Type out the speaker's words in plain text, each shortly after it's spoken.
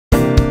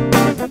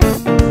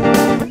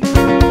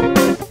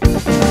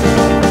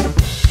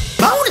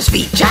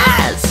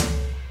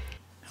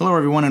Hello,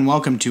 everyone, and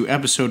welcome to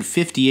episode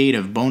 58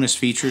 of Bonus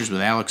Features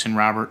with Alex and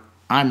Robert.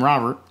 I'm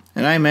Robert.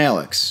 And I'm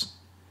Alex.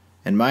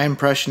 And my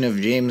impression of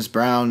James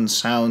Brown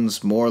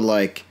sounds more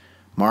like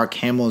Mark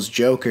Hamill's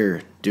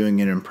Joker doing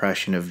an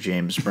impression of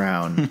James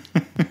Brown.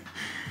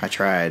 I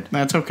tried.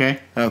 That's okay.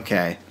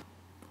 Okay.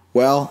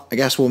 Well, I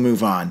guess we'll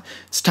move on.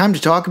 It's time to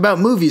talk about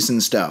movies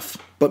and stuff.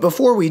 But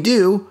before we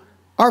do,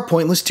 our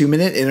pointless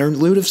 2-minute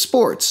interlude of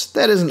sports.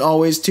 That isn't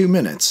always 2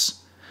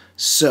 minutes.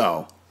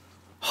 So,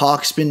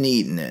 Hawks been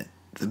eating it.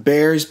 The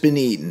Bears been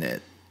eating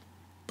it.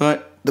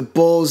 But the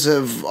Bulls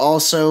have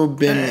also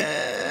been...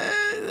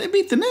 they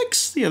beat the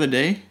Knicks the other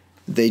day.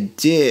 They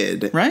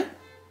did. Right?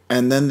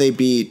 And then they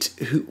beat...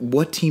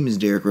 What team is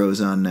Derrick Rose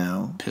on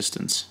now?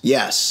 Pistons.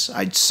 Yes,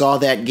 I saw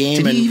that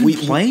game. Did he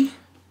even play?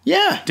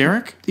 Yeah.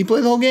 Derrick? He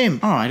played the whole game.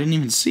 Oh, I didn't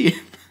even see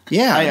it.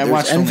 Yeah. I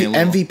watched only a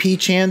little. MVP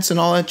chants and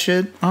all that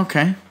shit.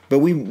 Okay. But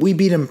we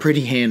beat him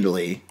pretty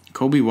handily.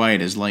 Kobe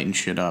White is lighting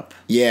shit up.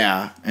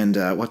 Yeah. And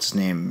what's his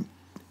name?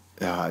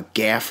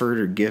 Gafford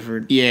or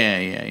Gifford?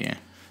 Yeah.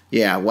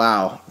 Yeah,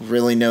 wow.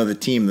 Really know the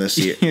team this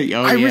year.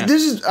 Yeah.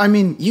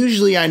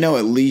 Usually I know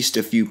at least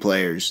a few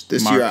players.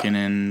 This year,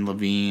 Markkanen,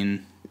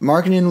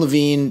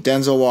 Levine,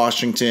 Denzel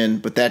Washington,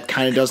 but that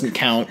kind of doesn't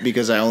count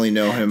because I only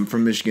know him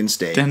from Michigan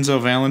State.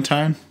 Denzel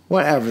Valentine?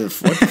 What the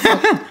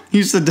fuck?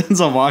 You said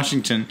Denzel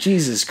Washington.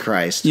 Jesus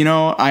Christ. You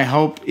know, I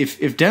hope if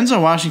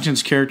Denzel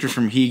Washington's character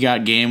from He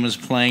Got Game was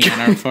playing in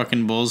our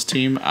fucking Bulls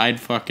team,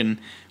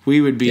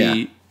 we would be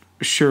a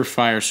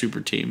surefire super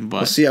team. But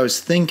well, see, I was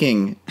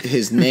thinking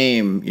his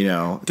name,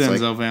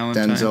 Denzel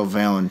Valentine. Denzel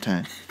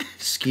Valentine.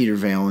 Skeeter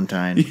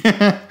Valentine.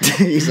 Yeah.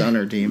 He's on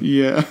our team.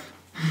 Yeah.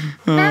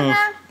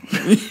 Oh.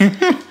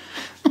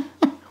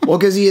 Well,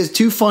 because he has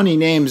two funny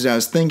names, and I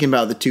was thinking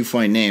about the two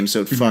funny names, so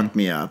it fucked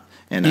me up.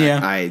 And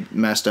I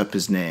messed up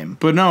his name.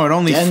 But no, it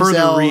only Denzel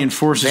further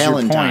reinforces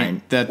Valentine. your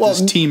point that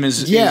this team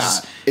is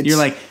you're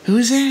like, who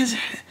is that?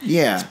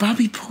 Yeah. Is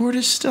Bobby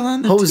Portis still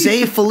on the Jose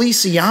team?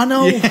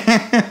 Feliciano?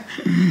 Yeah.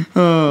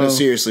 No,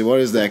 seriously, what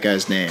is that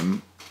guy's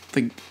name?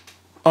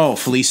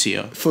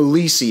 Felicio.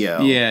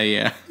 Felicio. Yeah.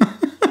 Yeah.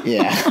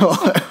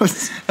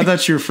 I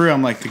thought you were free.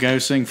 I'm like, the guy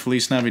who's saying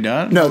Feliz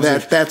Navidad? No,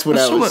 that's what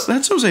I was...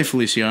 That's Jose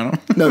Feliciano.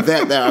 No,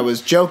 that I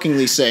was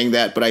jokingly saying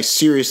that, but I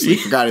seriously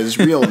forgot his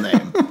real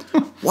name.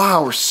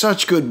 Wow, we're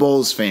such good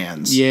Bulls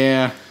fans.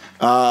 Yeah.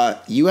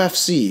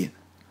 UFC.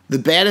 The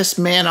baddest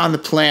man on the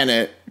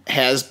planet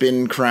has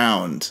been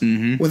crowned.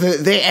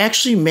 Mm-hmm. They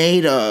actually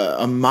made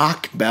a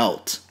mock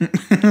belt,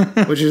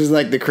 which is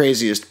like the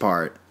craziest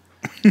part.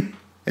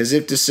 As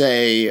if to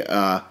say,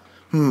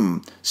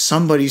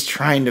 somebody's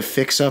trying to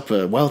fix up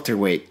a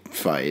welterweight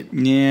fight.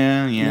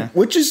 Yeah.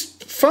 Which is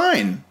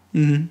fine.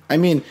 Mm-hmm. I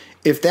mean,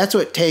 if that's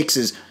what it takes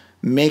is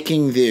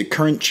making the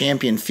current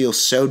champion feel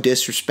so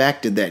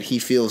disrespected that he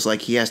feels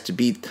like he has to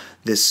beat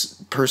this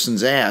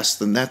person's ass,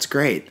 then that's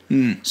great.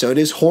 So it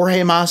is Jorge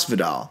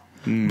Masvidal.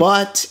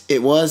 But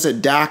it was a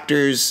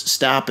doctor's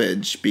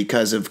stoppage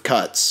because of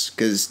cuts,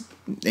 because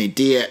Nate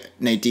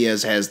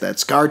Diaz has that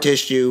scar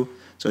tissue,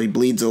 so he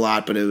bleeds a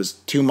lot, but it was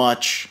too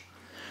much,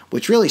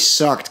 which really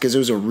sucked because it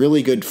was a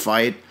really good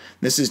fight.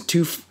 This is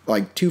two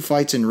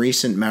fights in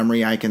recent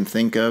memory I can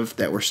think of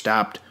that were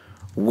stopped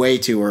way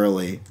too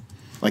early.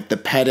 Like the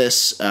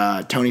Pettis,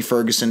 Tony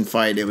Ferguson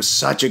fight. It was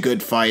such a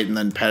good fight, and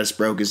then Pettis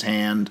broke his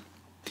hand.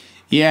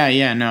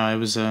 Yeah, no, it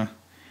was the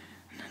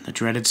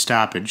dreaded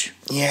stoppage.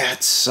 Yeah,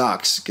 it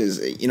sucks, because,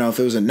 if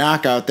it was a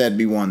knockout, that'd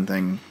be one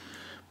thing.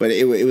 But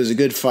it was a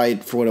good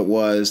fight for what it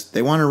was.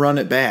 They want to run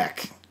it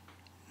back.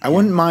 I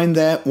wouldn't mind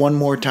that one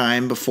more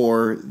time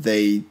before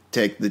they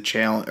take the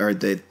challenge, or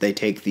they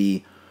take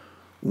the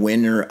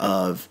winner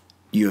of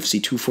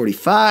UFC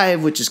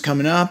 245, which is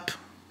coming up.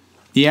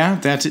 Yeah,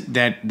 that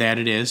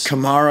it is.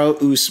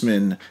 Kamaru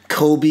Usman,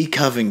 Colby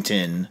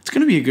Covington. It's going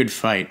to be a good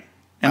fight,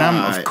 and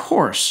of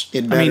course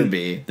it better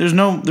be. There's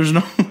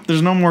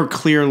no more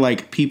clear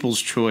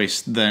people's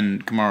choice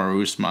than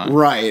Kamaru Usman.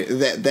 Right.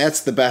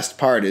 That's the best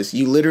part is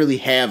you literally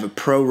have a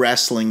pro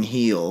wrestling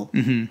heel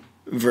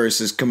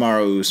versus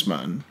Kamaru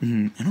Usman.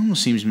 Mm-hmm. It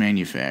almost seems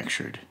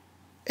manufactured.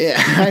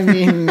 Yeah, I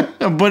mean...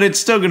 but it's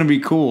still going to be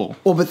cool.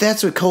 Well, but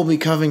that's what Colby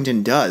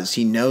Covington does.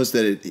 He knows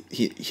that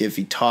if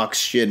he talks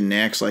shit and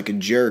acts like a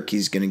jerk,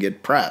 he's going to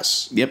get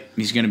press. Yep,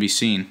 he's going to be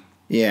seen.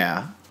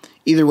 Yeah.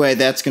 Either way,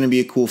 that's going to be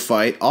a cool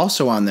fight.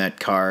 Also on that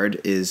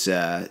card is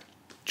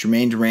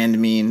Jermaine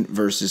Durandamine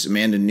versus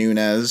Amanda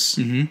Nunes.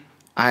 Mm-hmm.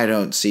 I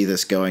don't see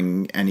this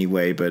going any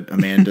way but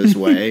Amanda's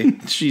way.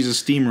 She's a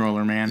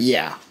steamroller, man.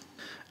 Yeah.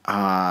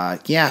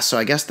 So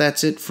I guess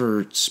that's it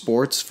for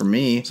sports for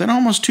me. Is that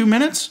almost 2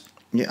 minutes?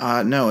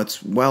 Yeah, no,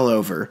 it's well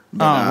over.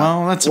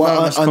 But, that's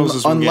about as close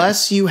as we'll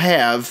unless you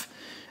have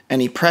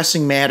any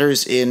pressing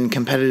matters in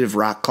competitive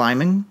rock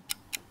climbing.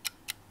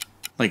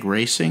 Like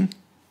racing?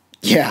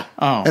 Yeah.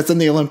 Oh. That's in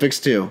the Olympics,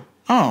 too.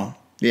 Oh.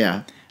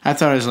 Yeah. I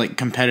thought it was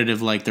competitive,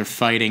 they're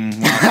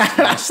fighting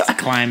while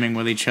climbing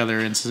with each other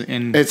in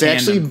tandem.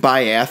 Actually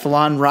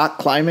biathlon rock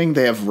climbing.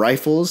 They have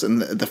rifles,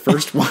 and the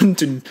first one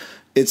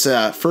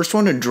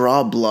to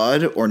draw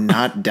blood or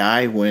not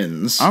die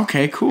wins.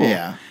 Okay, cool.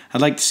 Yeah.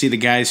 I'd like to see the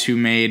guys who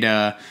made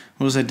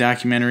what was that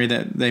documentary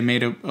that they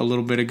made a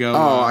little bit ago?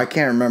 Oh, I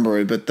can't remember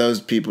it, but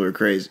those people are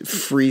crazy.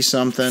 Free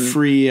something.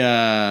 Free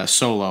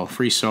Solo.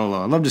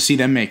 I'd love to see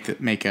them make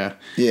a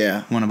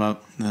one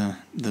about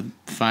the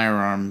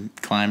firearm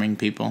climbing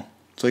people.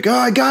 It's like, oh,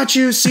 I got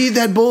you. See,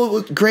 that bullet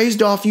was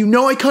grazed off you.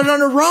 No, I cut it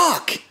on a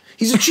rock.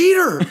 He's a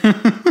cheater.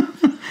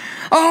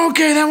 Oh,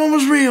 okay, that one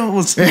was real.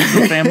 It's the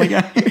Family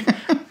Guy.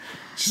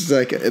 It's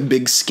like a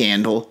big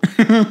scandal.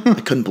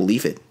 I couldn't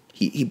believe it.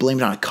 He blamed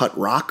it on a cut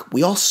rock.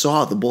 We all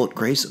saw the bullet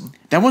graze him.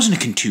 That wasn't a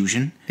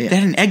contusion. Yeah. They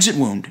had an exit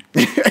wound.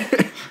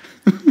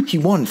 He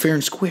won fair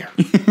and square.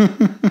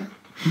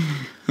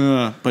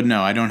 But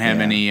no, I don't have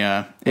any.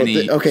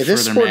 Okay,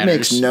 this sport matters.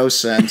 Makes no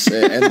sense,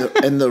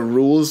 and the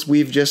rules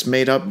we've just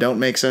made up don't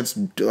make sense.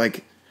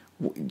 Like,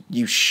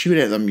 you shoot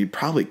at them, you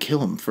probably kill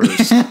them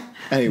first.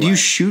 Anyway. Do you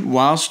shoot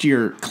whilst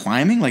you're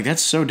climbing? Like,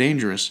 that's so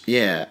dangerous.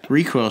 Yeah,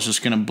 recoil's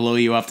just gonna blow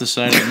you off the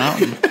side of the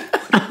mountain.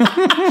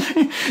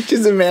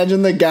 Just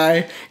imagine the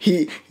guy,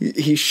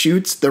 he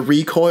shoots, the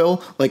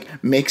recoil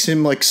like makes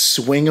him like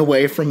swing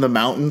away from the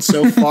mountain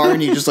so far,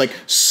 and he just like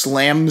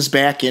slams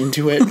back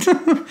into it.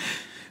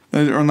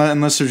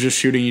 Unless they're just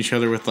shooting each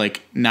other with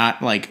like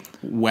not like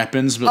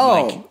weapons, but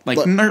like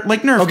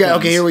Nerf guns.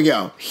 Okay, here we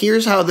go.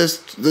 Here's how this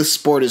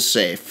sport is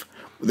safe.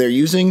 They're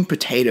using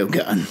potato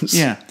guns.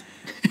 Yeah.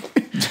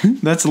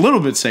 That's a little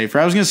bit safer.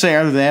 I was gonna say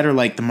either that or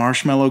like the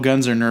marshmallow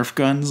guns or Nerf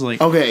guns.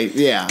 Like, okay,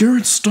 yeah.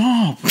 Garrett,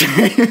 stop!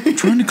 I'm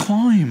trying to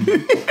climb.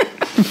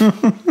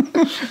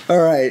 All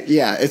right,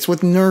 yeah, it's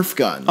with Nerf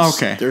guns.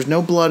 Okay, there's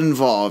no blood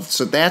involved,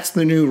 so that's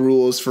the new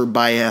rules for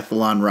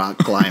biathlon rock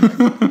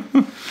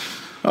climbing.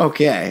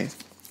 Okay,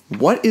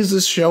 what is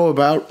this show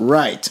about?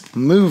 Right,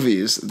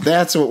 movies.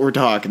 That's what we're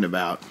talking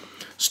about.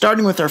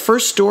 Starting with our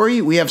first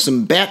story, we have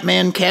some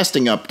Batman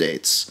casting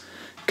updates.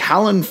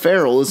 Colin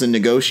Farrell is in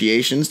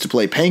negotiations to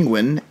play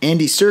Penguin.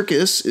 Andy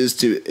Serkis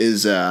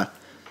is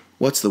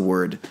what's the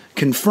word?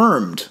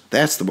 Confirmed.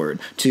 That's the word.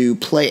 To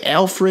play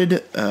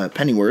Alfred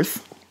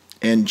Pennyworth,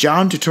 and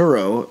John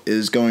Turturro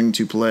is going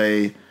to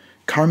play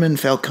Carmen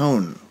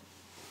Falcone.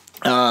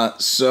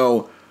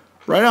 So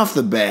right off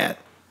the bat,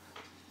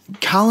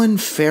 Colin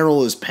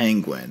Farrell is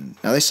Penguin.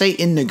 Now they say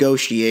in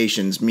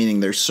negotiations, meaning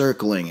they're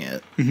circling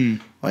it,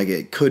 like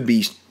it could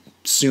be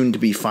soon to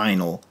be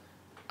final.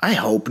 I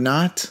hope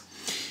not.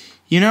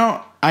 You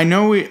know, I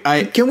know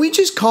Can we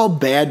just call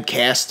bad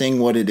casting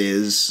what it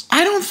is?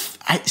 I don't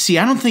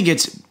think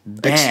it's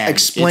bad.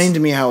 Explain to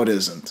me how it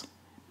isn't.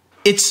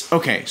 It's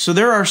okay. So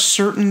there are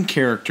certain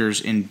characters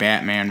in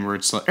Batman where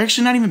it's like,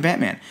 actually not even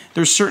Batman.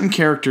 There's certain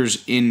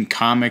characters in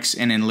comics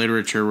and in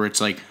literature where it's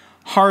like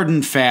hard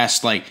and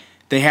fast, like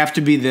they have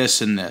to be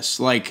this and this,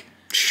 like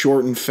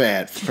short and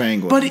fat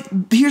Penguin. But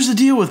here's the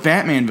deal with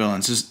Batman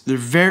villains is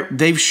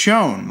they've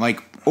shown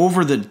like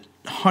over the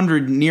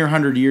near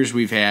 100 years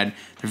we've had,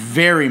 they're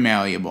very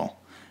malleable.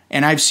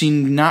 And I've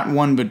seen not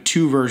one but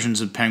two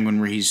versions of Penguin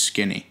where he's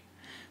skinny.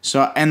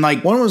 So, and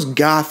like one was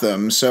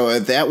Gotham, so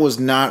that was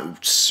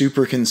not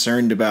super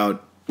concerned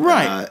about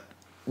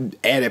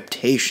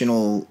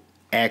adaptational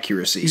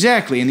accuracy.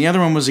 Exactly, and the other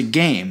one was a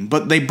game,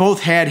 but they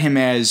both had him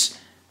as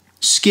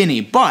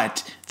skinny,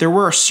 but there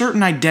were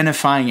certain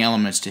identifying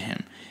elements to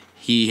him.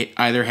 He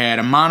either had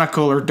a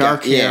monocle or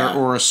dark hair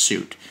or a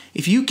suit.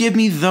 If you give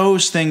me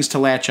those things to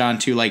latch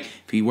onto, like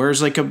if he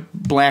wears like a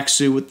black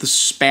suit with the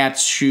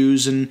spats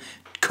shoes and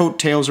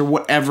coattails or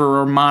whatever,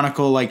 or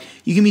monocle, like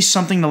you give me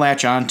something to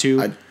latch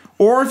onto.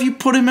 Or if you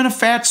put him in a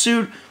fat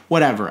suit,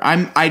 whatever.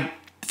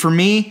 For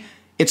me,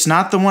 it's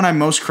not the one I'm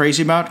most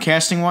crazy about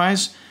casting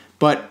wise,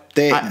 but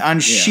on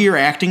sheer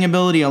acting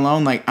ability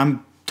alone, like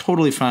I'm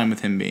totally fine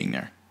with him being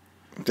there.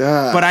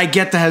 But I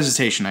get the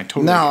hesitation. I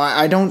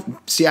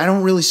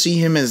don't really see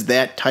him as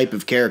that type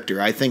of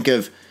character. I think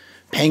of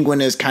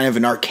Penguin is kind of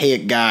an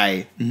archaic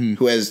guy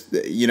who has,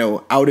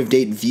 out of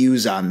date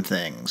views on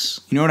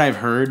things. You know what I've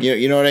heard?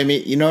 You know what I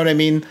mean? You know what I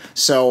mean?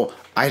 So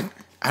I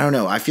don't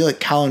know. I feel like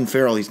Colin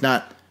Farrell, he's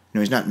not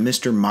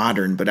Mr.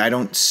 Modern, but I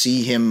don't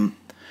see him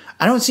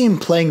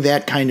playing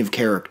that kind of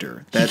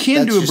character. He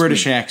can do a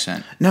British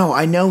accent. No,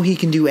 I know he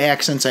can do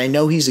accents. I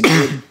know he's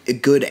a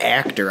good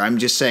actor. I'm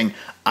just saying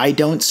I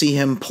don't see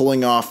him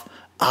pulling off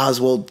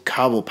Oswald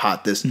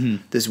Cobblepot,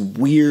 this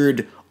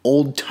weird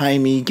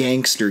old-timey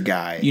gangster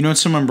guy. You know what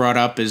someone brought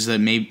up is that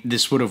maybe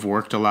this would have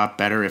worked a lot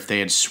better if they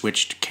had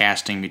switched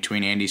casting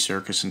between Andy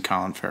Serkis and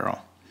Colin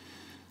Farrell.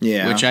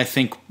 Yeah. Which I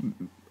think,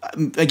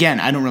 again,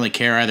 I don't really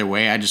care either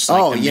way. I just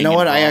like them you know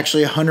what? I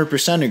actually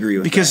 100% agree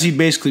with because that. he'd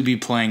basically be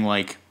playing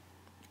like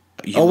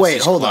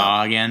hold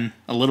on. Again,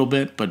 a little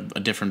bit, but a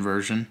different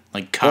version.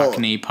 Like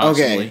Cockney,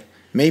 possibly. Okay.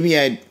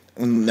 Maybe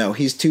no,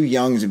 he's too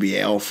young to be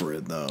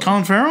Alfred, though.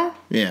 Colin Farrell?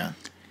 Yeah.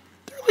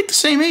 They're like the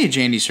same age,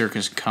 Andy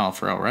Serkis and Colin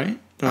Farrell, right?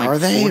 Are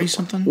they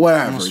 40-something?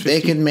 Whatever. They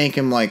could make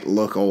him like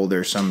look old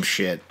or some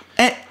shit.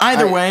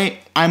 Either way,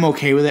 I'm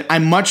okay with it.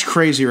 I'm much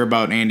crazier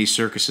about Andy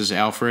Serkis as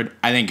Alfred.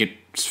 I think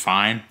it's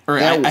fine. Or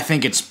I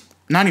think it's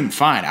not even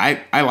fine.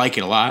 I like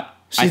it a lot.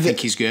 I think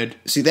he's good.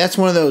 See, that's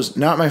one of those,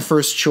 not my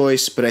first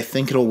choice, but I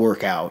think it'll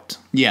work out.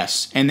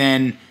 Yes. And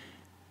then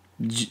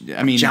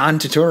I mean, John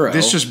Turturro.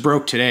 This just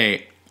broke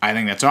today. I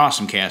think that's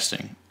awesome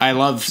casting. I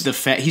love the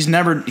fact he's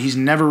never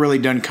really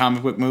done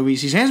comic book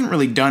movies. He hasn't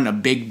really done a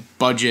big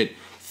budget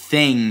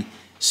thing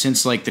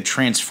since like the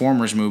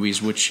Transformers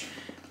movies, which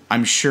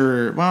I'm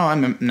sure. Well,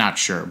 I'm not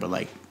sure, but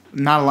like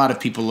not a lot of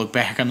people look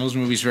back on those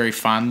movies very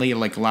fondly.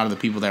 Like a lot of the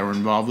people that were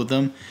involved with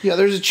them. Yeah,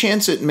 there's a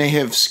chance it may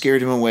have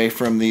scared him away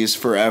from these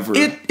forever.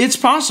 It's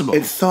possible. We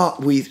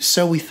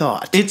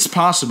thought. It's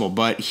possible,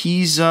 but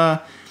he's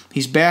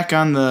back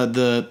on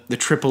the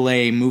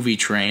AAA movie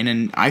train,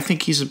 and I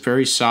think he's a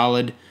very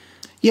solid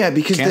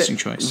casting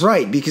choice.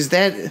 Right, because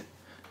that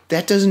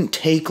doesn't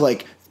take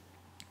like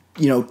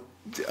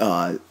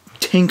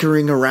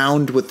tinkering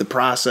around with the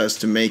process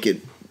to make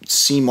it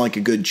seem like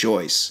a good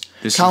choice.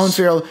 Colin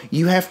Farrell,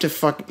 you have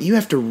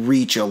to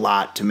reach a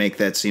lot to make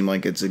that seem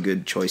like it's a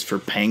good choice for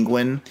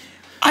Penguin.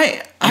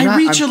 I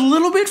reach a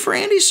little bit for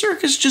Andy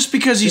Serkis just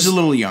because he's a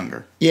little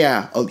younger.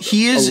 Yeah,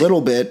 he is a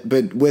little bit,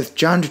 but with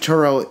John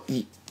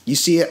Turturro, you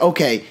see it.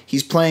 Okay,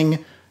 he's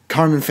playing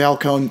Carmen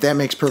Falcone. That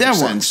makes perfect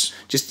sense.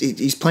 Just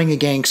he's playing a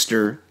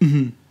gangster.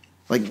 Mm-hmm.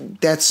 Like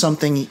that's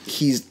something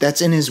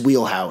that's in his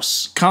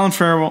wheelhouse. Colin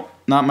Farrell,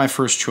 not my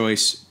first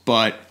choice,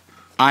 but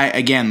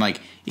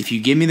if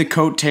you give me the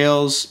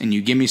coattails and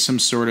you give me some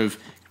sort of,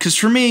 because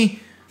for me,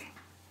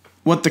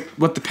 what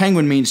the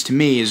Penguin means to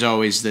me is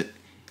always that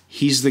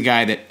he's the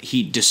guy that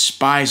he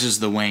despises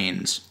the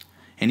Waynes.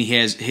 And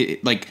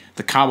like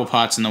the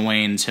Cobblepots and the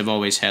Waynes have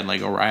always had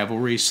like a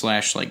rivalry /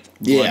 like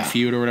blood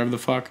feud or whatever the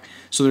fuck.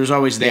 So there's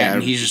always that,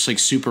 and he's just like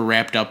super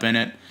wrapped up in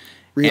it.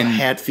 Real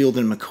Hatfield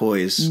and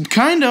McCoy's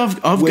kind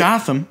of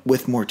Gotham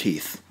with more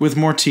teeth,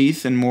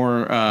 and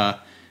more I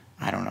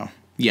don't know.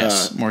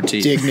 Yes, more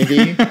teeth,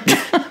 dignity,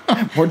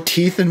 more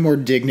teeth and more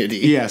dignity.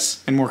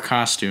 Yes, and more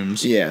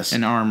costumes. Yes,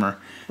 and armor.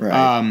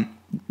 Right.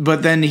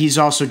 But then he's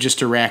also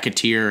just a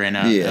racketeer and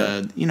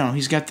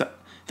he's got the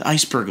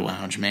Iceberg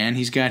Lounge, man.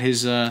 He's got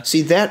his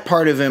see that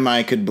part of him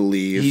I could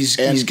believe.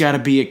 He's got to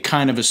be a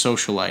kind of a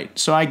socialite,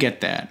 so I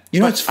get that. You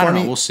know what's funny? I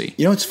don't know, we'll see.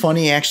 You know what's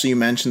funny? Actually, you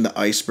mentioned the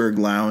Iceberg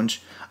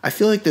Lounge. I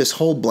feel like this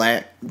whole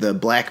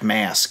Black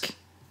Mask.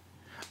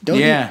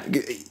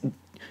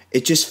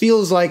 It just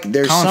feels like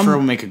there's Colin Farrell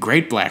would make a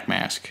great Black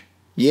Mask.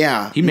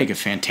 Yeah, he'd make a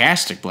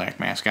fantastic Black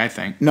Mask, I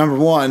think. Number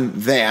one,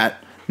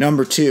 that.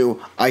 Number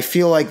two, I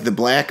feel like the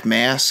Black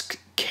Mask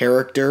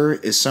character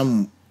is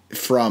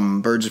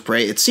from Birds of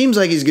Prey. It seems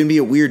like he's going to be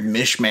a weird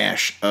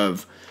mishmash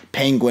of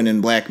Penguin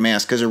and Black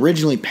Mask, because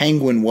originally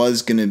Penguin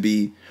was going to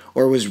be,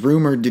 or was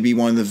rumored to be,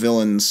 one of the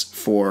villains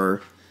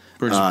for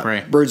Birds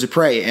of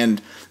Prey,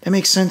 and that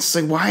makes sense. It's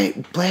like,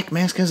 why Black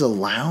Mask has a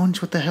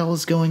lounge? What the hell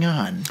is going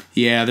on?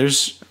 Yeah,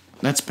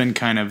 that's been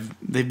kind of,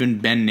 they've been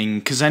bending,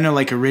 because I know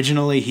like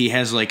originally he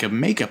has like a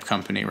makeup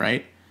company,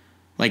 right?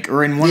 Like,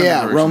 or in one of the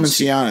versions. Roman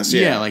Sionis,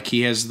 yeah, like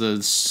he has the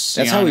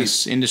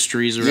Sionis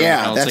Industries or whatever.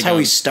 Yeah, that's like how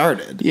he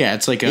started. Yeah,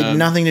 it's like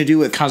nothing to do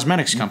with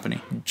cosmetics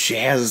company.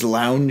 Jazz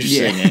lounge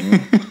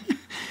singing.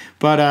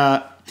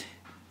 But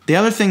the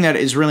other thing that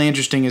is really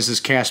interesting as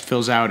this cast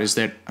fills out is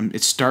that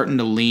it's starting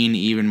to lean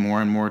even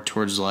more and more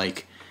towards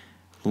like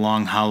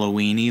Long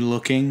Halloween-y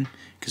looking.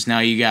 Because now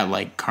you got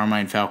like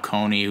Carmine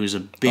Falcone, who's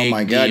a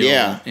big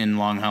deal in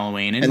Long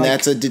Halloween. And like,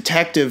 that's a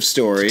detective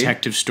story. A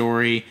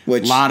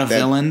lot of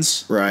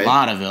villains. Right. A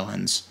lot of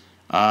villains.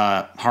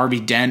 Harvey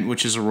Dent,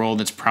 which is a role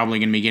that's probably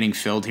going to be getting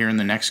filled here in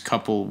the next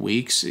couple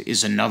weeks,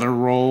 is another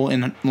role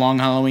in Long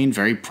Halloween,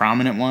 very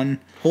prominent one.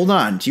 Hold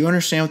on. Do you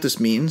understand what this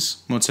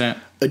means? What's that?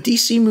 A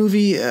DC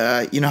movie,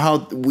 you know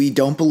how we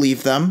don't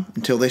believe them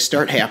until they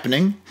start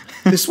happening?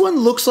 This one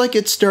looks like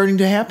it's starting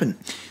to happen.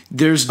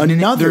 There's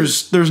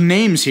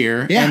names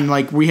here, and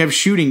like we have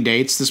shooting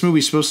dates. This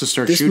movie's supposed to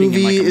start shooting in like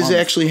a month. This movie is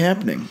actually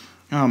happening.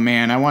 Oh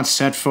man, I want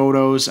set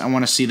photos. I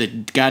want to see the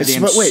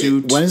goddamn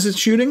suit. When is it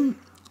shooting?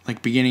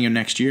 Like beginning of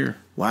next year.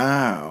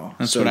 Wow.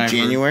 That's what I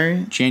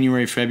January? heard.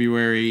 January,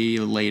 February,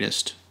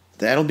 latest.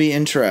 That'll be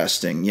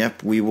interesting.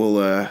 Yep, we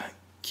will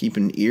keep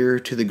an ear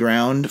to the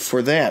ground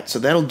for that. So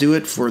that'll do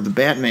it for the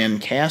Batman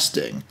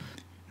casting.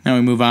 Now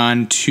we move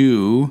on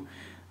to,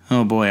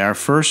 oh boy, our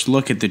first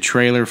look at the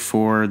trailer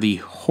for the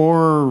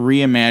horror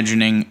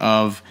reimagining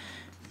of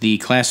the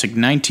classic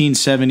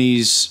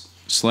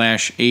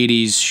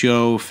 1970s/80s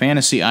show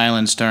Fantasy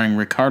Island, starring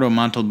Ricardo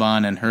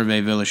Montalban and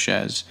Hervé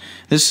Villechaize.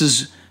 This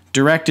is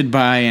directed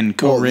by and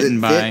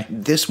co-written by...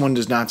 This one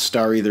does not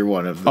star either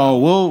one of them. Oh,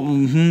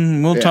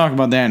 we'll talk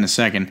about that in a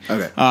second.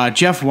 Okay.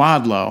 Jeff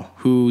Wadlow,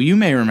 who you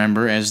may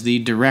remember as the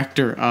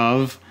director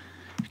of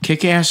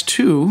Kick-Ass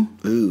 2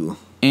 Ooh.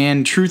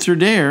 and Truth or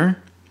Dare...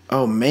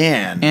 Oh,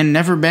 man. And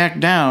Never Back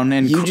Down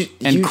and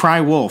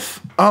Cry Wolf.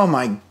 Oh,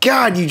 my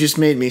God. You just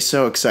made me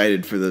so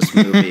excited for this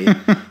movie.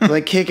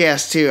 Like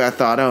Kick-Ass 2, I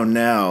thought, oh,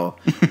 no.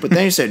 But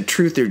then you said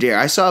Truth or Dare.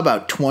 I saw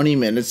about 20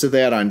 minutes of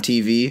that on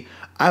TV.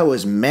 I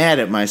was mad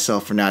at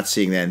myself for not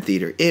seeing that in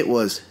theater. It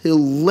was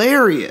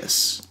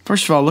hilarious.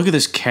 First of all, look at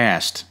this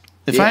cast.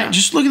 I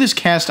just look at this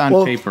cast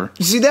on paper.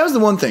 You see, that was the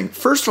one thing.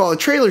 First of all, the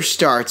trailer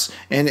starts,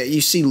 and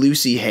you see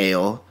Lucy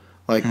Hale.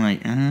 Okay.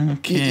 I'm like,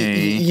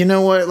 okay. You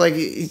know what? Like...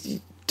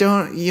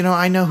 don't,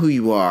 I know who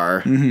you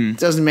are. Mm-hmm. It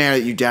doesn't matter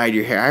that you dyed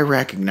your hair. I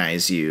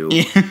recognize you.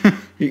 Yeah.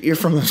 You're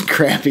from those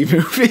crappy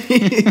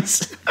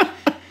movies.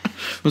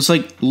 It's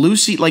like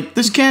Lucy, like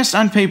this cast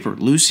on paper: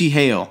 Lucy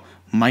Hale,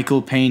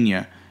 Michael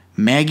Pena,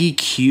 Maggie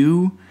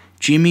Q,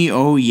 Jimmy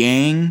O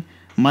Yang,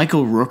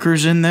 Michael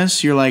Rooker's in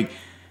this. You're like,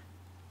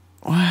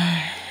 what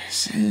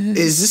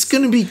is this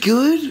going to be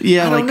good?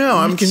 Yeah, I don't know.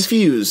 I'm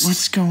confused.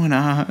 What's going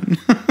on?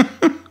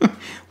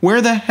 Where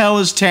the hell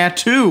is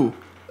Tattoo?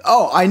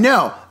 Oh, I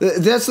know.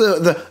 That's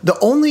the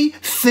only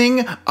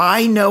thing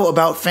I know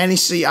about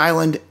Fantasy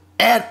Island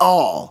at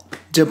all.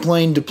 To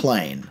plane.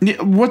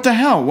 What the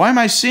hell? Why am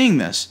I seeing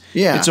this?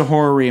 Yeah. It's a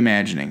horror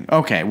reimagining.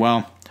 Okay,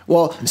 well,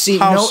 see,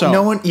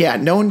 no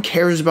one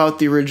cares about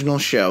the original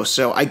show,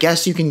 so I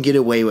guess you can get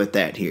away with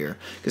that here.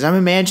 Because I'm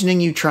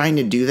imagining you trying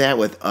to do that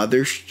with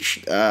other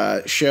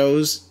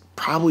shows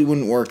probably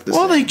wouldn't work the same.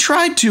 Well, they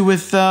tried to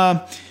with,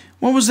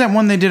 what was that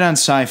one they did on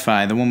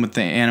Sci-Fi? The one with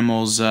the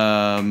animals,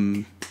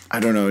 I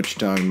don't know what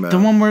you're talking about. The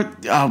one where,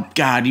 oh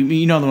God,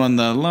 you know the one,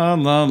 the la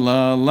la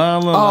la la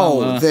la.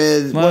 Oh,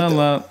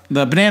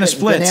 the Banana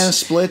Splits. Banana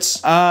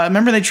Splits.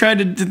 Remember they tried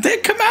to, did they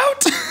come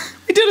out?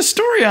 We did a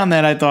story on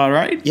that, I thought,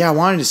 right? Yeah, I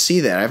wanted to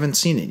see that. I haven't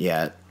seen it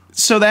yet.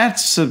 So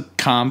that's a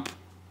comp,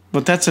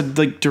 but that's a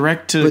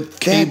direct to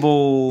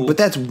cable. But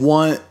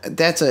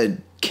that's a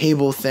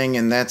cable thing,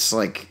 and that's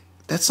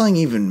something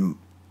even.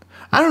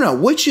 I don't know,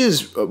 which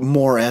is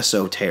more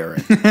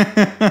esoteric.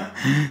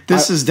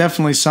 This is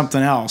definitely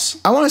something else.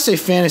 I want to say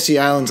Fantasy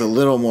Island's a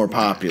little more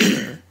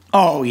popular.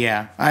 Oh,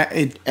 yeah.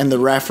 And the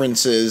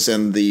references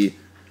and the,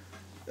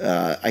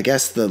 I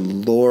guess the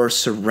lore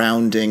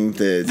surrounding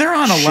the They're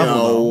on a show.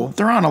 level, though.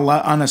 They're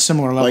on a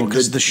similar level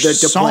because the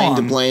song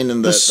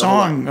and the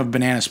song of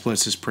Banana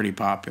Splits is pretty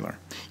popular.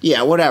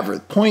 Yeah, whatever. The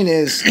point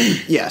is,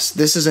 yes,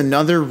 this is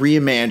another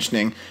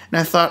reimagining. And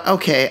I thought,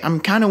 okay, I'm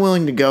kind of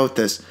willing to go with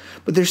this.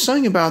 But there's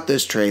something about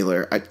this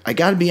trailer. I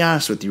got to be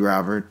honest with you,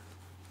 Robert.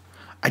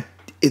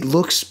 It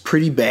looks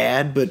pretty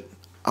bad, but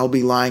I'll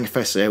be lying if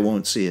I say I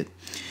won't see it.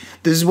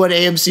 This is what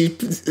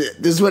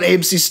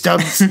AMC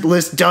Stubbs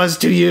list does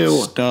to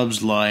you.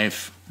 Stubbs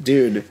life.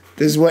 Dude,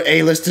 this is what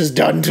A-list has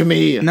done to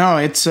me. No,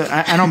 it's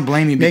I don't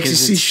blame you because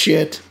makes you see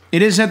shit.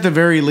 It is at the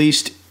very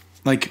least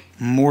like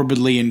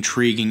morbidly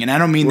intriguing, and I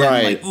don't mean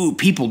that like ooh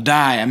people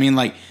die. I mean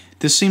like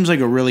this seems like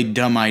a really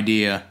dumb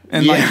idea,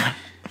 and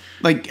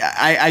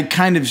I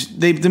kind of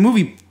the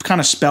movie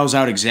kind of spells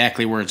out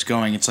exactly where it's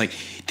going. It's like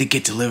they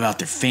get to live out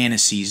their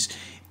fantasies,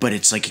 but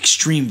it's like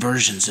extreme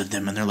versions of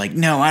them, and they're like,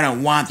 no, I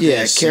don't want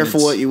this. Yeah,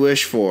 careful what you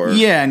wish for.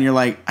 Yeah, and you're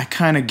like, I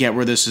kind of get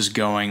where this is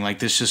going. Like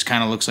this just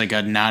kind of looks like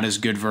a not as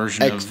good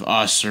version of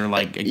Us or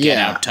like a Get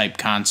Out type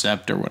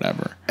concept or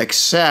whatever.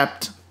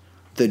 Except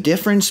the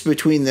difference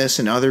between this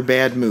and other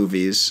bad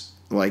movies,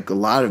 like a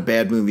lot of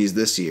bad movies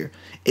this year,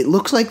 it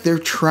looks like they're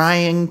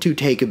trying to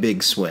take a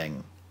big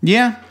swing.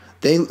 Yeah.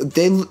 They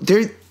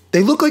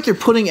look like they're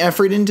putting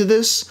effort into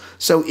this.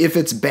 So if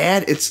it's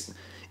bad,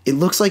 it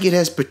looks like it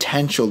has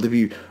potential to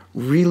be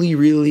really,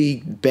 really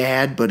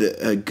bad, but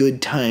a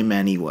good time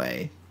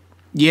anyway.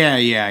 Yeah.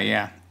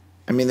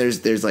 I mean,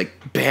 there's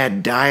like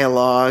bad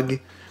dialogue,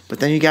 but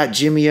then you got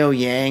Jimmy O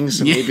Yang,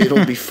 so maybe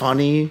it'll be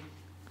funny.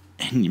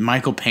 And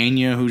Michael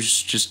Pena,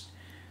 who's just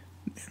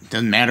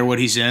doesn't matter what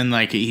he's in,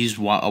 like he's a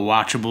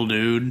watchable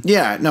dude.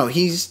 Yeah, no,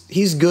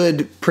 he's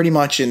good pretty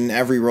much in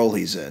every role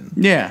he's in.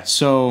 Yeah,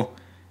 so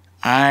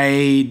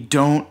I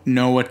don't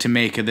know what to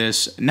make of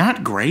this.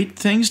 Not great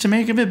things to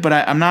make of it, but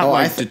I'm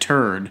not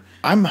deterred.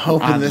 I'm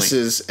hoping this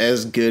is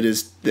as good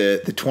as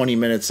the 20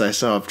 minutes I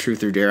saw of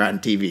Truth or Dare on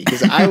TV,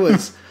 because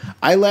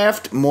I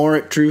laughed more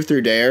at Truth or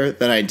Dare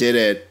than I did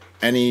at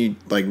any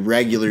like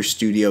regular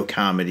studio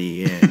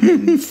comedy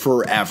in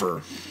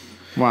forever.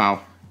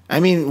 Wow. I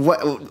mean,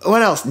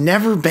 what else?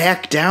 Never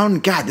Back Down?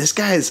 God, this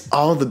guy has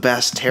all the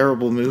best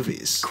terrible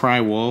movies.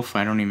 Cry Wolf,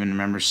 I don't even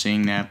remember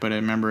seeing that, but I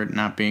remember it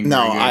not being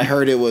No, very good. I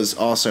heard it was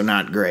also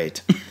not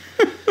great.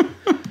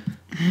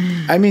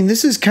 I mean,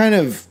 this is kind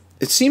of...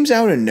 It seems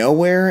out of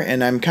nowhere,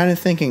 and I'm kind of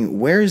thinking,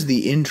 where's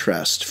the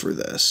interest for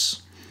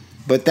this?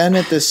 But then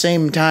at the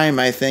same time,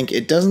 I think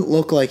it doesn't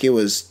look like it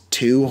was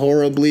too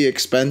horribly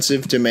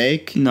expensive to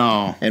make.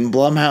 No. And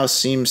Blumhouse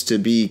seems to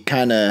be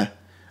kind of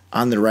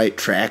on the right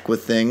track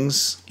with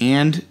things.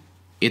 And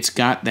it's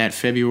got that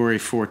February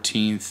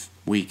 14th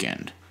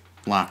weekend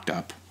locked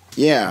up.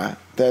 Yeah,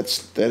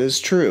 that is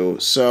true.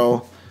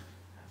 So,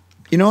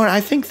 you know what?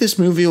 I think this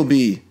movie will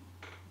be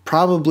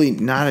probably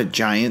not a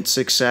giant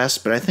success,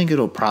 but I think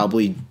it'll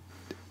probably,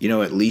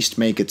 at least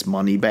make its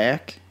money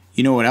back.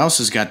 You know what else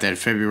has got that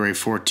February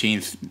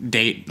 14th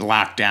date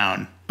locked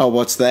down? Oh,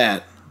 what's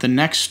that? The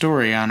next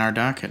story on our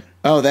docket.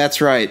 Oh, that's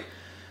right.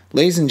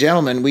 Ladies and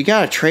gentlemen, we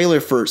got a trailer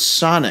for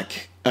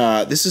Sonic.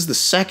 This is the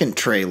second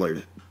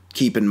trailer,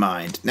 keep in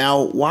mind.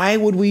 Now, why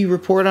would we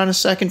report on a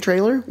second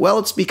trailer? Well,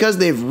 it's because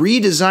they've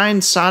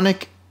redesigned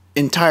Sonic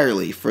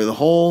entirely for the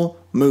whole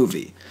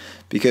movie.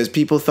 Because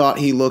people thought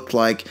he looked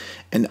like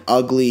an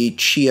ugly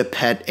Chia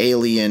Pet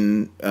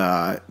alien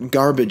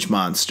garbage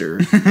monster.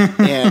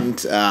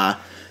 And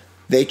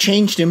they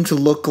changed him to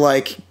look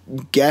like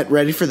get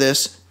ready for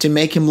this, to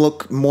make him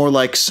look more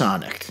like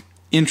Sonic.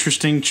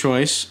 Interesting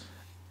choice.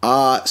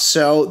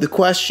 So the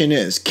question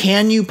is,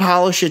 can you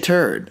polish a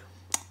turd?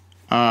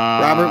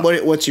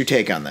 Robert, what's your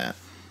take on that?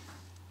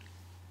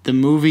 The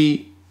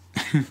movie...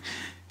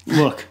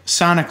 Look,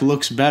 Sonic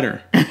looks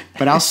better.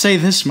 But I'll say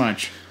this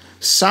much.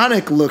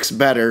 Sonic looks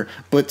better,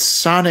 but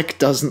Sonic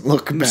doesn't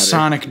look better.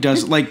 Sonic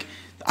does... Like,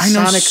 I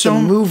know Sonic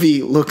the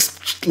movie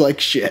looks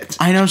like shit.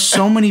 I know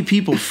so many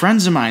people,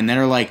 friends of mine, that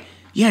are like,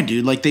 yeah,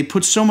 dude, like, they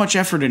put so much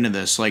effort into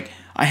this. Like,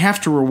 I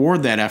have to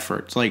reward that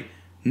effort. It's like,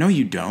 no,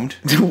 you don't.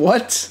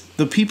 What?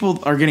 The people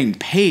are getting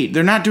paid.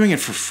 They're not doing it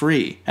for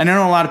free. And I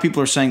know a lot of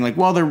people are saying, like,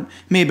 well, there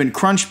may have been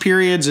crunch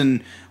periods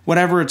and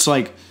whatever. It's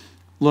like,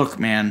 look,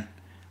 man,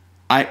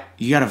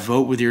 you got to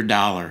vote with your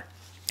dollar.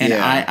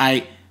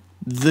 And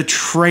the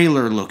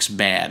trailer looks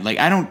bad. Like,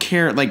 I don't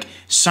care. Like,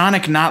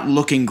 Sonic not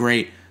looking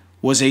great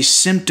was a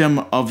symptom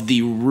of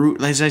the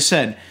root, as I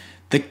said,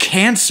 the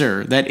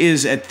cancer that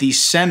is at the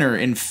center,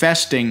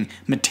 infesting,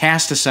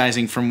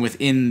 metastasizing from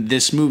within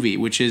this movie,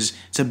 which is,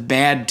 it's a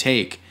bad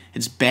take.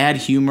 It's bad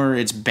humor.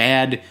 It's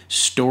bad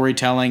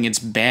storytelling. It's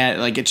bad,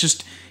 like,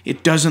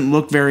 it doesn't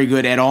look very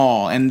good at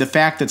all. And the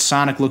fact that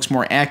Sonic looks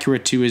more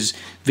accurate to his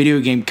video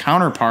game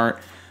counterpart,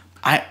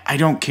 I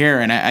don't care.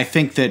 And I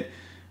think that,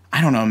 I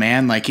don't know,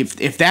 man, like,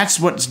 if that's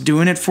what's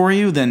doing it for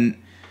you, then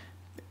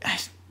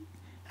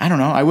I don't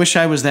know. I wish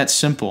I was that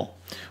simple.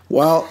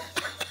 Well,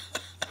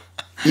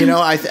 you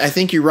know, I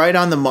think you're right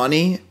on the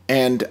money,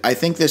 and I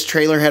think this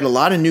trailer had a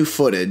lot of new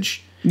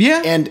footage.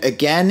 Yeah. And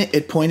again,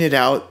 it pointed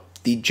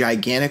out the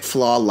gigantic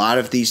flaw a lot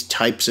of these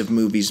types of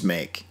movies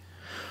make.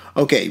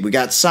 Okay, we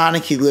got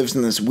Sonic. He lives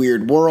in this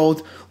weird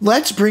world.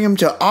 Let's bring him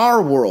to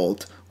our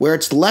world, where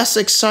it's less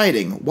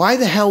exciting. Why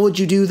the hell would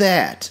you do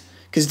that?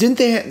 Because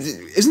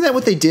isn't that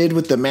what they did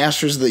with the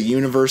Masters of the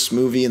Universe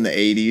movie in the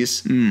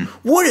 80s? Mm.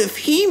 What if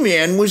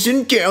He-Man was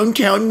in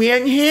downtown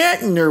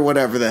Manhattan or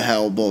whatever the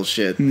hell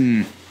bullshit?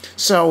 Mm.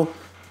 So,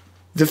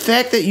 the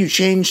fact that you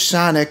change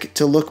Sonic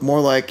to look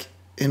more like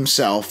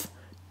himself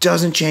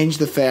doesn't change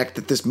the fact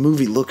that this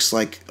movie looks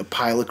like a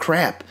pile of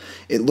crap.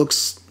 It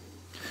looks...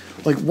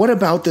 Like, what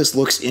about this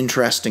looks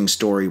interesting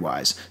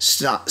story-wise?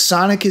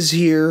 Sonic is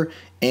here,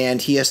 and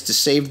he has to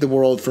save the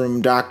world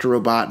from Dr.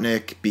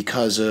 Robotnik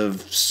because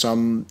of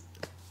some,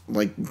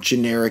 like,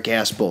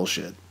 generic-ass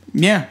bullshit.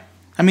 Yeah.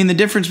 I mean, the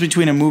difference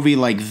between a movie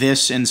like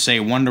this and, say,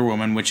 Wonder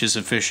Woman, which is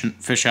a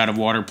fish out of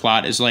water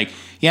plot, is like,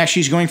 yeah,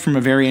 she's going from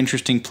a very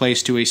interesting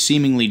place to a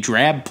seemingly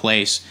drab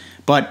place,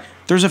 but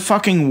there's a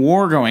fucking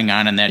war going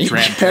on in that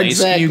drab place,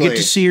 Exactly. and you get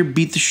to see her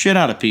beat the shit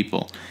out of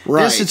people.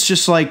 Right. This, it's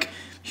just like...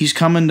 He's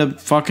coming to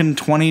fucking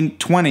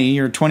 2020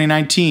 or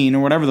 2019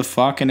 or whatever the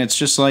fuck, and it's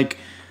just like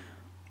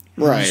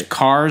there's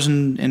cars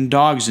and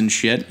dogs and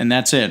shit, and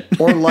that's it.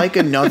 Or like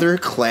another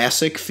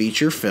classic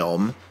feature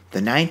film,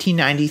 the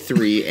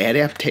 1993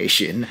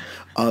 adaptation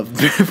of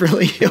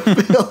Beverly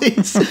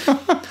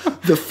Hillbillies.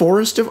 The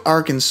Forest of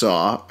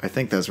Arkansas, I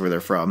think that's where they're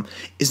from,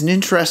 is an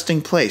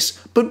interesting place.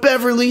 But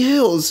Beverly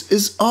Hills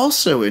is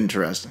also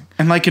interesting.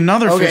 And like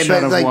another fish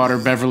out of water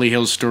Beverly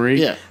Hills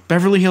story, yeah.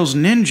 Beverly Hills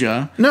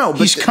Ninja, no,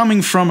 but he's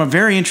coming from a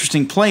very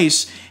interesting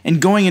place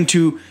and going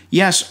into,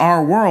 yes,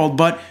 our world,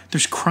 but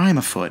there's crime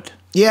afoot.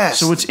 Yes.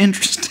 So it's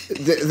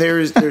interesting.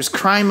 There's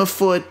crime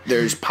afoot.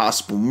 There's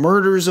possible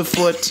murders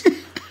afoot.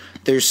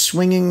 There's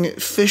swinging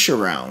fish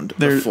around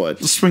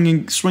afoot.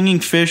 Swinging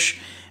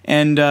fish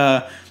and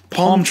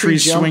palm tree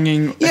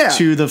swinging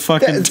to the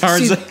fucking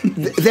Tarzan.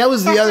 That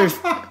was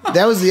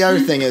the other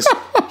thing is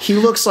he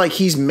looks like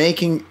he's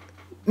making.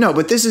 No,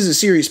 but this is a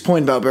serious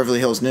point about Beverly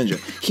Hills Ninja.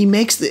 He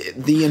makes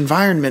the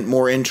environment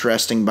more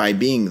interesting by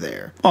being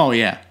there. Oh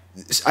yeah.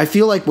 I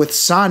feel like with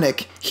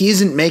Sonic, he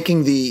isn't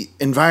making the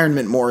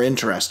environment more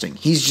interesting.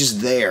 He's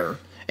just there,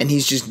 and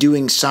he's just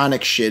doing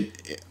Sonic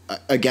shit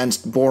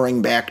against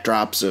boring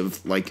backdrops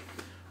of like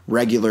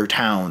regular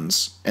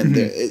towns, and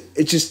it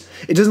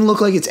doesn't look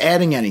like it's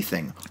adding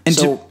anything. And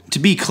so, to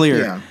be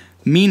clear,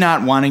 me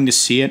not wanting to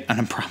see it, and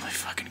I'm probably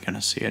fucking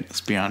gonna see it.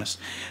 Let's be honest.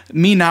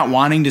 Me not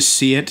wanting to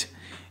see it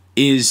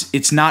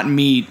it's not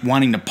me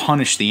wanting to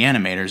punish the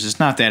animators. It's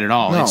not that at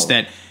all. No. It's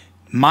that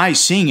my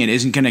seeing it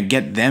isn't going to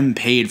get them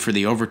paid for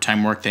the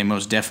overtime work they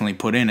most definitely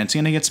put in. It's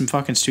going to get some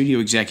fucking studio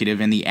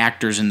executive and the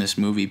actors in this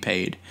movie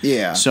paid.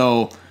 Yeah.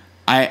 So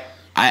I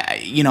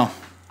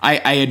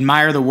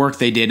admire the work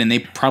they did, and they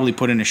probably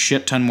put in a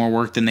shit ton more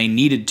work than they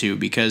needed to,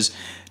 because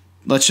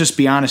let's just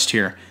be honest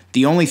here.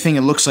 The only thing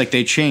it looks like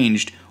they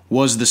changed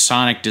was the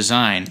Sonic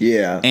design.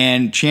 Yeah.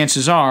 And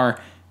chances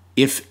are,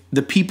 if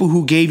the people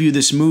who gave you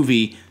this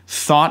movie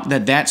thought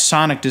that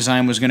Sonic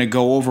design was going to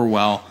go over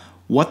well,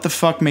 what the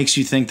fuck makes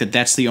you think that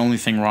that's the only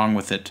thing wrong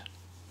with it?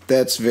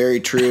 That's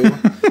very true.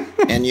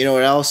 And you know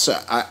what else?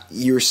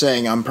 You were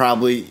saying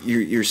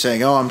you're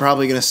saying, oh, I'm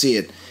probably going to see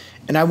it.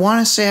 And I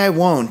want to say I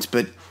won't,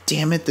 but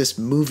damn it, this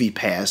Movie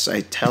Pass,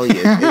 I tell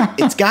you,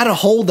 it's got a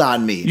hold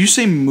on me. You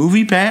say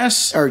Movie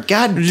Pass? Or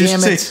God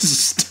damn it.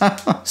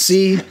 Stop.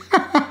 See?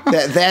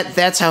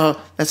 That's how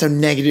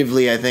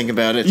negatively I think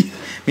about it.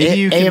 Maybe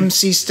you can,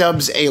 AMC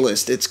Stubbs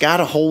A-List. It's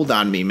got a hold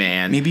on me,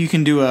 man. Maybe you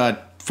can do a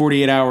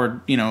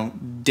 48-hour,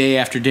 day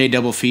after day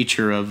double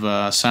feature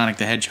of Sonic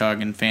the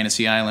Hedgehog and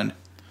Fantasy Island.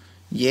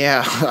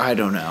 Yeah, I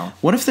don't know.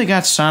 What if they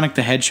got Sonic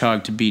the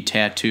Hedgehog to be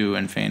Tattoo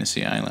and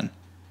Fantasy Island?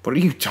 What are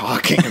you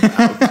talking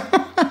about?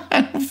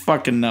 I don't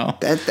fucking know.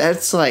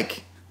 That's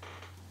like...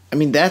 I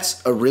mean,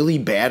 that's a really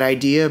bad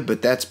idea,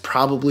 but that's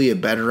probably a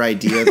better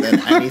idea than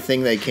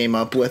anything they came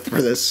up with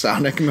for this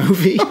Sonic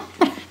movie.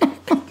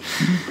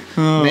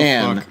 Oh,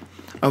 man. Fuck.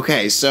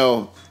 Okay,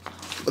 so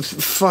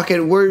fuck it.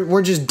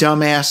 We're just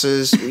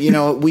dumbasses.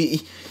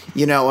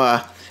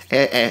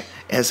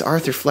 As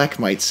Arthur Fleck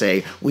might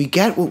say, we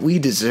get what we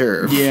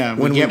deserve. Yeah,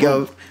 we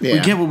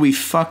get what we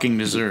fucking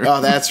deserve. Oh,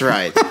 that's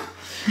right.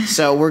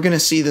 So we're gonna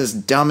see this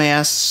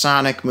dumbass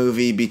Sonic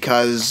movie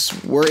because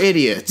we're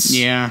idiots.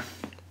 Yeah.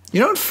 You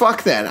know what?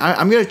 Fuck that.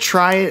 I'm gonna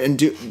try it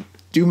and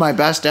do my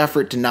best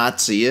effort to not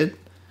see it,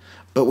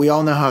 but we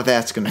all know how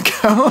that's gonna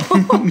go.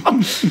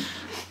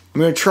 I'm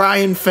gonna try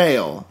and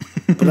fail,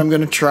 but I'm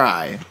gonna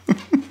try.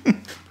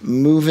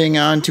 Moving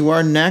on to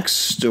our next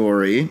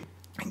story.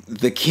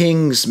 The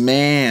King's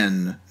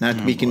Man, not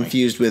to be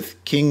confused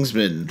with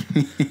Kingsman.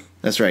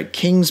 That's right.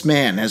 King's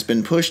Man has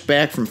been pushed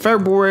back from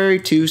February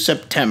to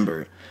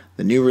September.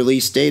 The new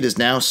release date is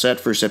now set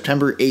for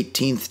September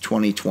 18th,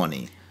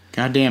 2020.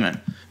 God damn it.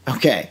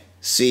 Okay,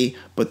 see,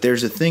 but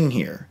there's a thing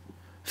here.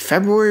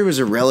 February was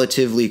a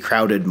relatively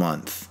crowded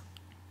month.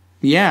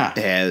 Yeah. It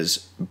has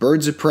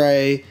Birds of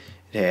Prey,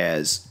 it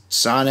has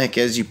Sonic,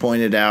 as you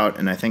pointed out,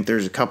 and I think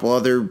there's a couple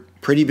other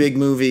pretty big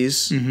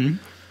movies. Mm-hmm.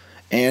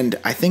 And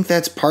I think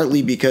that's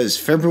partly because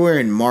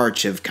February and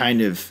March have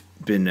kind of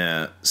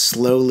been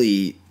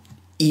slowly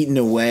eaten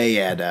away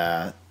at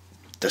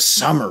the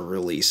summer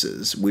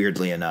releases,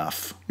 weirdly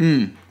enough.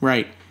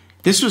 Right.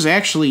 This was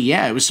actually,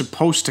 it was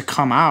supposed to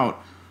come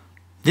out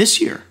this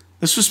year.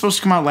 This was supposed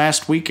to come out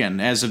last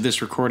weekend, as of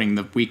this recording,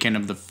 the weekend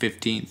of the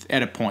 15th,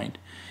 at a point.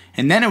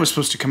 And then it was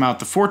supposed to come out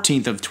the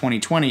 14th of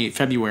 2020,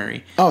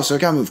 February. Oh, so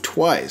it got moved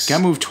twice.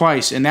 Got moved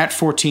twice, and that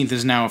 14th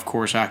is now, of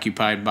course,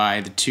 occupied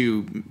by the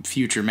two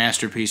future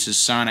masterpieces,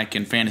 Sonic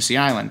and Fantasy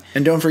Island.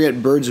 And don't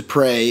forget, Birds of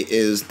Prey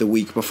is the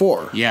week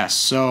before. Yes,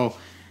 so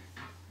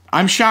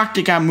I'm shocked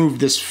it got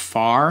moved this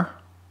far,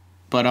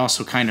 but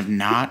also kind of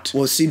not.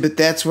 Well, see, but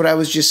that's what I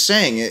was just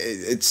saying.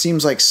 It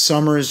seems like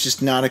summer is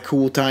just not a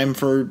cool time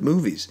for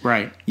movies.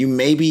 Right. You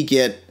maybe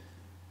get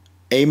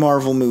a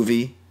Marvel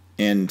movie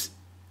and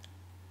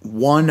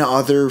one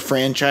other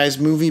franchise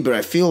movie, but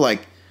I feel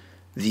like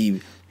the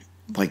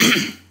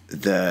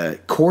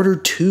quarter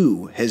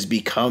two has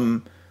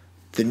become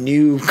the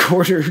new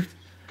quarter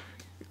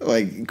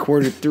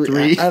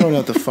three. I don't know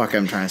what the fuck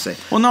I'm trying to say.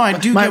 Well, no, I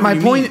do.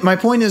 My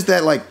point is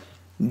that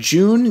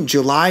June,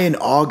 July, and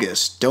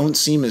August don't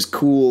seem as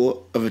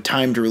cool of a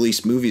time to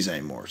release movies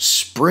anymore.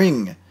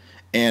 Spring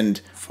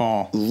and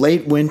fall,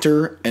 late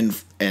winter, and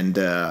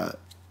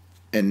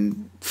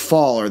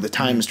fall are the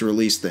times to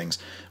release things.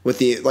 With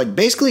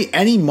basically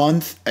any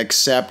month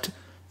except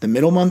the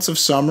middle months of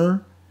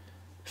summer,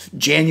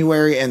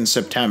 January and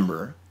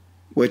September,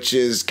 which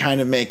is kind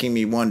of making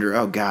me wonder,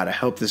 oh God, I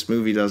hope this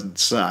movie doesn't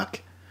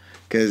suck.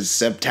 Because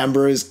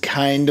September has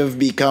kind of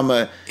become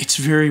It's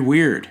very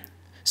weird.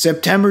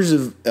 September's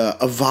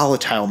a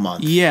volatile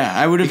month. Yeah,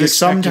 I would have because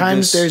expected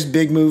sometimes there's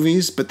big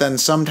movies, but then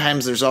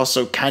sometimes there's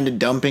also kind of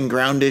dumping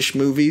groundish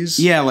movies.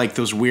 Yeah, like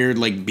those weird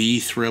B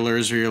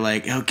thrillers where you're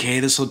like, okay,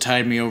 this will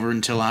tide me over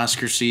until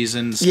Oscar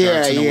season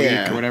starts in a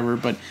week or whatever.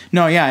 But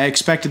no, I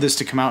expected this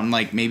to come out in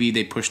maybe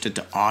they pushed it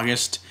to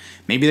August.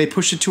 Maybe they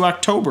pushed it to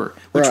October,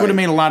 which would have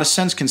made a lot of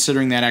sense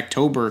considering that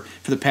October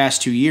for the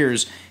past 2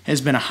 years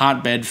has been a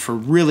hotbed for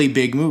really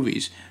big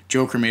movies.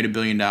 Joker made $1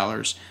 billion.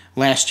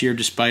 Last year,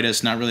 despite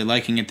us not really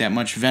liking it that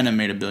much, Venom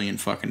made $1 billion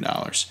fucking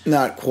dollars.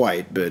 Not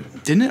quite,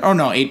 but didn't it? Oh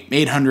no,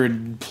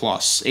 800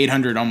 plus,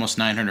 800, almost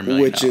 $900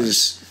 million. Which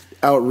is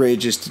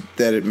outrageous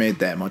that it made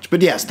that much.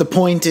 But yes, the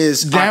point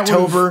is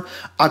October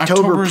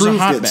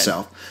proved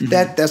itself. Mm-hmm.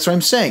 That's what I'm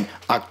saying.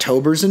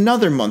 October's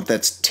another month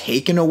that's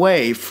taken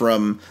away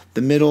from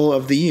the middle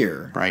of the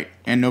year. Right.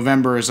 And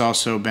November has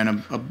also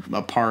been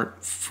a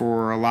part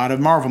for a lot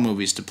of Marvel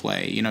movies to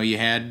play. You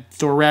had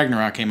Thor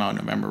Ragnarok came out in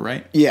November,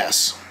 right?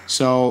 Yes.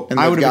 So and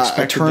I would have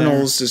expected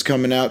Eternals is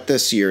coming out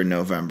this year in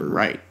November.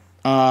 Right.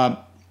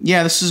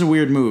 This is a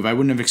weird move. I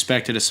wouldn't have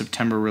expected a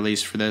September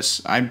release for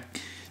this.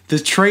 The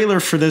trailer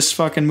for this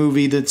fucking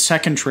movie, the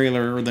second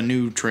trailer or the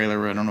new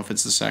trailer, I don't know if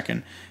it's the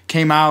second,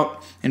 came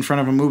out in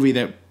front of a movie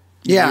that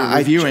we were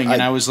reviewing,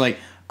 and I was like,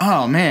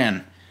 oh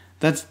man,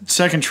 that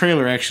second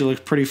trailer actually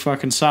looks pretty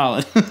fucking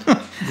solid.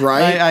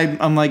 Right?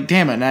 I'm like,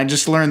 damn it, and I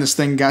just learned this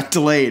thing got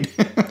delayed.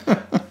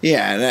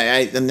 Yeah,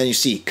 and then you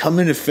see,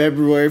 coming to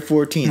February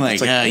 14th.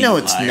 It's like, no,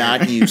 it's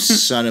not, you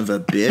son of a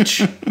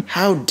bitch.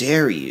 How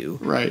dare you?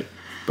 Right.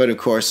 But of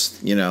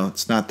course,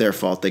 it's not their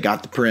fault. They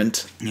got the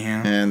print.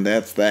 Yeah. And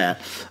that's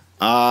that.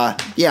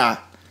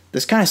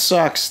 This kind of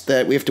sucks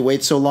that we have to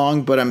wait so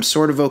long, but I'm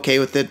sort of okay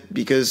with it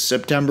because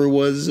September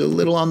was a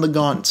little on the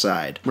gaunt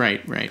side.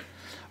 Right.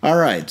 All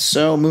right,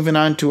 so moving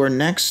on to our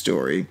next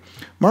story.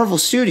 Marvel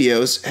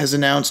Studios has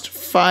announced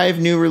 5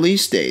 new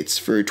release dates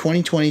for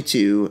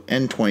 2022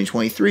 and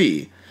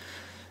 2023.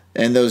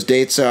 And those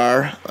dates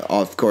are,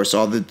 of course,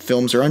 all the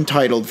films are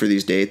untitled for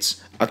these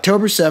dates.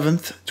 October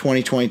 7th,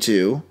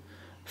 2022,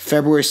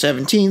 February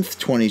 17th,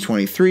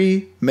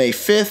 2023, May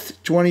 5th,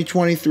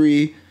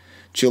 2023,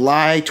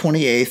 July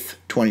 28th,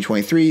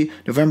 2023,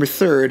 November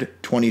 3rd,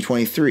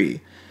 2023.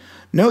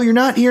 No, you're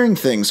not hearing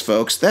things,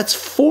 folks. That's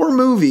 4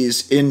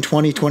 movies in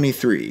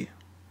 2023.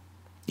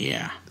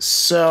 Yeah.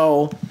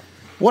 So,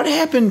 what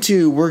happened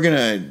to we're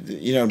going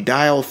to,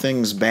 dial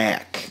things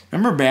back?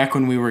 Remember back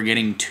when we were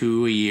getting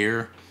 2 a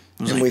year?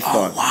 It was and like, we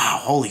thought, wow,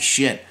 holy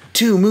shit.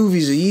 2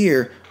 movies a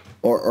year,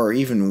 or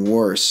even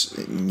worse.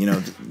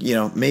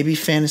 Maybe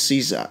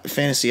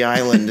Fantasy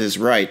Island is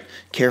right.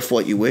 Careful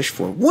what you wish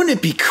for. Wouldn't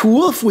it be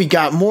cool if we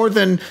got more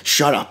than...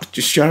 Shut up.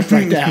 Just shut up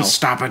right now.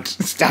 Stop it.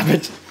 Stop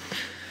it.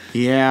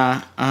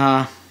 Yeah,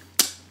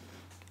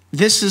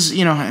 this is,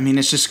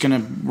 it's just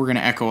we're gonna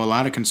echo a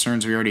lot of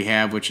concerns we already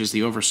have, which is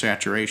the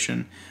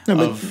oversaturation. No,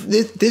 but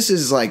this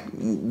is like,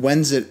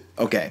 when's it,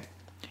 okay,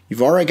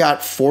 you've already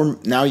got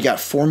 4, now you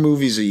got 4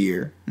 movies a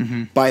year.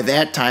 Mm-hmm. By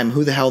that time,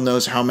 who the hell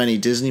knows how many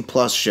Disney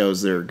Plus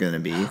shows there are gonna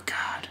be. Oh,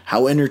 God.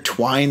 How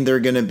intertwined they're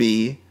gonna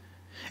be.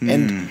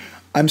 And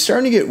I'm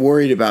starting to get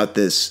worried about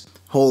this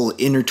whole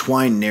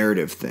intertwined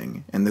narrative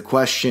thing. And the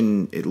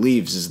question it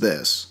leaves is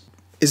this.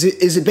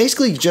 Is it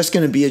basically just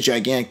going to be a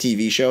gigantic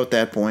TV show at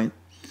that point?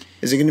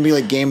 Is it going to be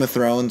like Game of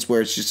Thrones where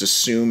it's just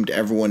assumed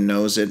everyone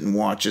knows it and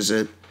watches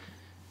it?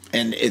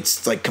 And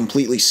it's like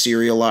completely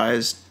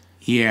serialized?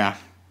 Yeah.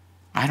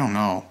 I don't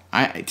know.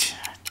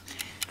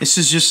 This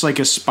is just like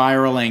a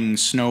spiraling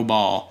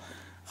snowball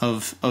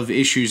of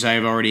issues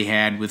I've already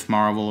had with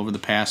Marvel over the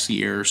past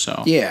year or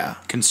so. Yeah.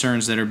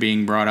 Concerns that are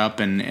being brought up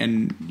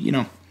and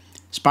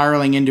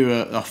spiraling into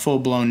a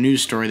full-blown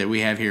news story that we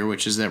have here,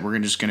 which is that we're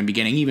just going to be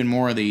getting even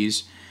more of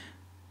these.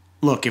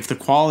 Look, if the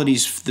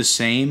quality's the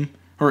same,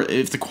 or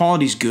if the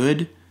quality's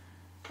good,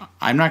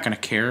 I'm not going to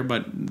care,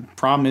 but the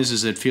problem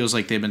is it feels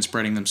like they've been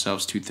spreading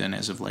themselves too thin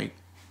as of late.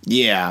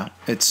 Yeah,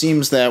 it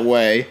seems that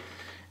way.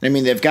 I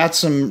mean, they've got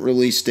some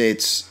release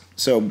dates,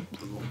 so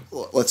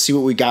let's see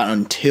what we got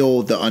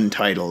until the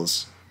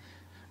untitles.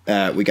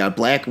 We got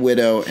Black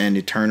Widow and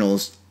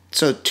Eternals,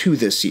 so 2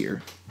 this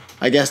year.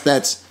 I guess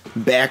that's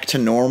back to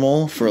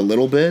normal for a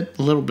little bit.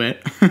 A little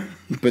bit.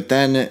 But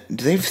then,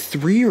 do they have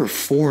 3 or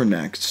 4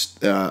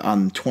 next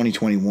on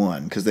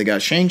 2021? Because they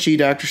got Shang-Chi,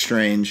 Doctor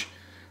Strange,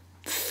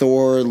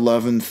 Thor,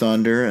 Love and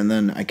Thunder, and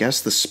then I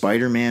guess the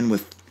Spider-Man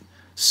with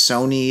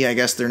Sony. I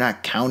guess they're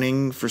not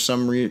counting for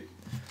some reason.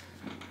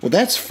 Well,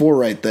 that's 4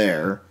 right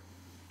there.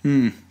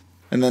 And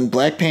then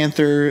Black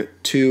Panther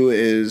 2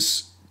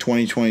 is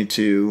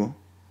 2022.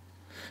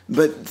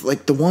 But,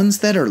 like, the ones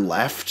that are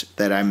left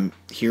that I'm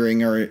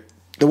hearing are...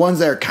 The ones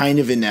that are kind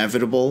of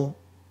inevitable,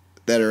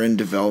 that are in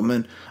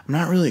development, I'm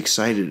not really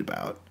excited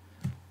about.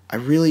 I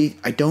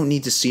don't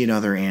need to see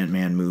another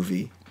Ant-Man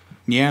movie.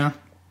 Yeah.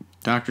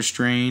 Doctor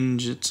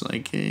Strange, it's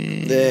like...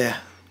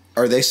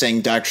 Are they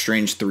saying Doctor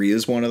Strange 3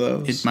 is one of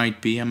those? It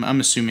might be. I'm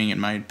assuming it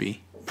might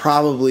be.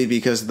 Probably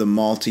because of the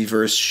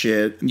multiverse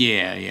shit.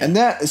 Yeah. And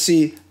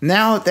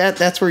now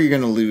that's where you're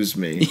going to lose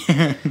me.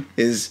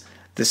 Is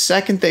the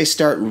second they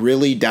start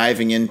really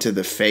diving into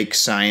the fake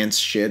science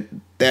shit...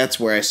 That's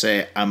where I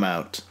say I'm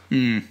out.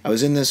 I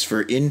was in this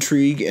for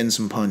intrigue and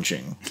some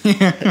punching.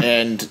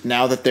 And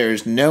now that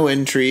there's no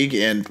intrigue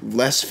and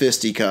less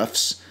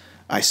fisticuffs,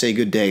 I say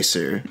good day,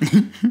 sir.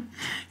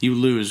 You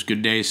lose.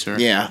 Good day, sir.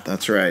 Yeah,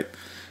 that's right.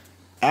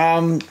 I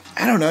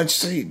don't know.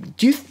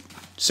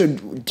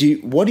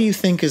 What do you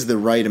think is the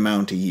right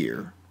amount a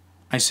year?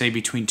 I say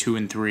between 2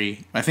 and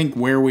 3. I think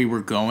where we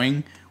were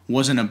going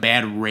wasn't a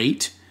bad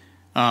rate.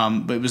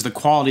 But it was the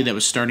quality that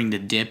was starting to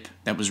dip.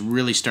 That was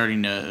really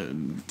starting to...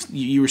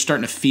 You were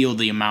starting to feel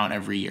the amount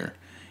every year.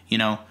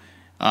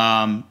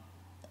 I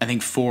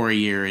think 4 a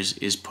year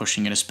is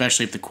pushing it,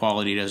 especially if the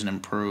quality doesn't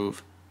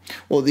improve.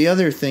 Well, the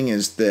other thing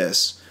is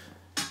this.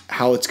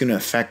 How it's going to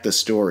affect the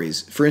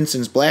stories. For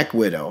instance, Black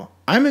Widow.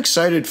 I'm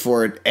excited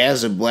for it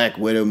as a Black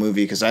Widow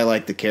movie because I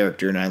like the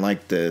character and I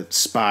like the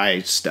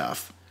spy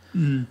stuff.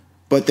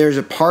 But there's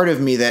a part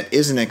of me that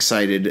isn't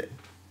excited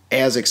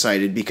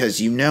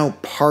because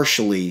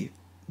partially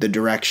the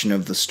direction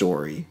of the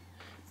story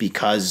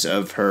because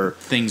of her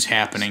things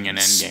happening in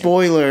Endgame.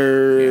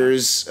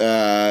 Spoilers,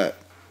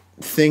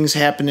 things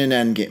happen in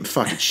Endgame.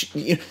 Fuck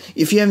it.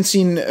 If you haven't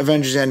seen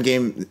Avengers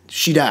Endgame,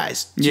 she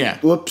dies. Yeah.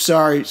 Whoops,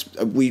 sorry.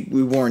 We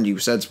warned you.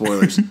 Said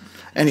spoilers.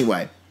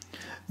 Anyway.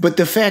 But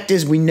the fact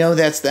is, we know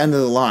that's the end of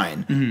the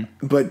line.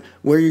 Mm-hmm. But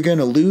where you're going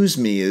to lose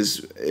me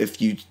is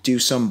if you do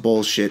some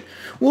bullshit.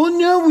 Well,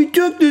 no, we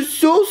took the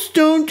Soul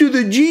Stone to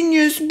the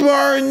Genius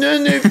Bar and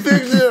then they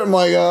fixed it. I'm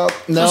like, no.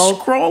 The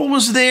Skrull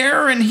was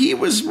there and he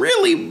was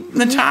really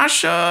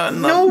Natasha.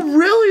 No,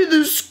 really,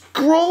 the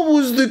Skrull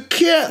was the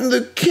cat and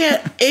the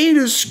cat ate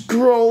a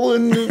Skrull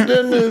and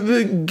then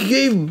it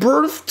gave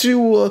birth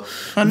to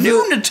a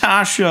new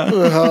Natasha.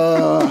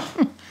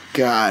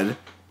 God.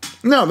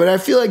 No, but I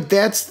feel like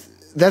that's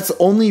that's the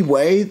only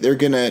way they're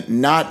gonna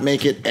not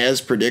make it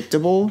as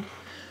predictable.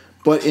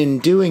 But in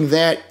doing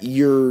that,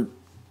 you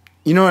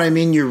know what I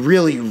mean? You're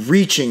really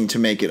reaching to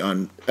make it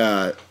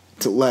to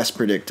less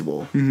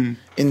predictable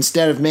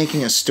instead of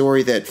making a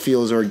story that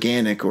feels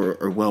organic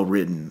or well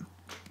written.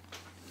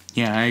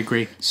 Yeah, I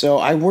agree. So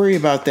I worry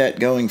about that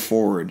going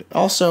forward.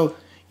 Also,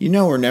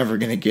 we're never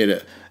going to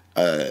get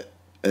a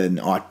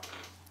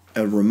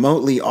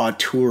remotely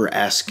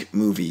auteur-esque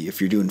movie if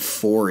you're doing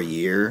 4 a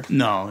year.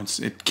 No,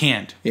 it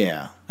can't.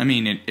 Yeah. I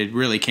mean, it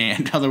really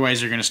can't.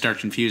 Otherwise, you're going to start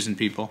confusing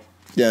people.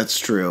 That's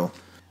true.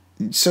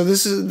 So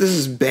this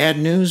is bad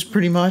news,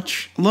 pretty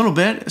much. A little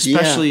bit,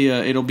 especially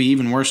it'll be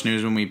even worse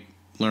news when we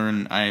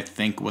learn, I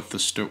think, what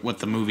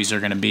the movies are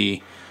going to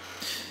be.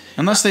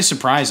 Unless they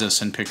surprise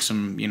us and pick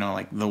some,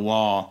 like The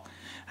Wall.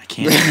 I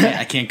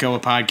can't go a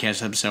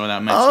podcast episode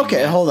without mentioning.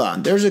 Okay, hold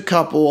on. There's a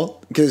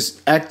couple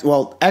because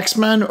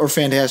X-Men or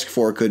Fantastic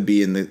Four could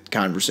be in the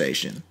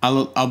conversation.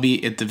 I'll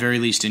be at the very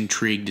least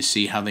intrigued to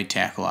see how they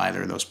tackle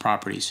either of those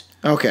properties.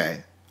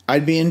 Okay,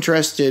 I'd be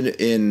interested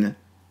in.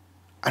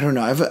 I don't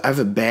know. I have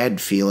a bad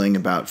feeling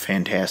about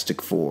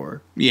Fantastic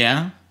Four.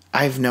 Yeah,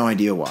 I have no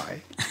idea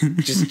why.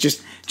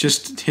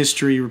 just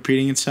history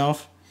repeating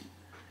itself.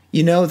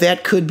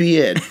 That could be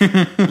it.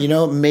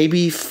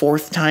 Maybe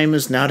fourth time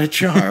is not a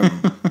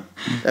charm.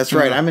 That's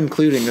right. I'm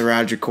including the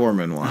Roger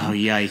Corman one. Oh,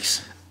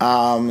 yikes.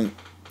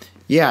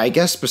 Yeah, I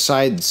guess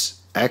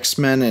besides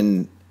X-Men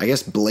and I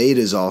guess Blade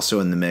is also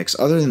in the mix.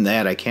 Other than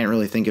that, I can't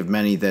really think of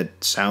many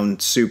that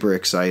sound super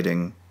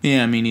exciting.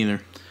 Yeah, me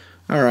neither.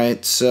 All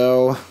right,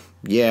 so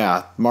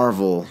yeah,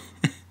 Marvel.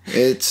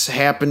 It's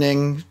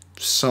happening.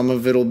 Some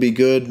of it'll be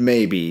good,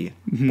 maybe.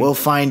 We'll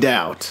find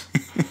out.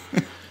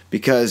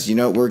 Because you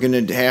know what we're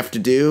going to have to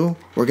do?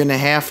 We're going to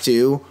have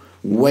to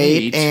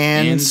wait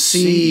and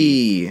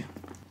see.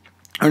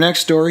 Our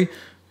next story,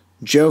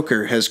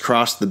 Joker has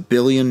crossed the $1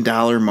 billion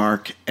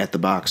mark at the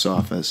box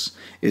office.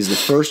 It is the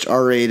first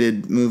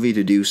R-rated movie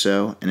to do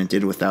so, and it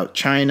did without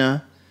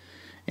China.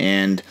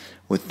 And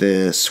with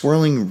the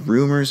swirling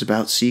rumors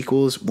about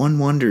sequels, one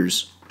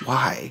wonders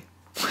why.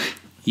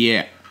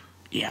 Yeah.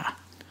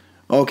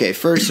 Okay,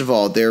 first of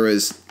all, there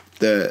was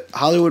the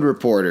Hollywood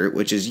Reporter,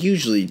 which is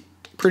usually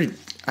pretty,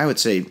 I would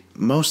say,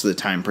 most of the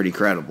time pretty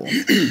credible.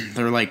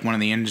 They're like one of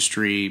the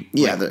industry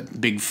the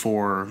big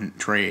four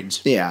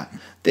trades. Yeah.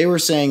 They were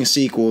saying a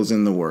sequel is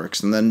in the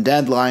works. And then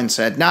Deadline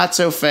said, not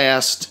so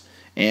fast.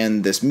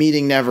 And this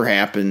meeting never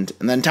happened.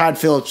 And then Todd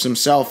Phillips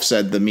himself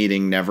said the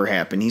meeting never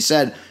happened. He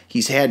said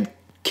he's had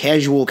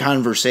casual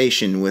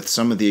conversation with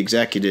some of the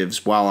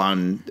executives while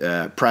on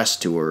press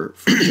tour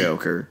for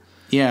Joker.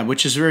 Yeah,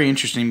 which is very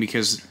interesting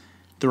because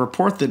the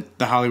report that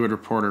the Hollywood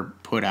Reporter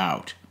put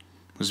out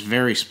was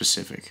very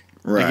specific.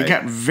 Right. Like, it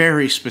got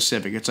very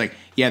specific. It's like,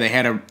 yeah, they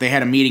had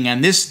a meeting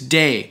on this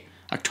day,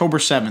 October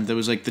 7th. It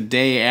was like the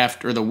day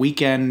after, or the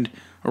weekend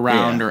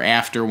around or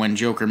after when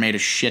Joker made a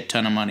shit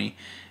ton of money.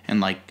 And,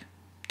 like,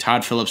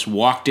 Todd Phillips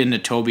walked into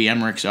Toby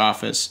Emmerich's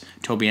office,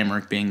 Toby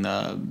Emmerich being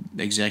the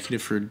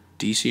executive for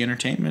DC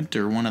Entertainment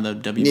or one of the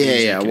WB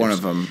executives. Yeah, one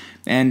of them.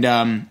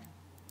 And,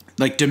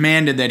 like,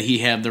 demanded that he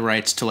have the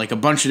rights to, like, a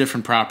bunch of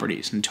different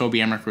properties. And Toby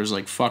Emmerich was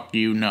like, fuck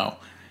you, no.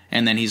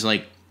 And then he's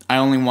like, I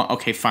only want,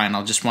 okay, fine,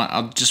 I'll just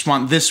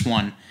want this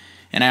one,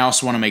 and I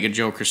also want to make a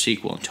Joker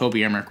sequel. And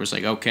Toby Emmerich was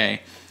like,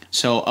 okay.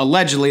 So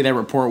allegedly that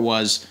report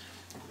was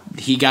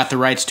he got the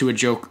rights to a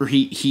Joker,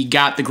 he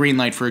got the green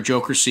light for a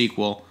Joker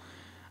sequel,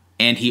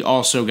 and he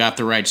also got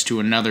the rights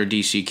to another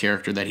DC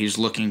character that he's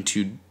looking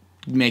to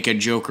make a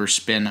Joker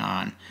spin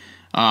on.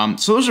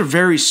 So those are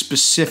very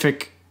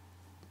specific,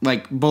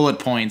 like, bullet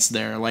points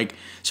there. Like,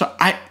 so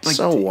I like.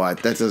 So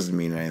what? That doesn't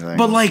mean anything.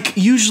 But like,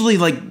 usually,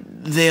 like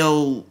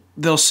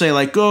they'll say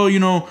like, oh, you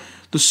know,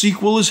 the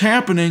sequel is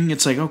happening.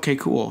 It's like, okay,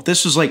 cool.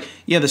 This was like,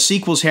 yeah, the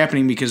sequel's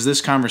happening because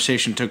this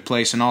conversation took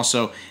place, and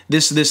also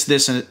this,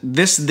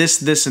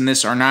 and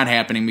this are not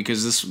happening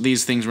because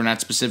these things were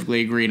not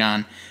specifically agreed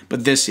on,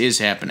 but this is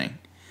happening.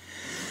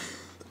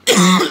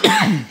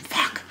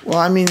 Fuck. Well,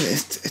 I mean,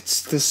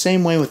 it's the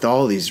same way with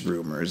all these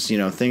rumors. You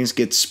know, things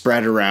get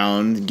spread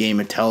around, game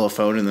of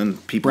telephone, and then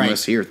people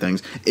must hear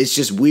things. It's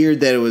just weird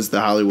that it was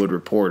the Hollywood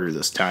Reporter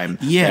this time.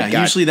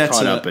 Yeah, usually that's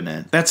caught up in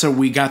it. That's a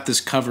we got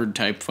this covered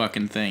type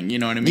fucking thing. You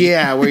know what I mean?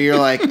 Yeah, where you're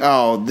like,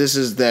 oh, this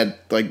is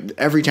that. Like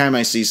every time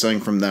I see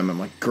something from them, I'm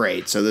like,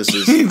 great. So this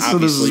is obviously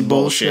this is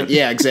bullshit.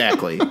 Yeah,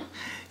 exactly.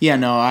 Yeah,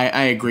 no,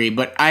 I agree,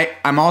 but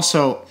I'm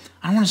also.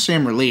 I don't want to say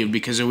I'm relieved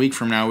because a week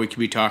from now we could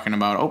be talking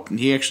about, oh,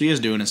 he actually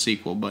is doing a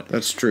sequel, but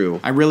that's true.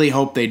 I really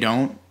hope they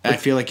don't. I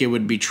feel like it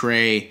would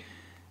betray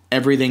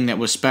everything that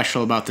was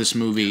special about this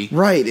movie.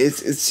 Right.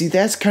 See,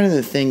 that's kind of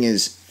the thing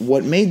is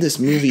what made this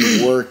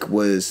movie work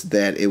was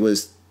that it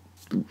was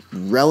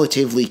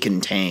relatively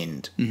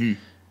contained. Mm-hmm.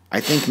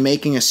 I think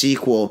making a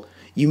sequel,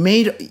 you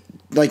made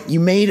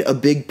a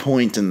big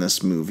point in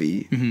this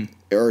movie,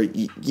 or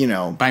you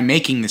know, by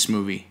making this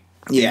movie,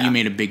 you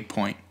made a big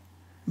point.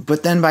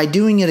 But then by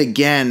doing it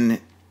again,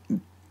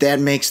 that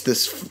makes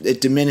it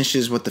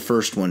diminishes what the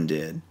first one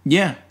did.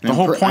 Yeah. The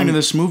whole point of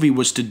this movie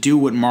was to do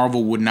what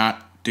Marvel would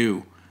not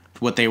do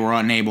what they were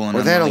unable and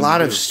or that a unwilling lot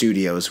to of do.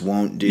 studios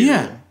won't do.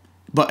 Yeah.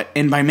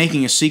 And by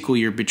making a sequel,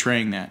 you're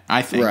betraying that,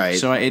 I think. Right.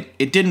 So it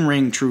didn't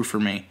ring true for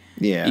me.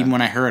 Yeah. Even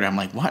when I heard it, I'm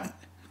like, what?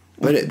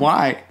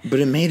 Why? But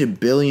it made $1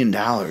 billion.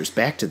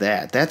 Back to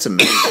that. That's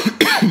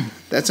amazing.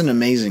 That's an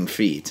amazing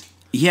feat.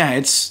 Yeah,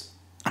 it's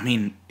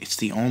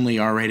the only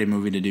R-rated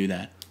movie to do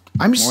that.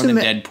 I'm just more than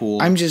Deadpool.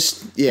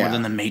 More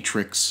than The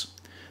Matrix.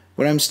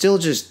 What I'm still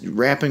just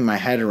wrapping my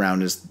head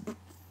around is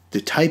the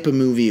type of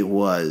movie it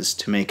was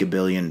to make $1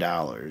 billion.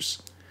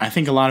 I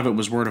think a lot of it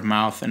was word of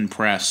mouth and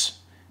press.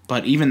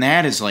 But even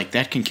that is like,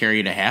 that can carry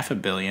you to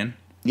 $500 million.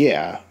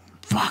 Yeah.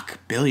 Fuck,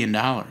 $1 billion.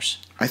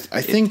 I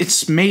think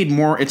it's made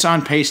more. It's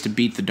on pace to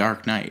beat The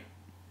Dark Knight.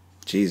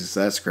 Jesus,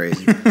 that's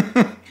crazy.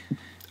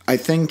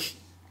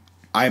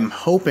 I'm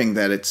hoping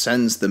that it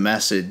sends the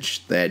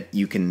message that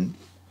you can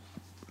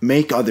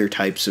make other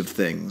types of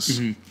things.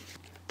 Mm-hmm.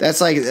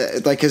 That's like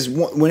because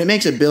when it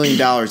makes $1 billion,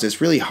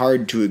 it's really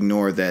hard to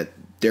ignore that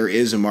there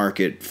is a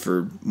market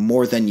for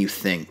more than you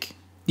think.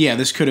 Yeah,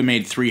 this could have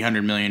made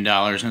 $300 million,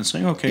 and it's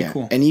like, okay,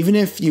 cool. And even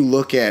if you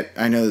look at,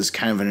 I know this is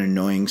kind of an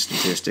annoying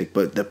statistic,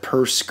 but the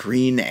per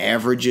screen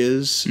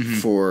averages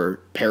for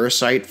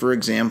Parasite, for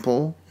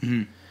example,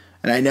 and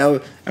I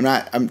know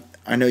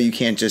I know you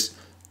can't just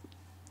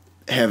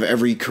have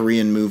every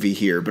Korean movie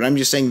here, but I'm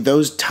just saying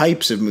those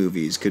types of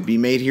movies could be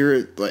made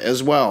here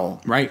as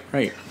well. Right.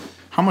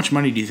 How much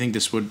money do you think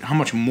this would? How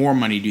much more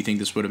money do you think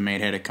this would have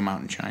made had it come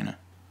out in China?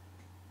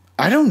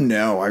 I don't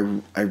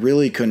know. I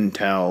really couldn't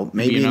tell.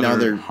 Maybe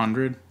another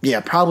 100. Yeah,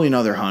 probably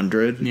another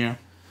 100. Yeah.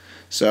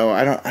 So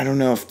I don't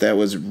know if that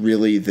was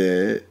really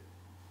the.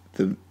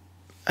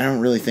 I don't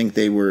really think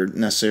they were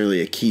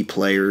necessarily a key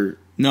player.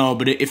 No,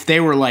 but if they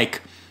were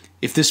like,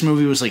 if this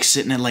movie was like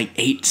sitting at like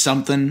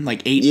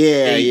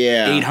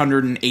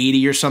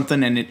 880 or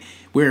something, and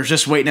we were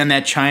just waiting on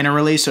that China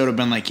release, so it would have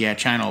been like, yeah,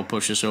 China will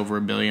push us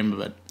over $1 billion,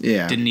 but we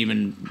didn't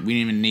even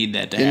need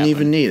that to happen. Didn't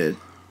even need it.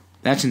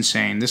 That's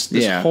insane. This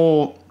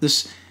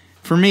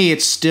for me,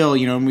 it's still,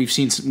 we've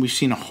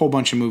seen a whole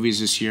bunch of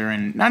movies this year,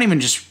 and not even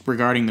just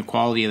regarding the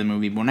quality of the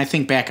movie, but when I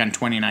think back on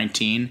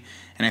 2019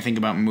 and I think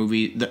about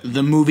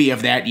the movie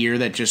of that year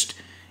that just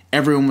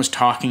everyone was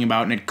talking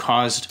about and it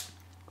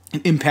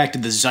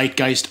impacted the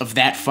zeitgeist of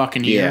that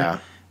fucking year.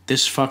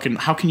 Yeah.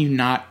 How can you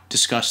not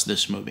discuss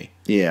this movie?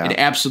 Yeah. It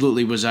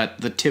absolutely was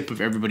at the tip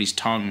of everybody's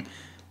tongue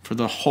for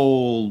the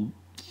whole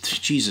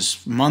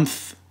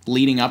month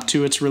leading up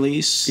to its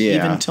release,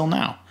 even until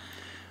now.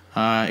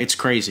 It's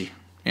crazy,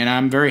 and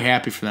I'm very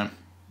happy for them.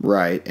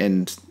 Right,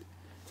 and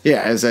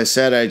as I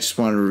said, I just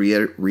want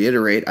to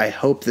reiterate, I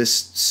hope this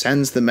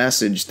sends the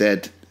message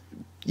that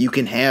you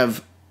can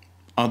have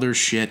other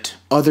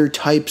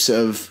types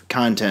of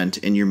content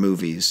in your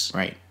movies.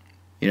 Right.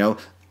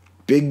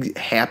 Big,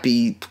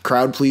 happy,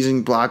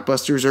 crowd-pleasing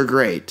blockbusters are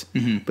great,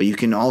 but you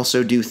can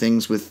also do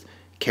things with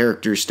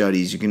character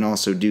studies. You can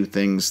also do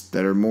things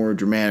that are more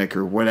dramatic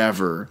or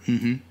whatever,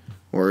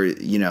 or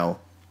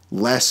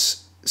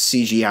less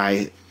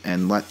CGI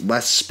and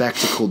less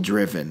spectacle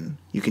driven.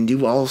 You can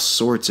do all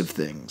sorts of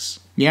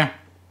things. Yeah,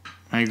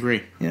 I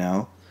agree.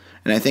 And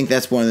I think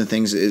that's one of the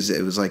things is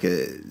it was like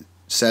it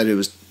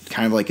was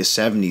kind of like a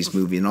 70s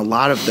movie, and a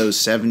lot of those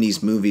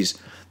 70s movies,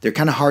 they're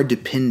kind of hard to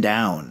pin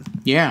down.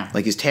 Yeah,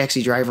 like is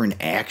Taxi Driver an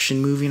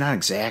action movie? Not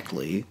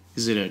exactly.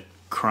 Is it a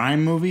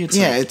crime movie? It's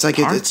like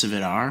parts of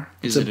it are.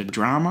 Is it a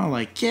drama?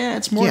 Like,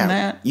 it's more than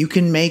that. You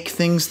can make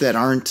things that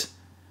aren't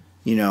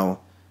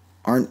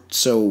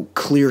so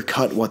clear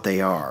cut what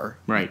they are.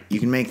 Right. You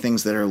can make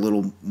things that are a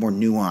little more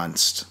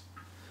nuanced.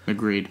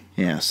 Agreed.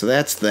 Yeah, so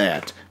that's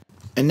that.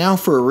 And now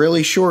for a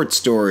really short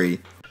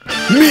story.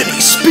 Mini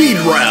Speed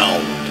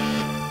Round!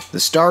 The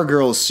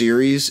Stargirls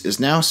series is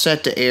now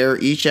set to air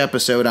each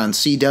episode on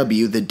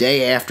CW the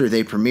day after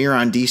they premiere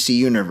on DC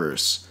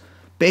Universe.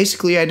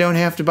 Basically, I don't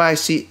have to buy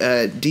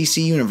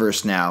DC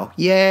Universe now.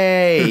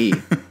 Yay!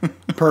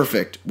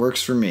 Perfect.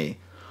 Works for me.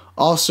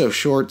 Also,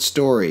 short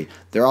story.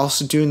 They're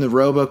also doing the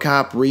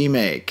RoboCop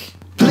remake.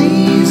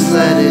 Please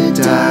let it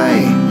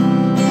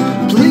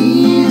die.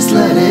 Please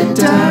let it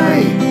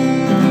die.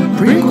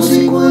 Prequel,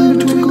 sequel,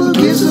 and twinkle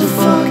gives a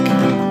fuck.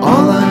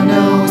 All I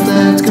know is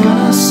that it's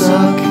gonna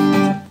suck.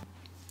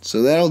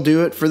 So that'll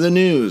do it for the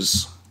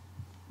news.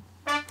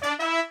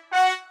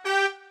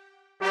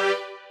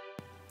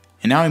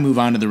 And now we move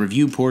on to the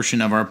review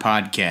portion of our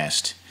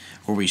podcast,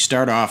 where we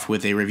start off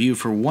with a review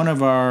for one of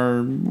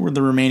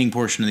the remaining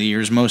portion of the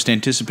year's most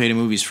anticipated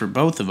movies for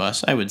both of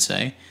us, I would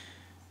say.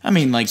 I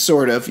mean, like,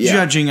 sort of, yeah.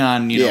 Judging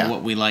on,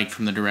 what we liked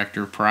from the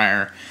director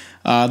prior.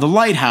 The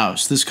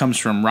Lighthouse. This comes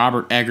from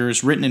Robert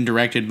Eggers, written and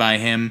directed by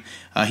him.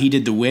 He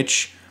did The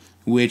Witch,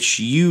 which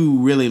you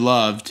really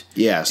loved.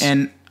 Yes.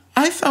 And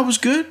I thought was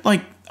good.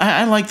 Like,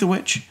 I like The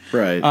Witch.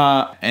 Right.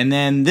 And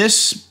then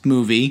this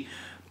movie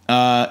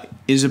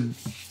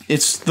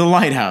it's The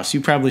Lighthouse.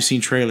 You've probably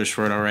seen trailers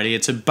for it already.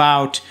 It's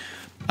about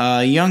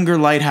a younger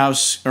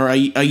lighthouse, or a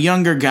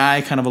younger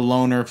guy, kind of a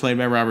loner, played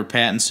by Robert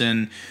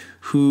Pattinson,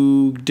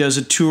 who does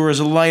a tour as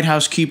a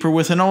lighthouse keeper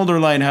with an older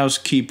lighthouse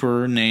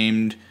keeper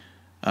named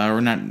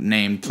or not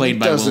named, played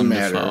by Willem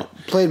Dafoe.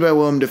 Played by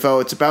Willem Dafoe.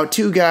 It's about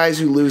two guys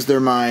who lose their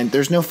mind.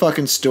 There's no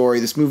fucking story.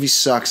 This movie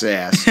sucks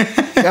ass.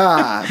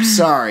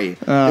 Sorry.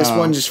 This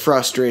one just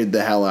frustrated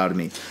the hell out of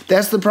me.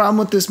 That's the problem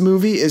with this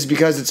movie, is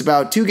because it's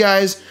about two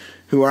guys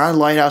who are on a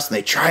lighthouse and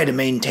they try to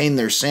maintain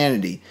their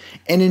sanity.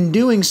 And in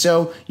doing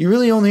so, you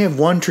really only have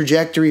one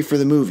trajectory for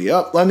the movie.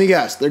 Oh, let me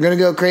guess. They're going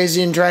to go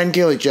crazy and try and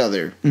kill each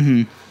other.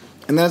 Mm-hmm.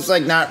 And that's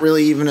like not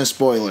really even a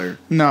spoiler.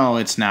 No,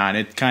 it's not.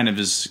 It kind of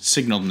is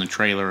signaled in the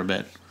trailer a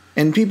bit.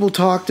 And people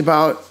talked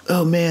about,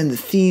 oh man, the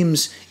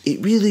themes,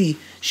 it really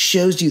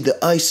shows you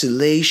the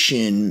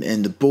isolation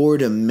and the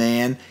boredom,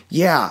 man.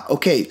 Yeah,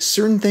 okay,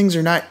 certain things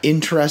are not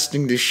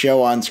interesting to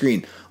show on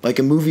screen. Like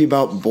a movie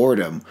about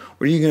boredom.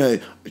 What are you going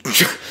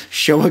to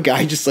show a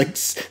guy just like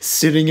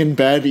sitting in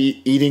bed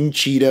eating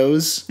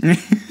Cheetos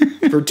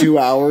for 2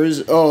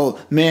 hours?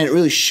 Oh man, it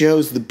really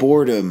shows the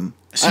boredom.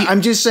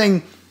 I'm just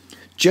saying,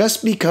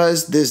 just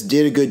because this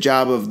did a good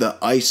job of the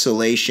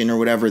isolation or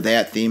whatever,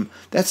 that theme,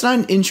 that's not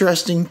an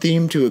interesting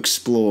theme to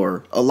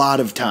explore a lot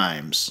of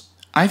times.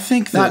 I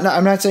think that...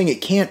 I'm not saying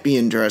it can't be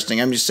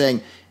interesting. I'm just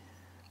saying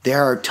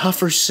there are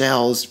tougher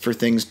sells for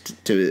things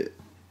to...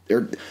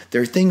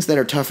 There are things that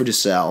are tougher to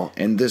sell,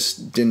 and this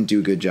didn't do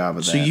a good job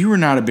of that. So you were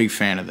not a big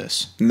fan of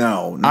this?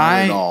 No, not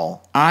at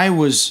all. I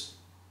was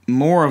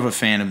more of a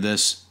fan of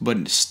this,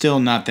 but still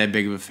not that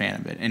big of a fan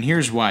of it. And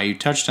here's why. You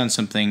touched on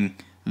something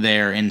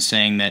there in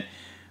saying that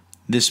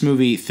this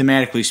movie,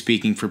 thematically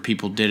speaking, for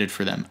people did it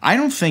for them. I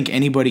don't think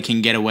anybody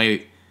can get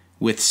away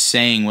with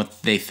saying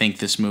what they think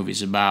this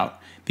movie's about.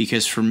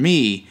 Because for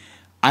me,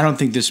 I don't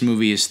think this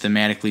movie is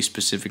thematically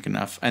specific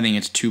enough. I think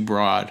it's too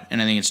broad,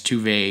 and I think it's too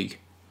vague.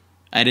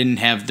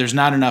 There's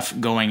not enough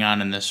going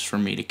on in this for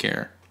me to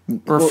care.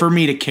 Or for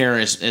me to care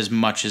as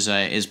much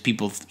as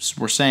people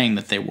were saying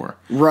that they were.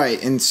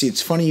 Right, and see,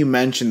 it's funny you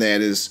mentioned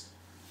that, is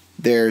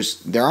there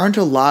aren't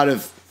a lot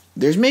of...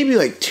 There's maybe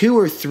like 2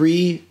 or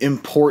 3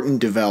 important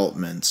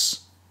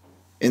developments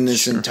in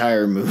this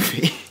entire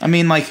movie. I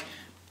mean, like,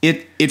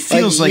 it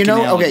feels like, an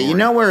allegory. You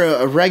know where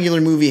a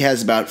regular movie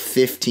has about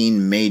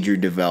 15 major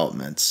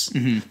developments?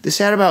 Mm-hmm. This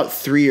had about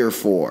 3 or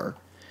 4.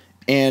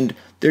 And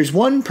there's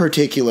one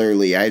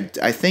particularly, I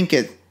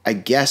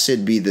guess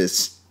it'd be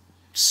this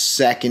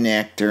second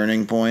act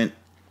turning point.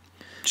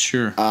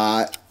 Sure.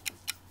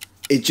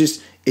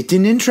 It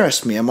didn't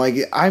interest me. I'm like,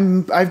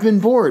 I've been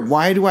bored.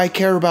 Why do I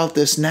care about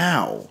this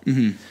now?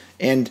 Mm-hmm.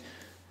 And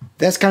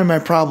that's kind of my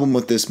problem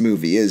with this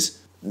movie, is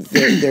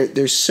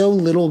there's so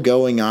little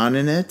going on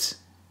in it,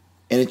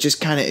 and it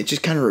just kind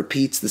of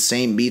repeats the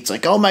same beats.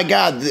 Like, oh my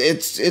god,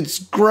 it's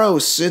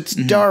gross, it's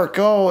dark.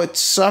 Oh, it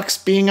sucks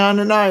being on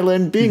an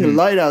island. Being a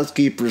lighthouse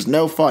keeper is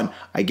no fun.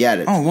 I get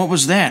it. Oh, what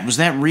was that? Was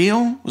that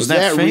real? Was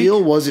that fake?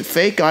 Real? Was it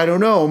fake? I don't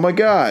know. Oh my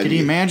god. Can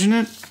you imagine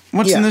it?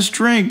 What's in this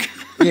drink?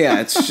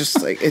 Yeah, it's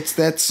just like, it's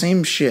that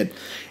same shit.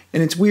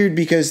 And it's weird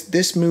because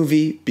this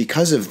movie,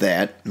 because of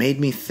that, made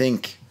me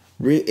think.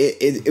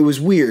 It was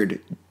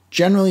weird.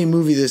 Generally, a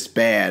movie this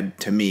bad,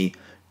 to me,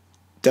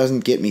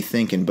 doesn't get me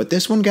thinking. But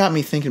this one got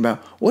me thinking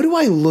about, what do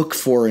I look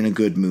for in a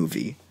good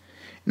movie?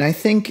 And I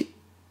think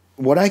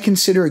what I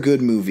consider a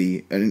good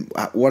movie and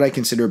what I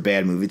consider a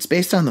bad movie, it's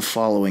based on the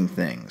following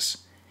things.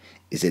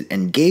 Is it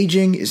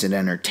engaging? Is it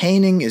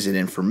entertaining? Is it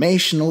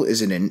informational?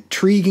 Is it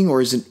intriguing?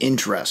 Or is it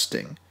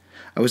interesting?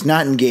 I was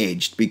not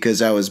engaged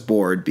because I was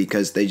bored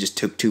because they just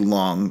took too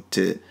long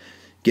to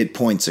get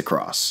points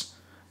across.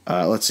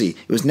 Let's see.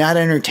 It was not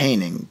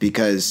entertaining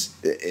because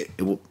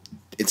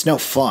it's no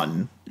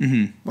fun.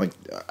 Mm-hmm. Like,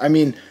 I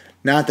mean,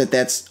 not that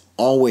that's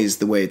always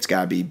the way it's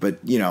got to be, but,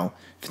 you know,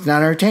 if it's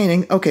not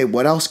entertaining, okay,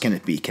 what else can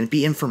it be? Can it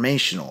be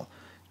informational?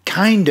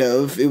 Kind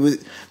of.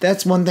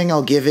 That's one thing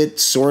I'll give it,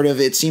 sort of.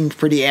 It seemed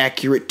pretty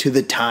accurate to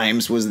the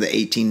times, was the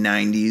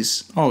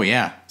 1890s. Oh,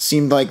 yeah.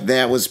 Seemed like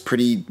that was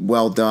pretty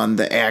well done.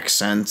 The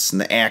accents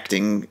and the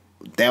acting,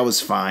 that was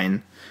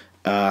fine.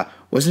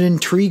 Was it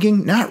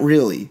intriguing? Not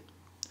really.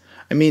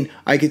 I mean,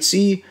 I could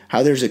see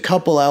how there's a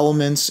couple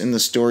elements in the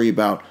story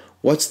about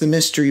what's the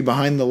mystery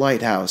behind the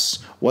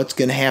lighthouse? What's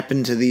going to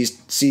happen to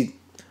these... See,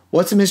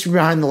 what's the mystery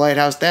behind the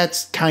lighthouse?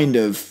 That's kind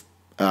of...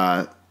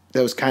 that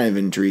was kind of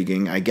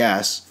intriguing, I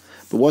guess.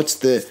 But what's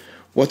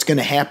going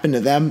to happen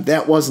to them?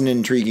 That wasn't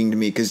intriguing to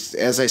me because,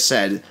 as I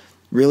said,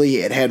 really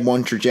it had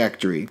one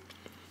trajectory.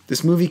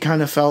 This movie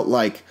kind of felt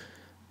like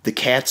the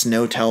Cat's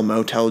No-Tell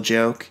Motel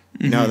joke.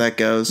 You know how that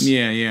goes?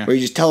 Yeah, yeah. Where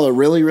you just tell a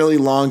really, really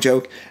long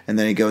joke, and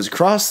then it goes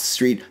across the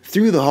street,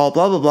 through the hall,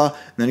 blah, blah, blah,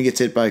 and then it gets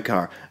hit by a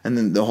car. And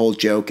then the whole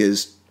joke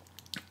is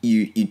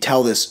you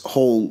tell this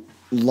whole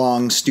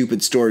long,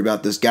 stupid story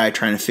about this guy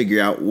trying to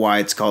figure out why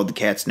it's called the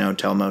Cat's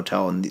No-Tell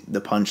Motel, and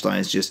the punchline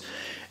is just...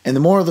 And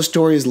the moral of the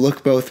story is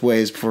look both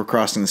ways before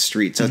crossing the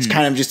street. So it's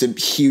kind of just a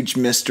huge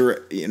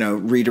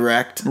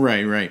redirect.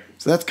 Right, right.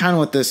 So that's kind of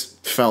what this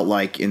felt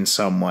like in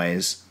some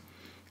ways.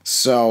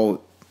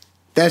 So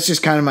that's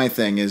just kind of my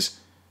thing is,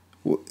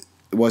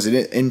 was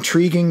it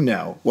intriguing?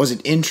 No. Was it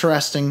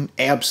interesting?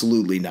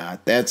 Absolutely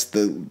not. That's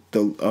the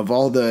of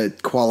all the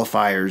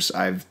qualifiers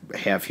I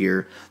have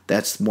here,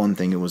 that's one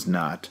thing it was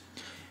not.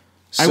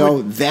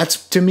 So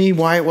that's, to me,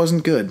 why it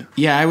wasn't good.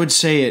 Yeah, I would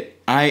say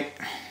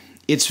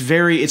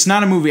it's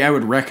not a movie I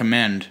would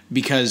recommend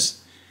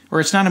or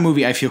it's not a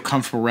movie I feel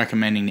comfortable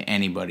recommending to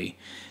anybody.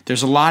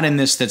 There's a lot in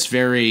this that's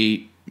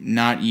very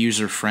not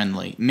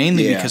user-friendly,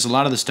 mainly because a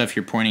lot of the stuff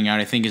you're pointing out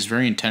I think is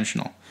very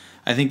intentional.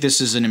 I think this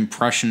is an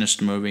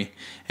impressionist movie,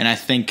 and I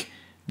think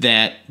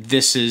that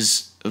this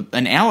is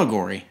an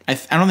allegory. I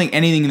don't think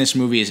anything in this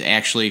movie is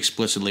actually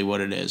explicitly what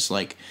it is.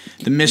 Like,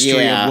 the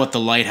mystery of what the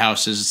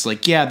lighthouse is, it's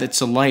like, yeah,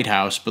 that's a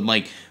lighthouse, but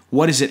like,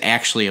 what is it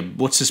actually?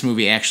 What's this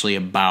movie actually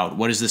about?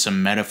 What is this a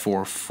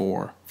metaphor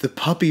for? The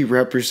puppy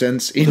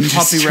represents industry. The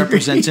puppy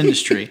represents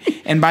industry.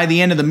 And by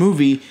the end of the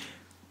movie,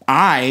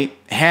 I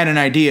had an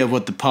idea of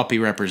what the puppy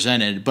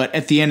represented, but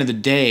at the end of the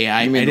day,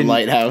 I mean the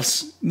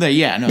lighthouse?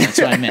 Yeah, no, that's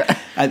what I meant.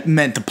 I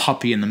meant the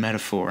puppy in the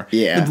metaphor.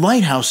 Yeah. The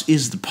lighthouse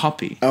is the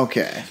puppy.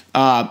 Okay.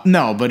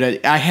 No,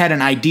 but I had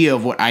an idea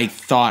of what I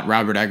thought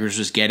Robert Eggers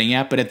was getting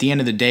at, but at the end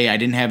of the day, I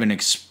didn't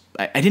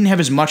have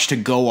as much to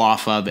go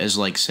off of as,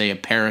 like, say, a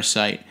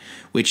Parasite,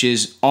 which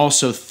is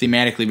also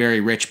thematically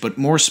very rich, but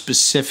more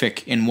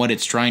specific in what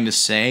it's trying to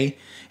say.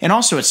 And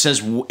also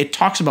it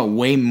talks about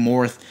way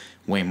more.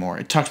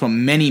 It talks about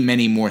many,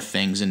 many more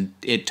things, and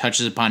it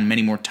touches upon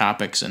many more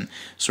topics and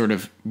sort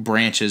of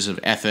branches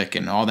of ethic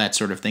and all that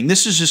sort of thing.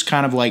 This is just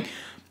kind of like,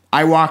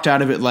 I walked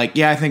out of it like,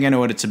 yeah, I think I know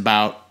what it's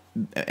about,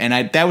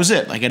 and that was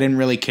it. Like, I didn't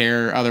really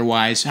care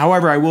otherwise.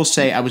 However, I will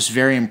say I was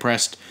very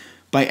impressed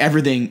by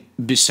everything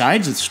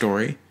besides the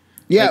story.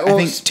 Yeah, like, I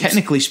think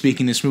technically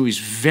speaking, this movie is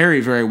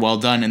very, very well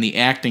done, and the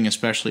acting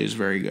especially is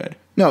very good.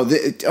 No,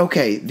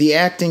 the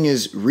acting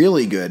is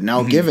really good, and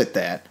I'll give it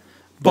that.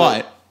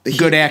 But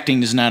good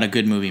acting does not a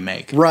good movie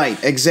make.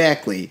 Right,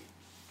 exactly.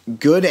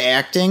 Good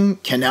acting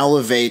can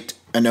elevate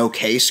an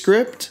okay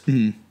script.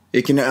 Mm-hmm.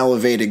 It can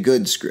elevate a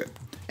good script.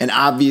 And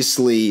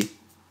obviously,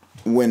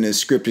 when a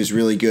script is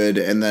really good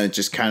and then it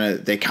just kind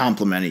of, they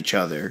complement each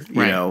other.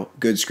 You know,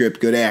 good script,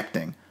 good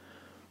acting.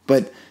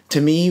 But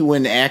to me,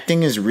 when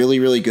acting is really,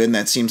 really good and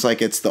that seems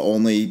like it's the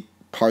only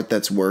part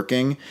that's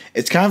working,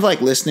 it's kind of like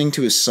listening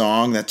to a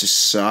song that just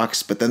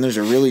sucks, but then there's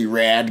a really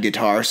rad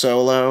guitar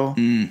solo.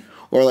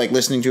 Or like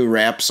listening to a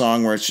rap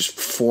song where it's just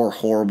 4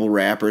 horrible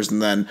rappers and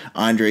then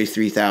Andre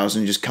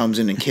 3000 just comes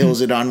in and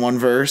kills it on one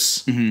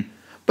verse. Mm-hmm.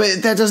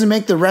 But that doesn't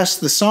make the rest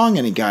of the song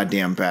any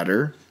goddamn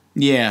better.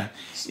 Yeah.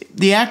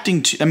 The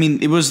acting, I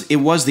mean, it was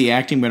the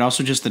acting, but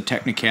also just the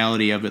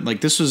technicality of it.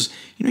 Like, this was,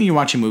 you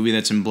watch a movie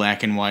that's in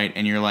black and white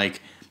and you're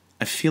like,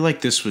 I feel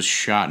like this was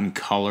shot in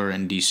color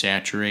and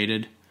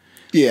desaturated.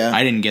 Yeah.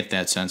 I didn't get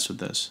that sense with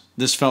this.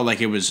 This felt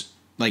like it was,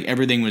 like,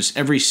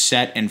 every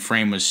set and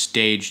frame was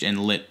staged and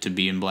lit to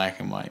be in black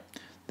and white.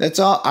 That's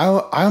all.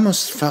 I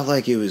almost felt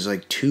like it was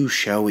like too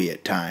showy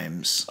at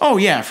times. Oh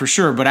yeah, for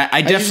sure. But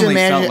I definitely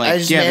felt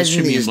like this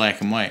should be in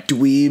black and white.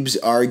 Dweebs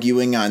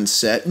arguing on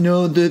set.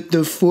 No,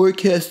 the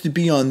fork has to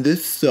be on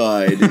this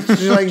side.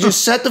 It's like,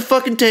 just set the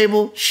fucking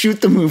table,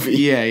 shoot the movie.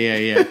 Yeah.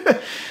 You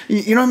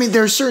know what I mean?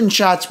 There are certain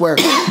shots where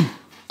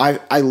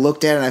I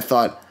looked at it and I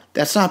thought,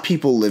 that's not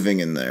people living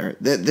in there.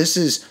 This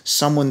is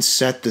someone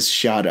set this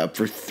shot up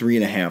for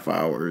 3.5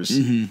 hours.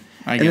 Mm-hmm.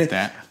 I get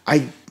that.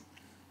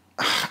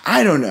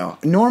 I don't know.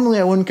 Normally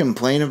I wouldn't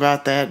complain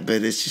about that,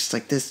 but it's just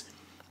like this.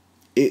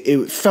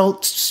 It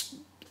felt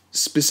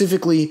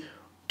specifically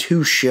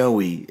too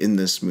showy in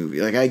this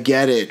movie. Like, I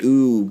get it.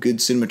 Ooh, good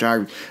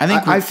cinematography.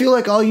 I feel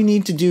like all you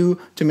need to do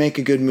to make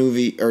a good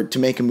movie, or to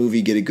make a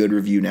movie get a good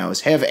review now,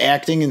 is have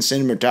acting and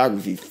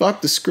cinematography.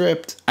 Fuck the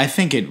script. I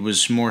think it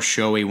was more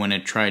showy when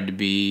it tried to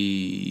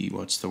be,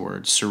 what's the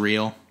word,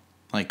 surreal.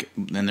 Like,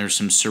 and there's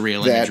some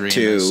surreal imagery in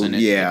this, and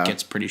it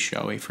gets pretty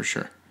showy for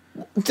sure.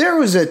 There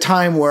was a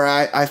time where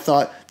I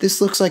thought, this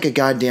looks like a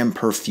goddamn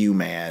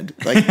perfume ad.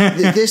 Like,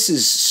 this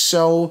is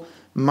so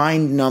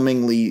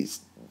mind-numbingly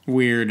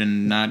weird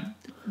and not,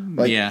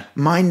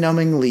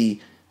 mind-numbingly,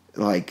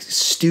 like,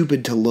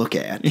 stupid to look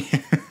at.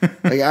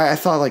 Like, I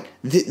thought, like,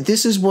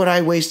 this is what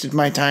I wasted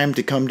my time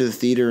to come to the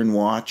theater and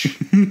watch.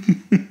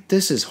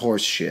 This is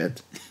horse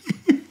shit.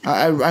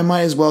 I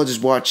might as well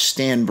just watch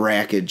Stan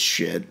Brakhage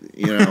shit,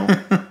 you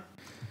know?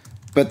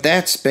 But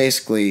that's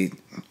basically...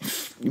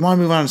 You want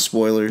to move on to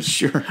spoilers?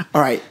 Sure.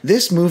 All right,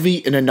 this movie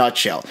in a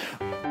nutshell.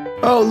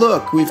 Oh,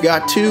 look, we've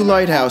got 2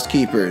 lighthouse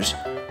keepers.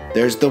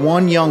 There's the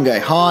one young guy.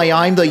 Hi,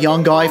 I'm the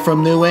young guy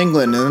from New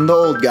England, and the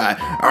old guy.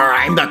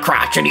 I'm the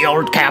crotchety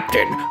old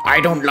captain. I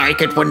don't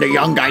like it when the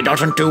young guy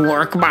doesn't do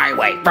work my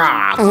way.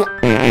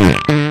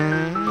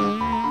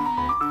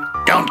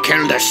 Don't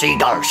kill the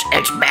seagulls.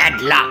 It's bad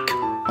luck.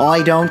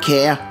 I don't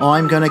care.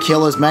 I'm gonna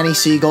kill as many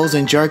seagulls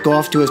and jerk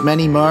off to as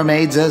many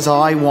mermaids as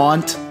I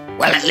want.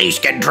 Well, at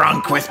least get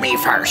drunk with me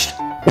first.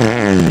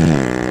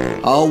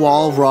 Oh,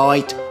 all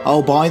right.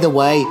 Oh, by the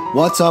way,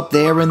 what's up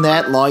there in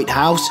that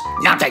lighthouse?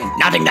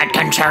 Nothing that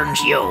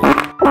concerns you.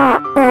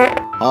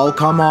 Oh,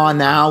 come on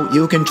now.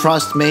 You can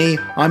trust me.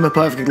 I'm a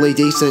perfectly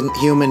decent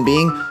human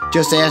being.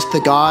 Just ask the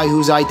guy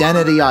whose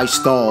identity I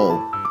stole.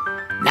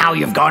 Now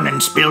you've gone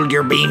and spilled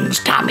your beans,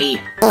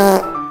 Tommy.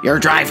 You're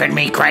driving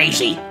me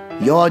crazy.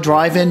 You're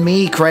driving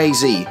me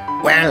crazy.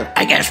 Well,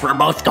 I guess we're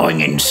both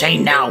going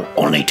insane now.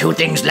 Only 2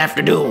 things left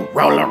to do.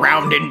 Roll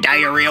around in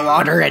diarrhea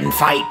water and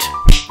fight.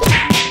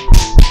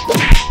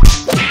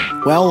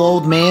 Well,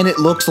 old man, it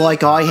looks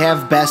like I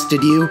have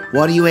bested you.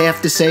 What do you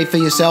have to say for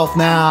yourself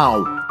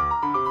now?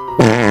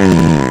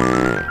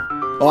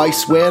 I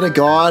swear to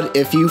God,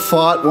 if you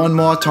fought one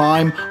more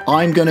time,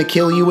 I'm gonna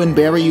kill you and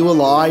bury you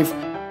alive.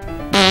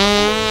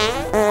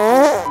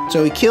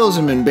 So he kills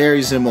him and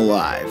buries him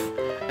alive.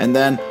 And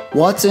then,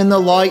 what's in the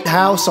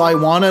lighthouse, I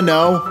wanna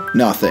know?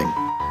 Nothing.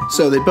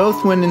 So they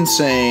both went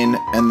insane,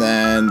 and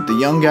then the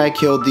young guy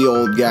killed the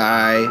old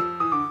guy.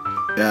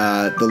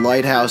 The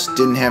lighthouse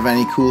didn't have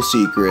any cool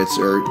secrets,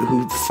 or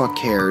who the fuck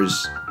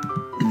cares?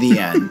 The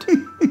end.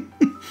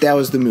 That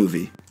was the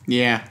movie.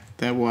 Yeah,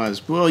 that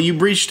was. Well, you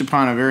breached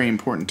upon a very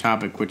important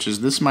topic, which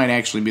is this might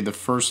actually be the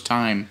first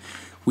time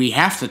we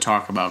have to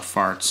talk about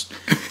farts.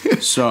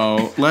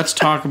 So let's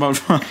talk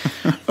about.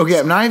 Okay,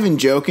 I'm not even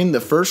joking.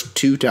 The first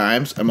 2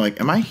 times, I'm like,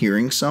 am I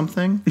hearing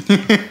something?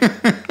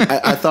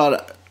 I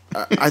thought,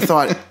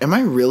 am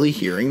I really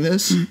hearing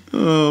this?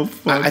 Oh,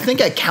 fuck. I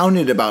think I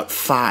counted about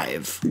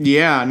 5.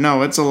 Yeah,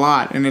 no, it's a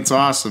lot, and it's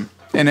awesome.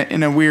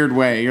 In a weird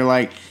way. You're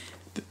like,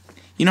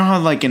 you know how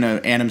like in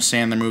an Adam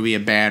Sandler movie, a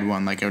bad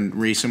one, like a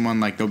recent one,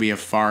 like there'll be a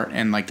fart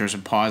and like there's a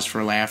pause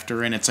for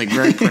laughter, and it's like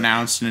very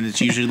pronounced, and it's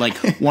usually like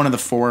one of the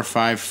 4 or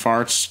 5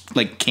 farts,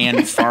 like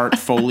canned fart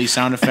Foley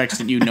sound effects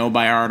that you know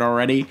by heart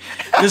already.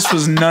 This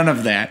was none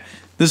of that.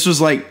 This was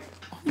like,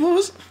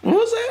 what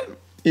was that?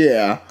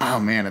 Yeah.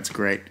 Oh man, it's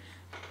great.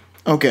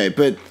 Okay,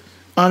 but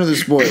on to the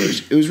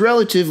spoilers. It was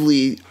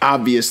relatively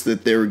obvious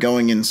that they were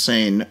going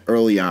insane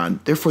early on.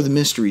 Therefore, the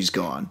mystery's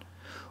gone.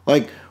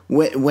 Like,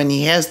 when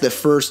he has the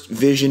first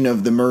vision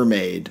of the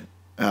mermaid,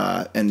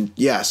 and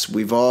yes,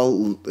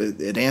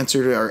 it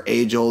answered our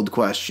age-old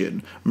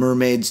question.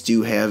 Mermaids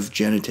do have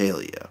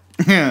genitalia.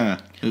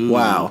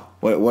 Wow.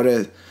 What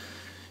a,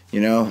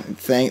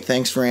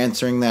 thanks for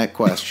answering that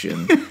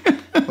question.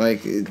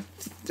 Like,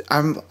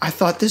 I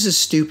thought this is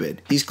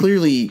stupid. He's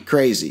clearly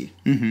crazy.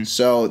 Mm-hmm.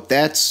 So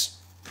that's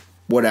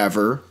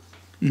whatever.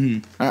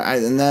 Mm-hmm.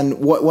 And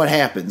then what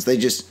happens? They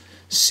just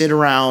sit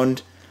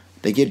around,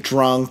 they get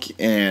drunk,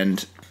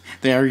 and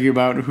they argue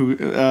about who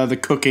the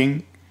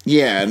cooking.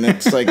 Yeah, and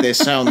it's like they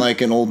sound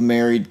like an old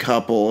married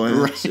couple, and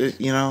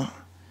right.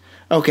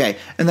 Okay,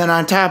 and then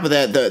on top of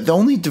that, the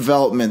only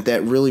development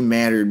that really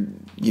mattered,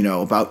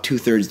 about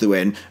 2/3 of the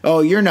way, and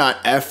you're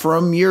not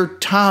Ephraim, you're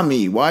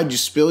Tommy. Why'd you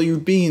spill your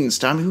beans,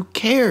 Tommy? Who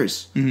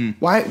cares?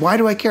 Mm-hmm. Why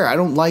do I care? I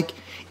don't like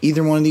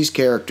either one of these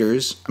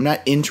characters. I'm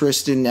not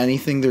interested in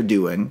anything they're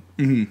doing.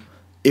 Mm-hmm.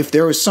 If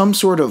there was some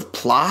sort of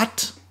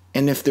plot,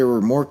 and if there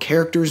were more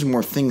characters and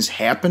more things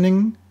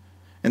happening,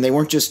 and they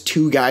weren't just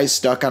 2 guys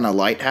stuck on a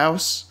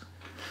lighthouse,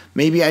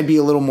 maybe I'd be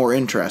a little more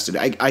interested.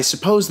 I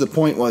suppose the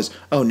point was,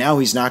 now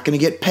he's not going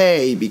to get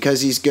pay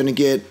because he's going to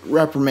get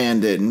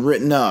reprimanded and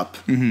written up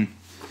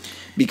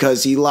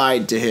because he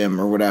lied to him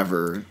or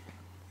whatever.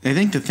 I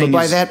think the thing But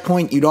by that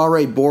point, you'd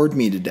already bored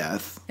me to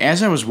death.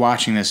 As I was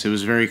watching this, it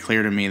was very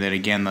clear to me that,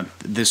 again,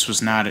 this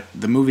was not...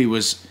 The movie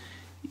was...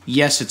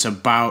 Yes, it's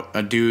about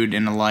a dude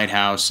in a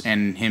lighthouse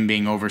and him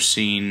being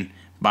overseen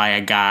by a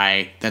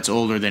guy that's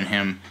older than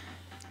him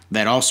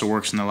that also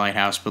works in the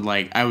lighthouse, but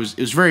it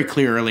was very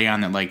clear early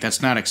on that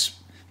that's not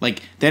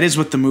that is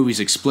what the movie's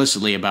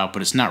explicitly about,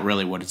 but it's not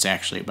really what it's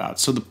actually about.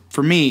 So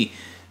for me,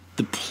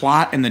 the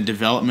plot and the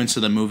developments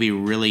of the movie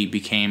really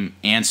became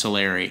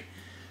ancillary,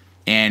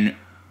 and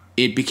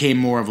it became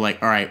more of all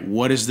right,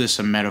 what is this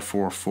a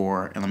metaphor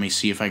for? And let me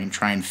see if I can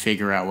try and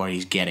figure out what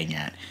he's getting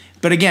at.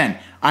 But again,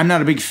 I'm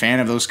not a big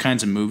fan of those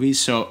kinds of movies.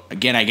 So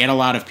again, I get a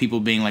lot of people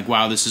being like,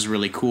 wow, this is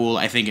really cool.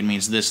 I think it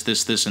means this,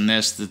 this, this, and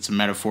this. That's a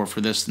metaphor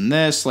for this and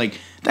this.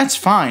 That's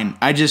fine.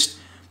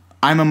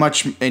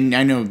 And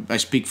I know I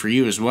speak for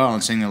you as well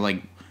in saying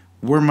that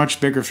we're much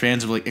bigger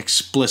fans of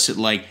explicit,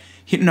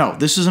 no,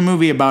 this is a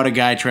movie about a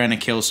guy trying to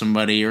kill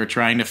somebody or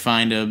trying to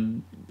find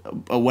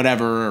a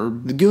whatever.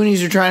 The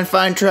Goonies are trying to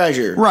find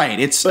treasure. Right.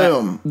 It's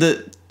boom.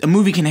 A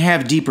movie can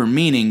have deeper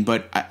meaning,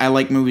 but I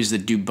like movies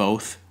that do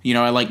both.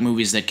 I like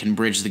movies that can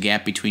bridge the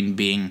gap between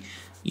being,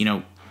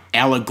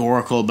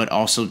 allegorical but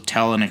also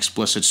tell an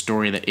explicit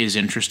story that is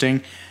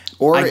interesting.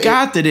 I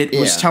got that it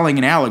was telling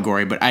an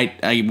allegory, but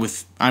I'm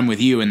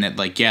with you in that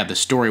the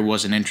story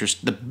wasn't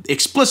interesting. The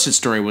explicit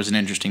story wasn't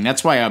interesting.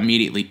 That's why I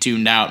immediately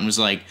tuned out and was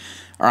like,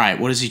 all right,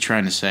 what is he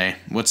trying to say?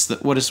 What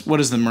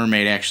does the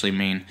mermaid actually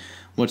mean?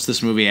 What's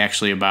this movie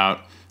actually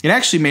about? It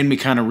actually made me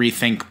kind of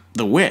rethink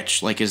The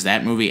Witch. Is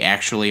that movie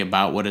actually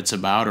about what it's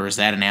about, or is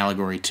that an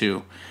allegory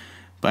too?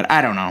 But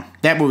I don't know.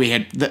 That movie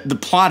had the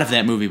plot of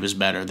that movie was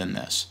better than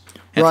this.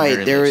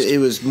 Right, it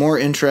was more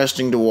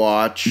interesting to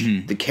watch.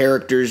 Mm-hmm. The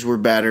characters were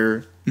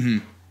better.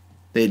 Mm-hmm.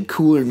 They had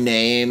cooler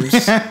names.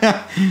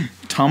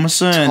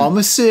 Thomason and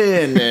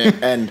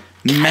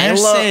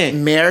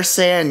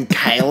Mercy and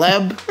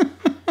Caleb.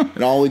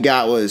 And all we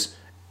got was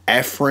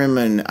Ephraim,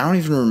 and I don't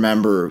even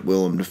remember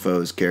Willem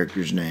Dafoe's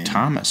character's name.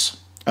 Thomas.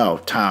 Oh,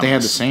 Thomas. They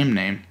have the same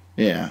name.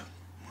 Yeah.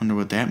 Wonder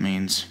what that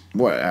means.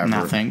 Whatever.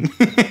 Nothing.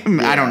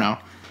 Yeah. I don't know.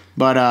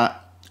 But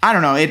I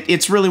don't know.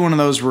 It's really one of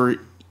those where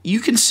you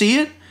can see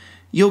it.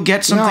 You'll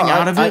get something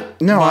out of it.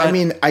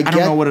 I don't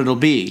know what it'll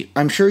be.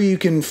 I'm sure you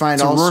can find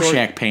it's all a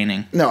Rorschach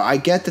painting. No, I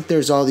get that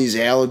there's all these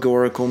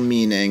allegorical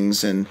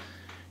meanings, and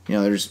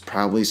there's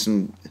probably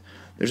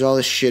there's all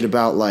this shit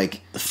about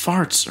like the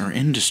farts are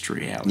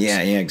industry, Alex. Yeah,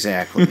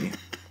 exactly.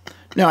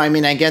 No, I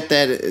mean I get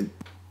that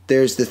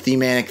there's the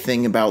thematic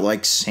thing about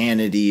like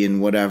sanity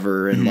and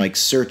whatever, and like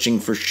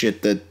searching for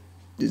shit that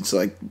it's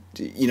like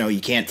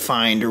you can't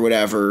find or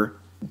whatever.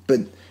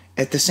 But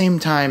at the same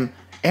time,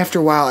 after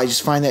a while, I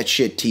just find that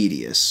shit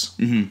tedious.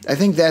 I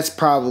think that's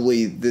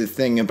probably the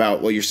thing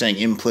about what you're saying,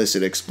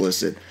 implicit,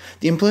 explicit.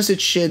 The implicit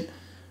shit,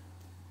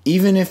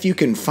 even if you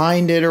can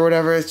find it or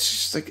whatever, it's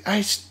just like,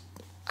 I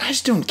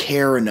just don't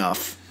care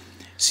enough.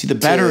 See, the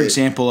better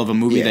example of a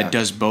movie that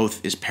does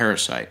both is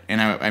Parasite.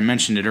 And I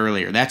mentioned it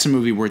earlier. That's a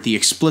movie where the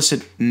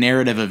explicit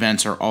narrative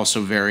events are also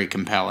very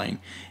compelling.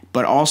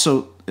 But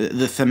also,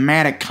 the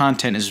thematic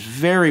content is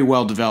very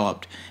well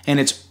developed. And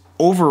it's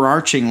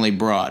overarchingly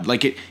broad.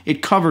 Like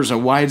it covers a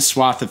wide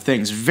swath of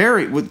things.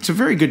 It's a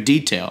very good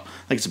detail.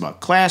 Like it's about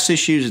class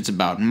issues, it's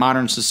about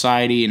modern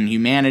society and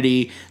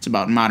humanity, it's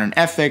about modern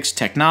ethics,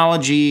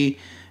 technology,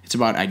 it's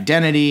about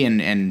identity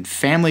and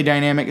family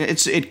dynamic.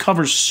 It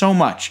covers so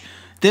much.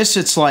 This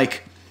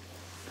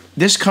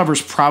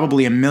covers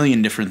probably a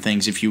million different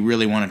things if you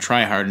really want to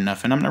try hard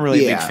enough. And I'm not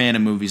really a big fan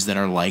of movies that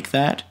are like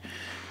that.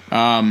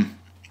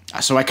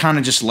 So I kind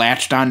of just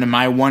latched onto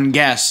my one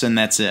guess, and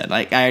that's it.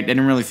 Like I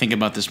didn't really think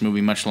about this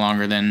movie much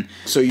longer than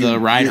the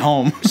ride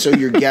home. So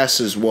your guess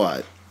is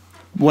what?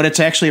 What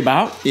it's actually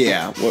about?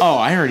 Yeah.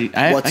 I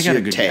got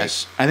a good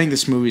guess. I think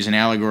this movie is an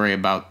allegory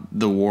about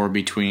the war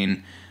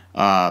between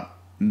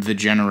the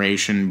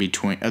generation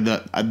between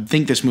I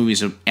think this movie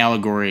is an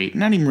allegory,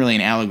 not even really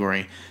an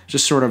allegory,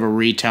 just sort of a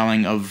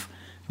retelling of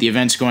the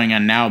events going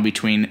on now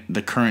between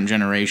the current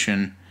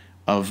generation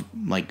of,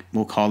 like,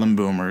 we'll call them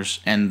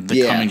boomers, and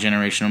the coming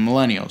generation of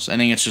millennials. I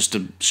think it's just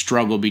a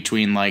struggle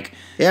between, like...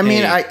 Yeah, I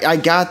mean, I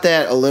got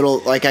that a little...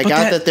 Like, I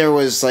got that there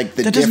was, like,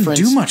 the difference... That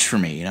doesn't do much for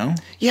me, you know?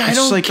 Yeah, I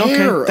don't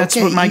care. Okay, that's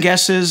what my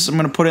guess is. I'm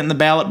going to put it in the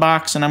ballot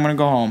box, and I'm going to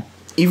go home.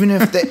 Even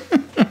if they...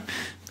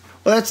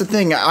 Well, that's the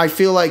thing. I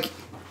feel like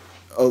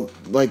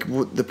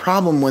the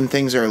problem when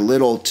things are a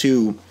little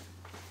too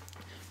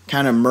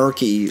kind of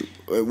murky...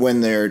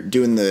 when they're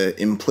doing the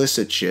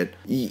implicit shit,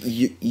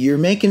 you're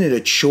making it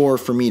a chore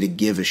for me to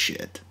give a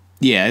shit.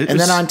 Yeah. And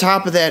then on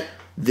top of that,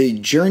 the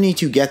journey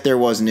to get there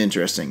wasn't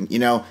interesting.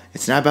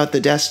 It's not about the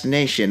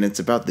destination, it's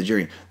about the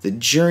journey. The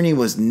journey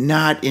was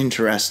not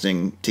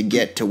interesting to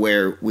get to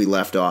where we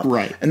left off.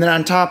 Right. And then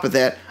on top of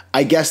that,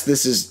 I guess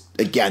this is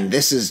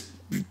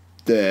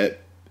the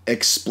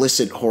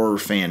explicit horror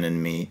fan in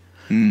me.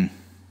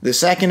 The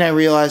second I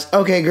realized,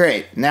 okay,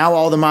 great, now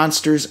all the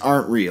monsters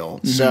aren't real.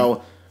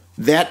 So...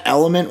 that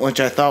element, which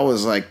I thought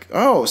was like,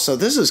 oh, so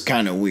this is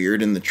kind of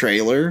weird in the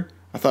trailer.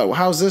 I thought, well,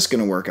 how's this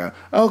going to work out?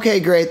 Okay,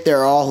 great,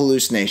 they're all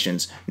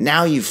hallucinations.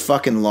 Now you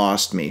fucking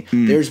lost me.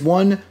 There's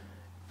one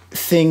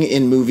thing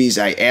in movies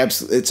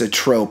it's a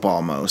trope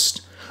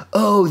almost.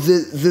 Oh,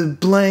 the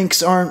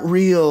blanks aren't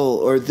real,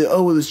 or it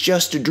was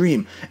just a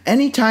dream.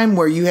 Anytime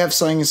where you have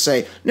something to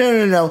say,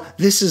 no,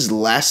 this is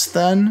less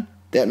than...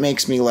 that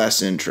makes me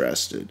less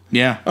interested.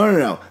 Yeah. Oh,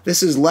 no.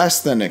 This is less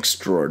than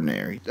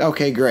extraordinary.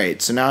 Okay,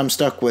 great. So now I'm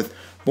stuck with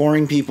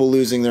boring people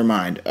losing their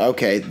mind.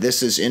 Okay,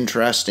 this is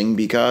interesting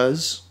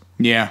because...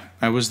 Yeah,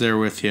 I was there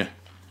with you.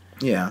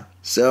 Yeah.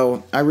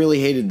 So I really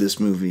hated this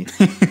movie.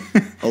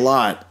 A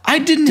lot. I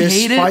didn't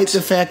hate it. Despite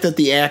the fact that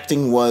the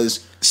acting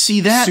was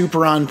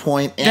super on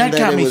point. And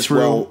that it was,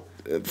 well,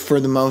 for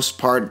the most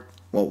part...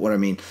 Well, what I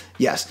mean,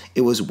 yes,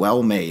 it was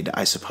well made,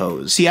 I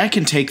suppose. See, I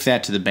can take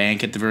that to the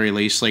bank at the very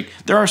least. Like,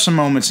 there are some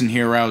moments in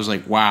here where I was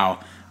like, wow,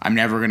 I'm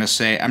never going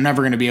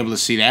to be able to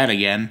see that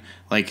again.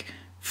 Like,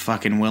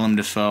 fucking Willem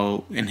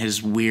Dafoe and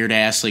his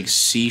weird-ass, like,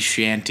 sea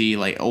shanty,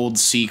 like, old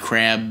sea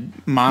crab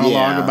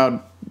monologue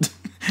about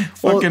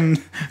fucking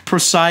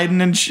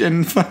Poseidon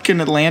and fucking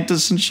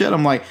Atlantis and shit.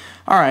 I'm like,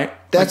 all right.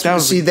 That's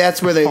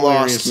where they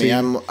lost me.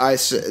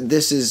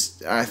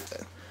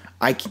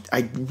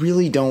 I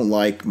really don't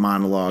like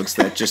monologues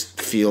that just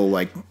feel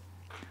like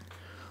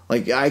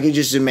I could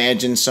just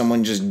imagine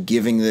someone just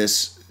giving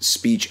this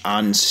speech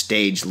on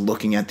stage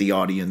looking at the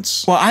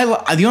audience.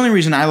 Well, the only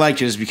reason I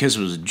liked it is because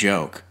it was a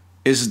joke.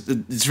 It's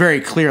very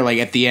clear, like,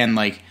 at the end,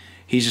 like,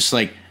 he's just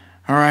like,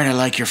 all right, I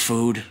like your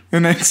food.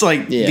 And it's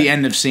like the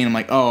end of scene. I'm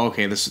like, oh,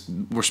 okay,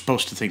 we're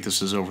supposed to think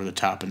this is over the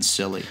top and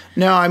silly.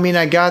 No, I mean,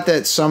 I got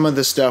that some of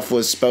the stuff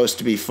was supposed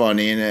to be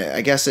funny, and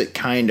I guess it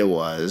kind of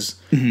was.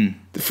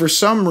 For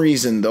some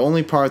reason, the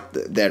only part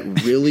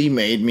that really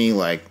made me,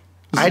 like,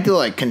 I had to,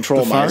 like,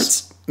 control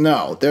myself.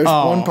 No, there's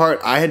one part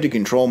I had to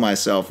control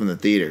myself in the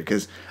theater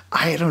because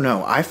I don't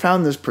know. I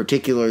found this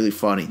particularly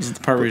funny. Is it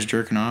the part where he's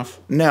jerking off?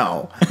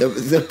 No,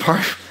 the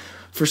part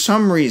for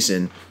some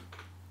reason.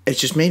 It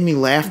just made me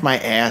laugh my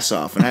ass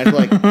off, and I had to,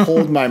 like,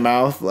 hold my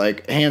mouth,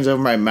 like, hands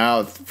over my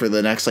mouth for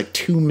the next, like,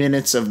 2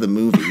 minutes of the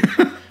movie.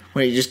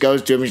 When he just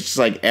goes to him, he's just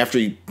like, after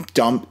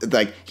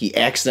he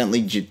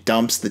accidentally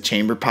dumps the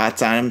chamber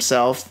pots on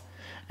himself,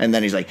 And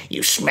then he's like,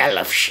 You smell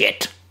of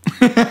shit.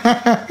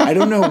 I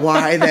don't know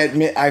why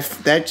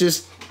that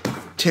just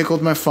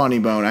tickled my funny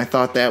bone. I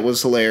thought that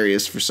was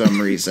hilarious for some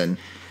reason.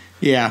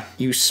 Yeah.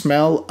 You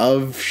smell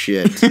of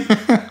shit.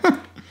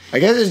 I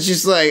guess it's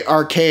just like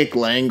archaic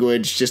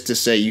language just to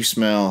say you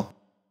smell.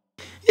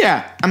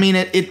 Yeah. I mean,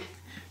 I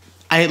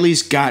at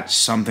least got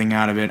something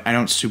out of it. I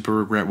don't super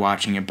regret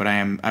watching it, but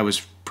I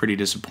was pretty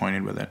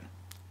disappointed with it.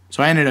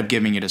 So I ended up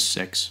giving it a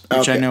 6,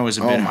 which I know is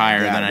a bit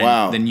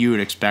higher than you would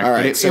expect. All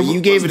right, but so you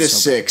gave it a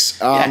 6.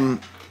 Yeah.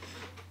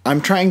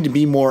 I'm trying to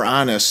be more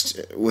honest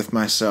with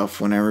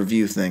myself when I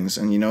review things,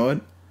 and you know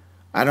what?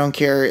 I don't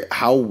care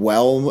how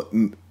well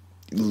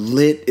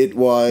lit it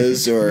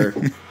was or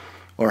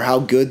how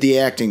good the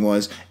acting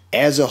was.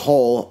 As a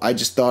whole, I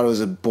just thought it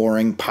was a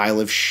boring pile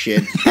of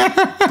shit,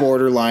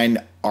 borderline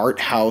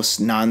art house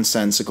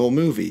nonsensical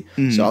movie.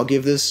 So I'll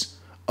give this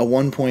a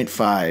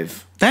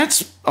 1.5.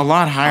 That's a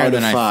lot higher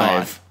than I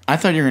 5. thought. I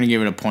thought you were going to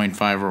give it a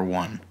 0.5 or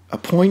 1. A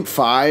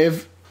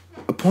 0.5?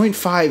 A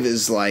 0.5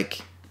 is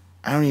like,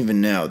 I don't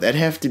even know. That'd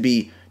have to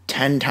be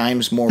 10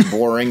 times more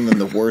boring than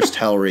the worst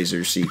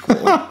Hellraiser sequel.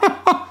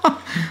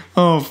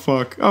 Oh,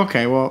 fuck.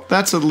 Okay, well,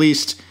 that's at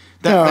least...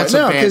 that's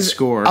a bad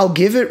score. I'll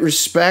give it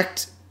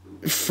respect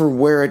for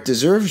where it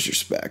deserves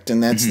respect,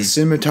 and that's the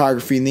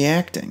cinematography and the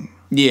acting.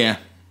 Yeah,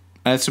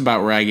 that's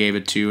about where I gave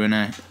it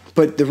to,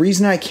 But the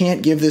reason I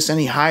can't give this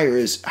any higher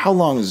is, how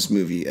long is this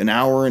movie? An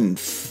hour and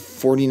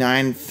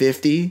 49,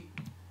 50?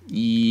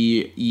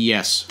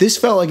 Yes. This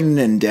felt like an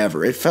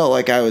endeavor. It felt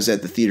like I was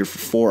at the theater for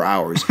 4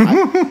 hours.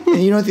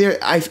 And you know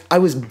what? I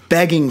was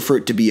begging for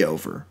it to be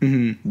over.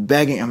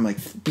 Begging. I'm like,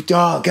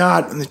 oh,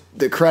 God. When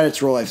the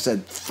credits roll, I've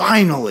said,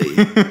 finally.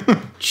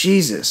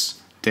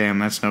 Jesus. Damn,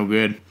 that's no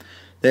good.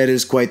 That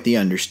is quite the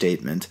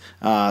understatement.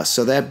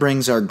 So that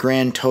brings our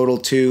grand total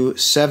to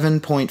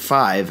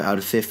 7.5 out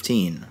of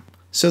 15.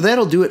 So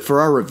that'll do it for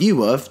our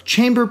review of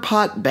Chamber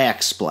Pot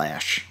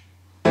Backsplash.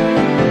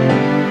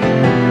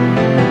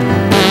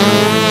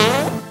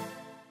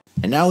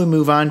 And now we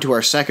move on to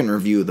our second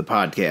review of the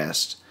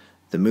podcast.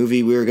 The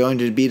movie we are going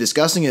to be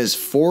discussing is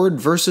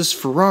Ford versus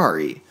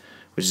Ferrari,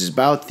 which is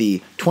about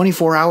the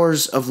 24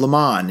 Hours of Le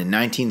Mans in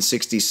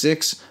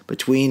 1966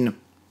 between,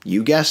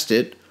 you guessed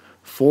it,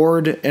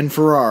 Ford and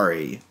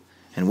Ferrari.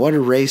 And what a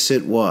race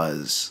it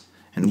was.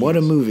 And what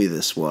a movie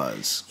this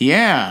was.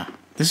 Yeah.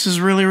 This is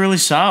really, really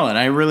solid.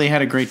 I really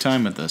had a great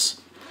time with this.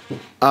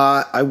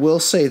 I will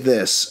say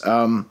this.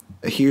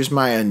 Here's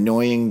my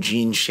annoying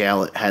Gene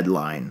Shalit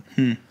headline.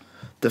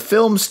 The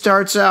film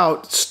starts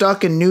out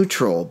stuck in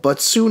neutral,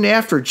 but soon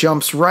after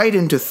jumps right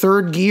into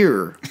third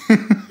gear.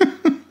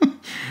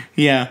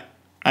 Yeah,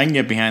 I can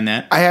get behind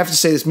that. I have to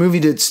say, this movie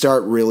did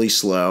start really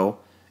slow.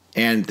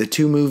 And the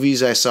 2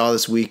 movies I saw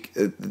this week,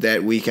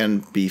 that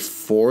weekend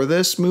before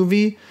this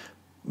movie,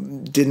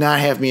 did not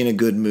have me in a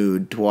good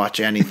mood to watch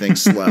anything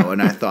slow,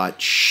 and I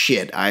thought,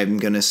 shit, I'm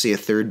going to see a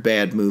third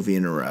bad movie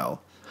in a row.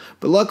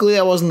 But luckily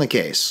that wasn't the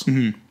case.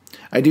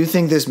 I do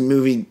think this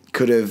movie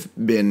could have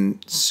been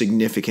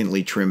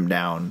significantly trimmed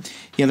down.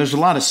 Yeah, there's a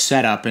lot of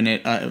setup, and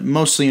it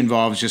mostly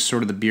involves just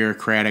sort of the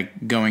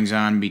bureaucratic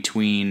goings-on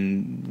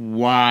between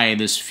why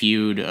this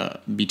feud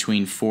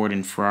between Ford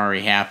and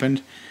Ferrari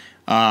happened.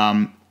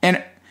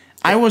 And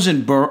I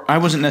wasn't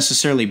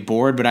necessarily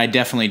bored, but I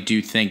definitely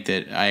do think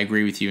that I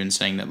agree with you in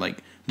saying that, like,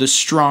 the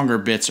stronger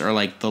bits are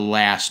like the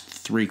last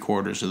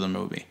 3/4 of the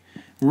movie.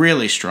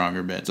 Really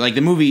stronger bits. Like,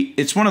 the movie,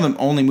 it's one of the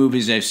only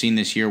movies I've seen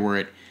this year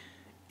where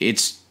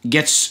it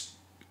gets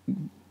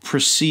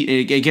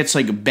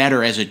like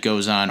better as it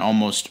goes on,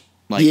 almost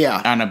like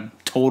on a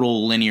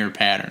total linear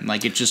pattern.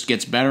 Like, it just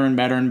gets better and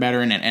better and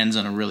better, and it ends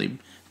on a really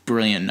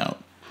brilliant note.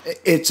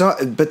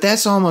 But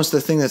that's almost the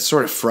thing that's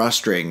sort of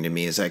frustrating to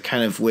me, is I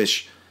kind of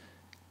wish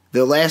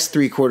the last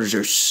 3/4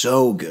 are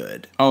so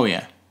good. Oh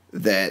yeah,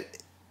 that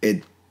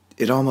it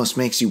almost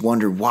makes you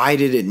wonder, why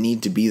did it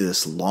need to be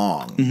this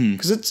long?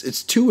 Because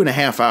it's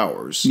 2.5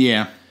 hours.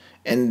 Yeah,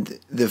 and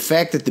the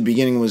fact that the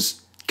beginning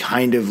was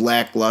kind of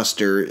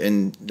lackluster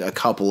in a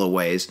couple of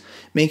ways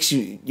makes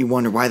you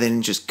wonder why they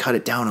didn't just cut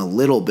it down a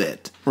little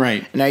bit.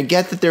 Right. And I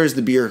get that there's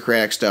the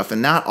bureaucratic stuff,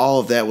 and not all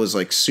of that was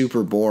like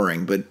super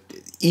boring, but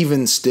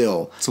even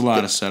still, it's a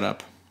lot of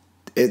setup.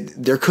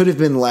 There could have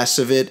been less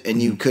of it,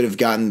 and you could have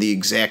gotten the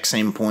exact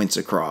same points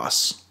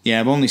across. Yeah,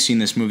 I've only seen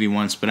this movie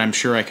once, but I'm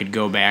sure I could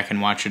go back and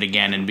watch it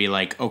again and be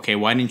like, okay,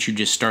 why didn't you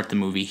just start the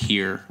movie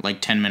here, like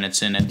 10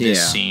 minutes in at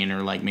this scene,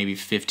 or like maybe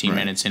 15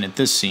 minutes in at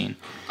this scene?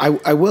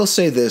 I will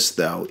say this,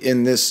 though,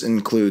 and this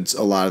includes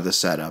a lot of the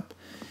setup.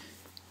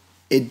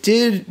 It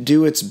did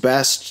do its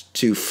best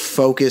to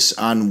focus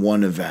on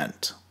one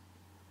event,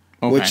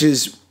 which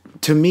is,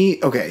 to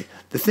me, okay,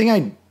 the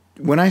thing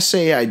when I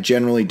say I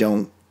generally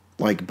don't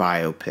like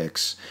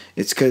biopics,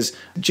 it's because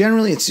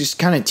generally it's just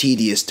kind of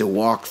tedious to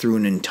walk through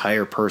an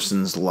entire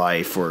person's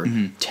life or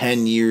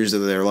 10 years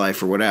of their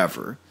life or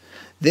whatever.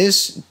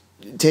 This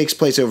takes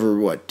place over,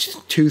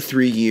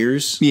 2-3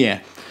 years?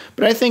 Yeah.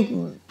 But I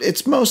think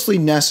it's mostly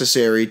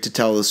necessary to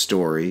tell the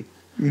story.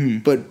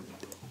 But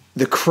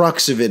the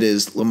crux of it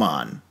is Le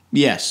Mans.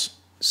 Yes.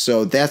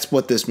 So that's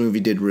what this movie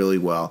did really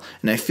well.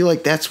 And I feel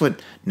like that's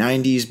what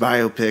 90s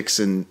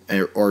biopics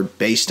or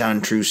based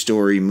on true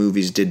story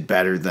movies did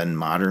better than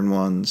modern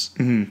ones.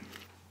 Mm-hmm.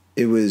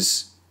 It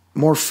was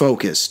more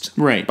focused.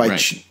 Right,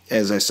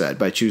 as I said,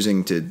 by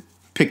choosing to...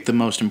 Pick the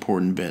most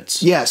important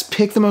bits. Yes,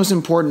 pick the most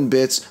important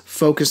bits,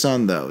 focus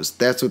on those.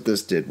 That's what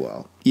this did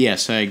well.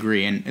 Yes, I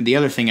agree. And the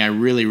other thing I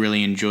really,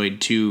 really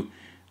enjoyed, too,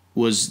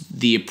 was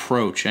the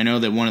approach. I know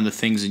that one of the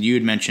things that you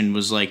had mentioned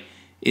was like,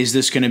 is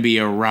this going to be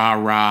a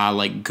rah-rah,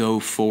 like, go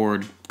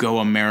forward, go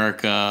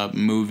America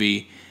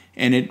movie?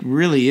 And it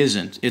really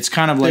isn't. It's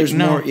kind of like, there's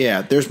more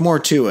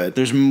to it.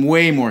 There's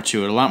way more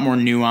to it. A lot more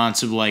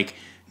nuance of, like,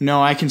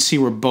 no, I can see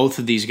where both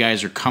of these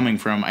guys are coming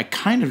from. I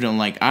kind of don't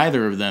like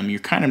either of them. You're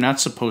kind of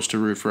not supposed to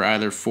root for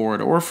either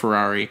Ford or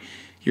Ferrari.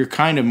 You're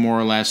kind of more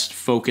or less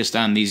focused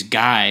on these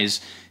guys,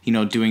 you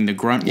know, doing the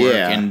grunt work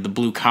and the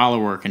blue-collar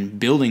work and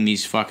building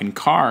these fucking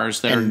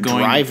cars that are going...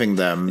 driving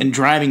them. And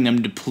driving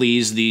them to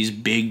please these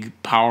big,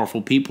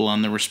 powerful people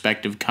on the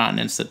respective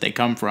continents that they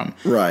come from.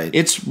 Right.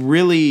 It's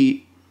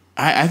really...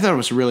 I thought it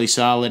was really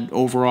solid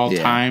overall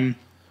time.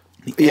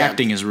 The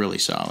acting is really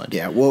solid.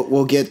 Yeah,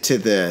 we'll get to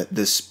the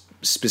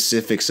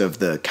specifics of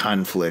the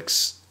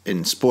conflicts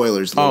in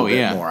spoilers a little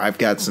bit more. I've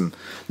got some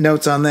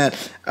notes on that.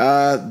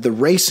 The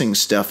racing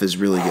stuff is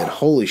really good.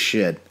 Holy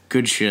shit.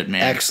 Good shit,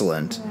 man.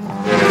 Excellent.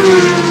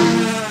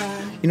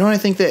 You know what I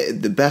think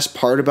that the best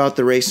part about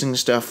the racing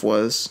stuff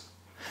was?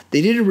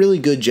 They did a really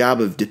good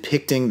job of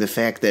depicting the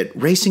fact that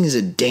racing is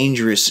a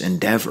dangerous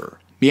endeavor.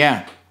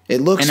 Yeah.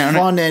 It looks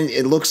fun and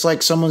it looks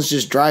like someone's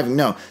just driving.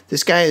 No,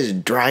 this guy is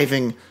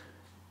driving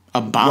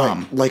a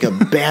bomb. Like a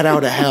bat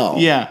out of hell.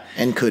 Yeah.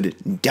 And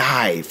could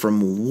die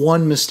from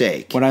one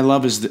mistake. What I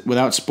love is that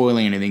without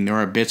spoiling anything, there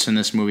are bits in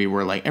this movie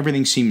where like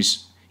everything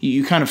seems...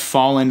 You kind of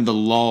fall into the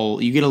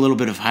lull. You get a little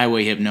bit of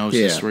highway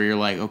hypnosis where you're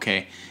like,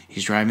 okay,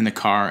 he's driving the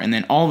car, and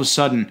then all of a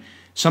sudden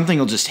something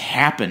will just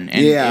happen,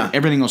 and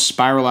everything will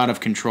spiral out of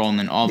control, and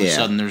then all of a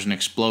sudden there's an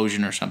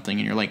explosion or something,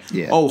 and you're like,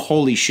 oh,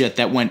 holy shit,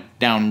 that went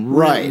down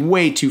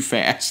way too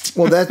fast.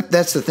 Well,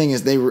 that's the thing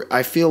is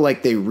I feel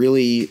like they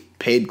really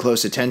paid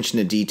close attention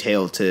to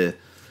detail to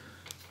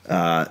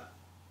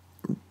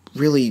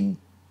really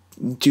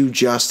do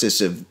justice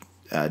of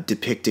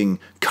depicting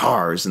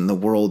cars in the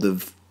world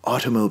of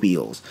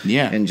automobiles.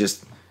 Yeah. And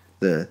just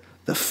the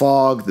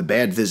fog, the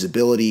bad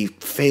visibility,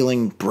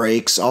 failing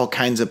brakes, all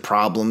kinds of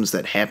problems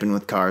that happen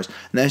with cars.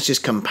 And that's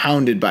just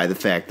compounded by the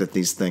fact that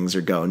these things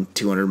are going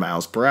 200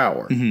 miles per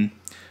hour. Mm-hmm.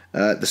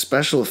 The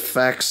special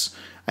effects,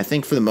 I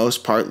think for the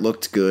most part,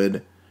 looked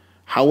good.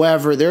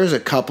 However, there's a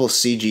couple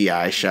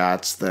CGI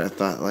shots that I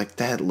thought, like,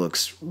 that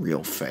looks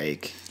real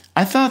fake.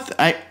 I thought,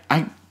 I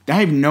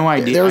have no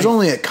idea. There was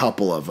only a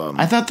couple of them.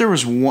 I thought there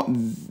was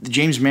one.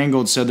 James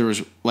Mangold said there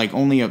was like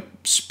only a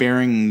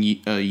sparing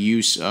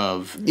use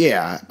of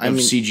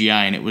CGI,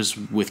 and it was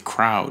with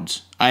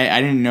crowds.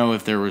 I didn't know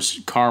if there was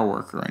car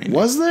work or anything.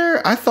 Was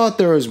there? I thought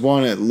there was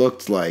one that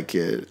looked like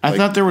it. I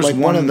thought there was like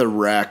one of the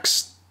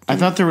wrecks. I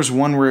thought there was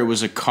one where it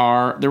was a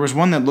car. There was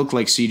one that looked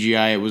like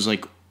CGI. It was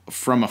like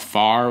from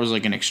afar. It was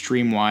like an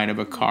extreme wide of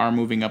a car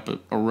moving up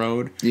a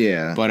road.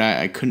 Yeah. But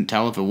I couldn't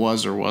tell if it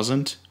was or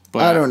wasn't.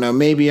 But I don't know.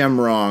 Maybe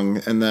I'm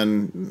wrong, and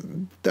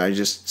then I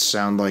just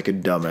sound like a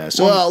dumbass.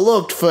 Well, it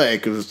looked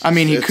fake. It's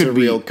a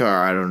real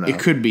car. I don't know. It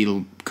could be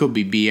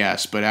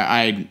BS, but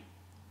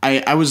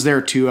I was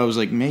there too. I was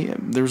like,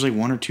 there was like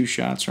one or two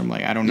shots where I'm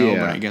like, I don't know,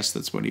 but I guess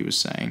that's what he was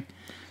saying.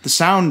 The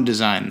sound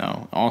design,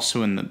 though,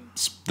 also in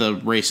the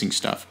racing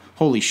stuff.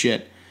 Holy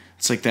shit!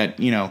 It's like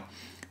that,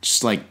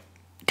 just like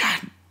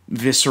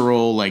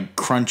visceral, like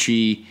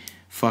crunchy.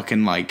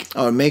 Fucking like...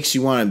 Oh, it makes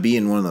you want to be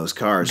in one of those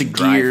cars. The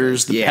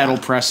gears, the pedal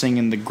pressing,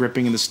 and the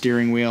gripping of the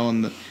steering wheel,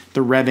 and the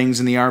revvings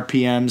and the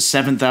RPMs.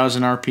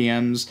 7,000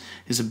 RPMs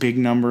is a big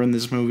number in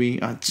this movie.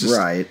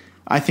 Right.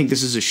 I think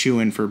this is a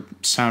shoo-in for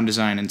sound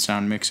design and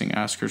sound mixing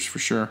Oscars for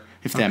sure,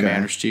 if that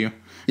matters to you.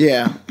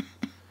 Yeah.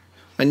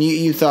 And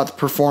you thought the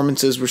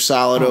performances were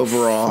solid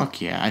overall?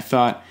 Fuck yeah. I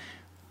thought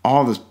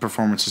all the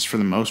performances for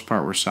the most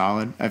part were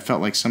solid. I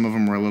felt like some of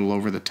them were a little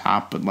over the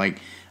top, but like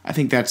I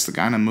think that's the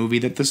kind of movie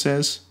that this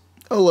is.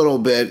 A little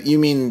bit. You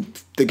mean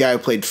the guy who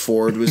played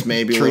Ford was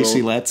maybe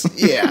Tracy Letts?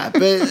 Yeah,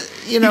 but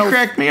he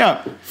cracked me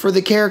up. For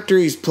the character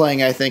he's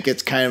playing, I think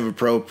it's kind of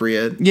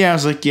appropriate. Yeah, I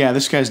was like,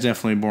 this guy's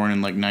definitely born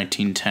in like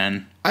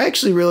 1910. I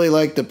actually really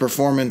like the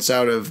performance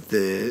out of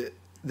the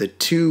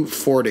two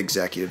Ford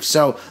executives.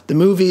 So the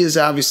movie is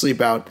obviously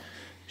about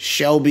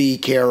Shelby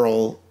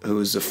Carroll, who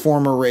is a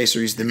former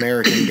racer. He's the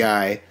American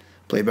guy,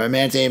 played by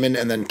Matt Damon,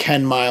 and then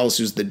Ken Miles,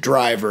 who's the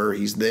driver.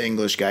 He's the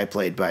English guy,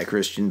 played by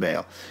Christian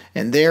Bale.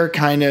 And they're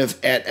kind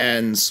of at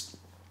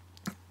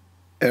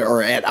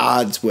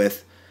odds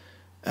with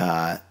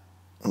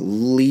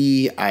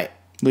Lee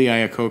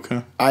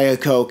Iacocca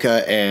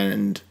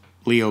and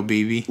Leo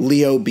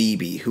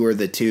Beebe, who are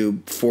the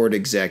two Ford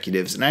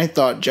executives. And I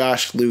thought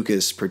Josh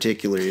Lucas,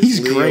 particularly, as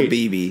Leo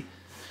Beebe,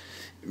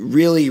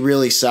 really,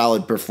 really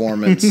solid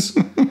performance.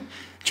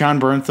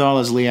 John Bernthal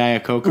as Lee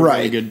Iacocca,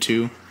 really good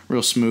too.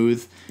 Real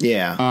smooth.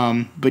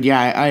 Yeah. But yeah,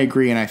 I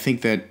agree, and I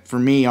think that for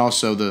me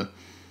also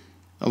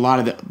a lot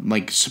of the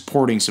like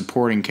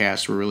supporting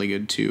cast were really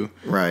good too.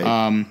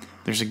 Right.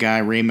 There's a guy,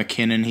 Ray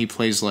McKinnon. He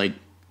plays like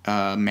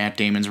Matt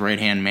Damon's right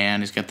hand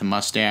man. He's got the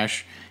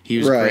mustache. He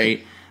was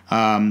great.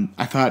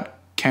 I thought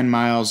Ken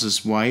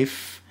Miles'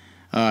 wife,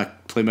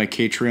 played by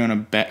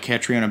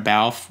Catriona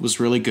Balfe, was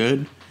really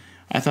good.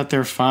 I thought they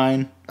were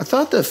fine. I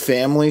thought the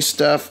family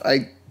stuff.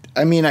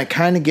 I mean, I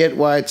kind of get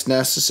why it's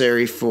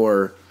necessary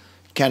for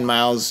Ken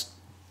Miles'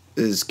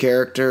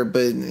 character,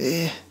 but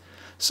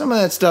some of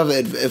that stuff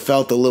it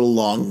felt a little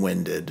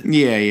long-winded.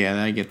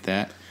 Yeah, I get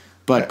that.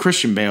 But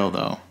Christian Bale,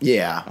 though.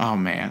 Yeah. Oh,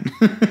 man.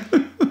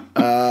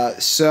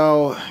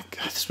 So,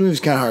 God, this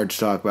movie's kind of hard to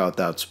talk about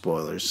without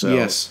spoilers. So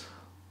yes.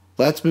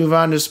 Let's move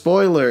on to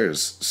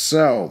spoilers.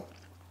 So,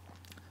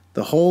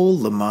 the whole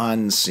Le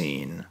Mans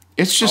scene.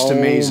 It's just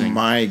amazing. Oh,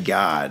 my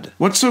God.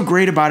 What's so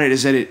great about it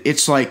is that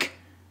it's like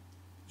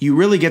you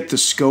really get the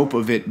scope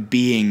of it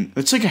being...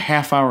 It's like a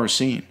half-hour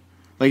scene.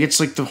 Like, it's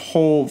like the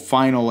whole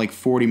final, like,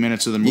 40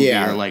 minutes of the movie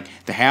are, like,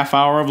 the half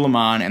hour of Le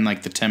Mans and,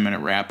 like, the 10-minute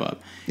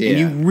wrap-up. Yeah. And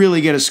you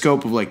really get a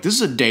scope of, like, this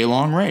is a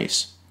day-long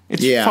race.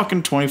 It's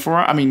fucking 24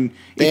 hours. I mean,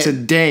 it's a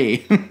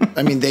day.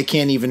 I mean, they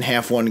can't even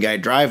have one guy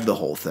drive the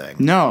whole thing.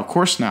 No, of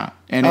course not.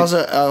 And I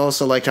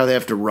also liked how they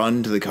have to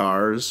run to the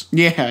cars.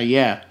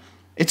 Yeah.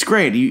 It's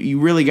great. You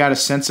really got a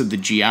sense of the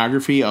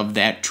geography of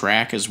that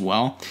track as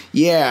well.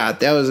 Yeah,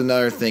 that was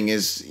another thing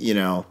is, you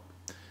know,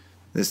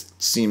 this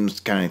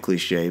seems kind of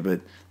cliche, but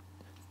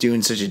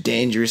doing such a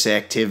dangerous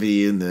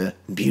activity in the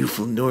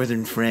beautiful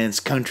northern France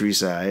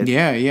countryside.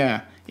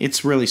 Yeah.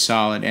 It's really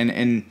solid.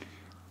 And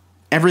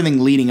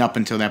everything leading up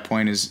until that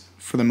point is,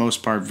 for the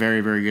most part,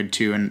 very, very good,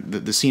 too. And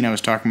the scene I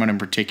was talking about in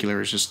particular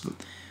is just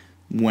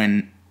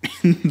when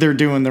they're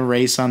doing the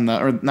race on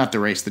the... Or not the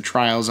race, the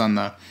trials on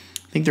the...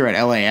 I think they're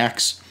at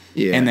LAX.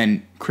 Yeah. And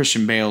then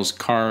Christian Bale's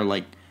car,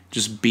 like,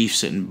 just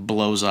beefs it and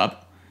blows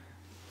up.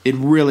 It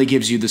really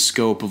gives you the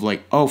scope of,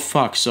 like, oh,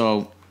 fuck,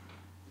 so...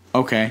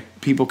 Okay,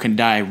 people can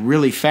die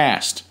really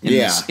fast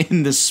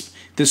in this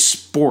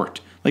sport.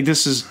 Like,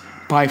 this is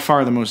by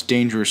far the most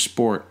dangerous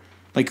sport.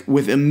 Like,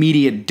 with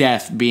immediate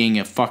death being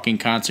a fucking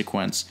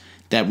consequence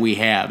that we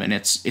have, and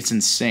it's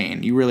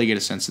insane. You really get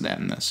a sense of that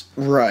in this.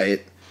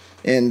 Right.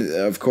 And,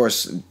 of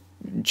course,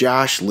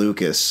 Josh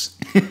Lucas.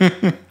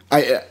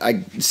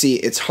 I see,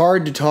 it's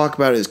hard to talk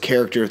about his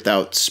character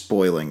without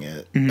spoiling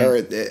it. Mm-hmm.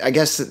 Or, I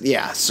guess,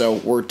 yeah, so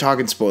we're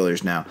talking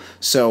spoilers now.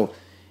 So...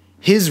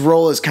 His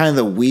role as kind of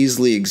the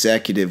Weasley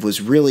executive was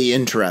really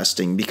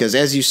interesting because,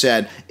 as you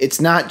said, it's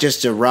not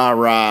just a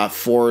rah-rah,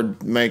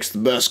 Ford makes the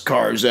best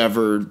cars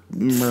ever.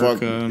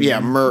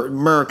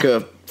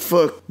 America,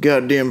 fuck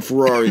goddamn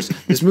Ferraris.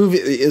 This movie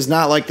is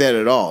not like that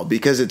at all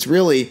because it's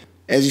really,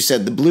 as you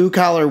said, the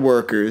blue-collar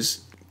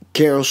workers,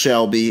 Carroll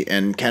Shelby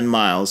and Ken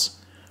Miles,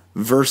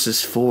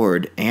 versus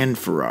Ford and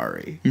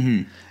Ferrari.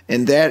 Mm-hmm.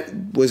 And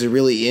that was a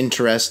really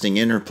interesting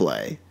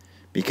interplay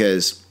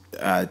because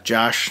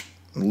Josh...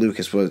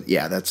 Lucas was,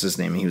 that's his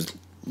name. He was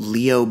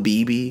Leo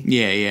Beebe.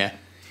 Yeah.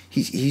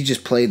 He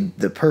just played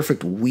the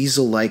perfect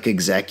weasel-like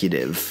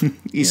executive.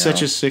 He's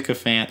such a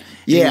sycophant.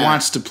 Yeah. He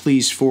wants to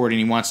please Ford, and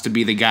he wants to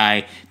be the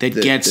guy that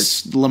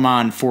gets Le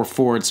Mans for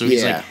Ford. So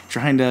he's like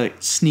trying to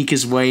sneak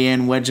his way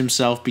in, wedge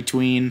himself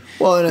between.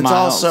 Well, and it's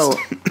Miles. also,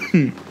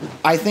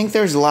 I think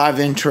there's a lot of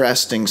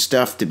interesting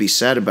stuff to be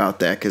said about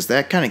that because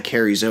that kind of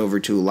carries over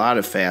to a lot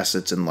of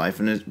facets in life,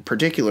 and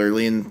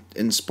particularly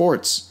in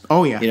sports.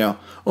 Oh yeah. You know,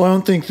 I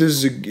don't think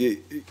he's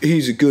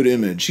a good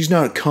image. He's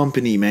not a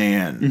company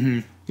man. Mm-hmm.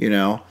 You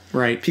know?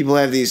 Right. People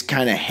have these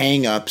kind of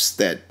hang-ups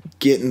that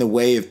get in the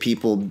way of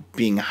people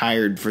being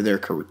hired for their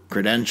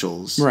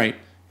credentials. Right.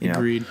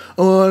 Agreed.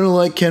 Oh, I don't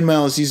like Ken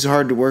Miles. He's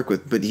hard to work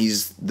with, but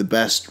he's the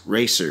best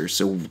racer.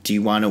 So do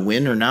you want to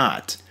win or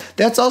not?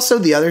 That's also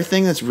the other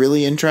thing that's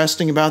really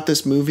interesting about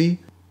this movie,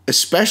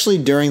 especially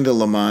during the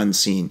Le Mans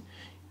scene.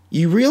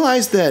 You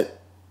realize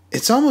that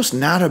it's almost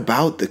not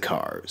about the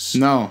cars.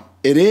 No.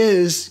 It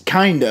is,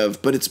 kind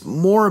of, but it's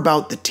more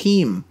about the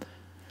team.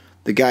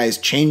 The guys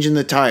changing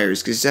the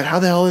tires because he said, "How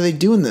the hell are they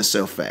doing this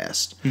so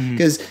fast?"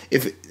 Because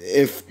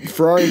if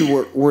Ferrari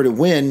were to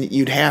win,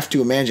 you'd have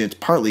to imagine it's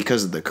partly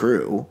because of the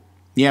crew.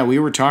 Yeah, we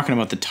were talking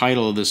about the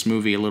title of this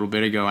movie a little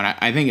bit ago, and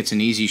I think it's an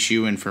easy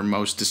shoe-in for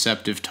most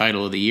deceptive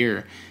title of the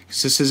year.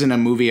 Because this isn't a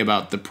movie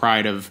about the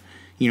pride of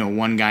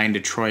one guy in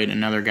Detroit, and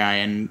another guy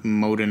in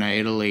Modena,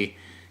 Italy.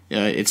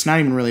 It's not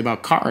even really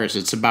about cars.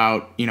 It's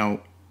about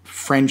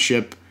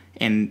friendship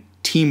and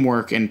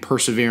teamwork and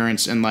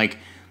perseverance and like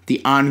the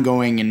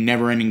ongoing and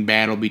never-ending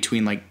battle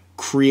between like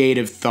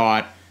creative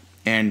thought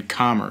and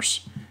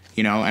commerce,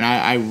 and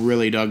I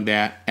really dug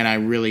that, and I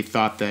really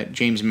thought that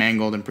James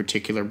Mangold in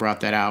particular brought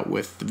that out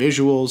with the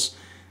visuals,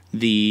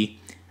 the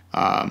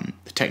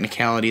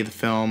technicality of the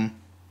film.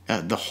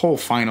 The whole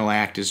final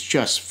act is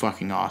just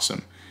fucking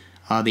awesome.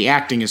 The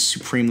acting is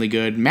supremely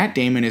good. Matt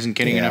Damon isn't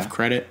getting enough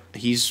credit.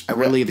 He's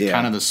really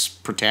kind of the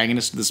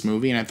protagonist of this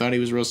movie, and I thought he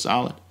was real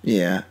solid.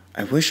 Yeah,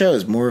 I wish I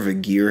was more of a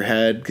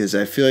gearhead because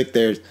I feel like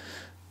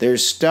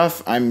there's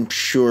stuff I'm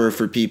sure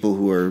for people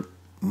who are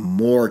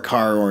more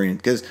car oriented,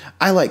 because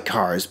I like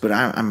cars, but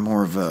I'm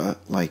more of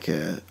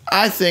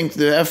I think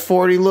the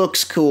F40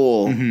 looks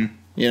cool. Mm-hmm.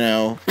 You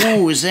know,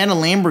 oh, is that a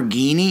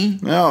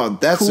Lamborghini? No,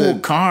 that's cool a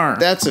car.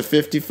 That's a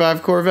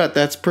 '55 Corvette.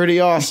 That's pretty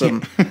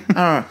awesome.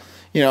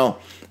 You know,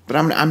 but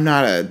I'm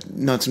not a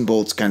nuts and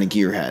bolts kind of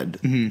gearhead.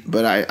 Mm-hmm.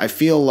 But I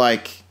feel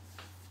like,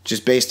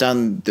 just based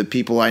on the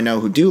people I know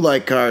who do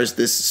like cars,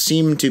 this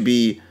seemed to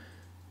be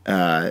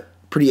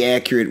pretty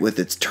accurate with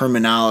its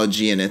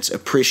terminology and its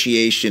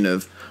appreciation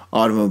of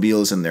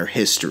automobiles and their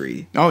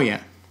history. Oh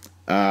yeah.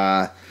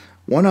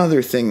 One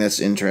other thing that's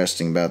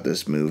interesting about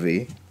this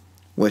movie,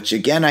 which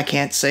again I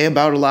can't say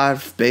about a lot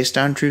of based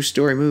on true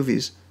story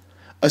movies,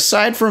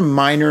 aside from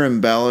minor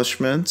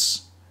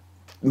embellishments,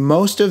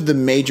 most of the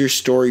major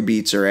story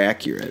beats are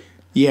accurate.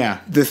 Yeah.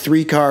 The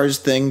 3 cars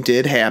thing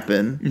did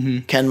happen. Mm-hmm.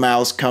 Ken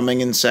Miles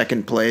coming in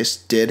second place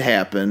did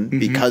happen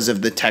because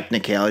of the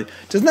technicality.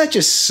 Doesn't that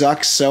just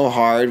suck so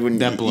hard when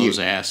that blows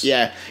ass?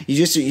 Yeah.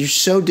 You're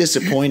so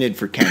disappointed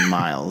for Ken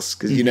Miles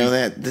because you know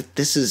that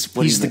this is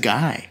what he's the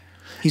guy.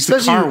 He's the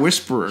car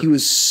whisperer. He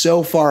was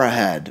so far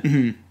ahead.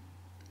 Mm-hmm.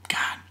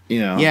 God. You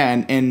know.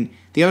 Yeah, and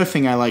the other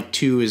thing I like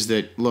too is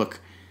that look,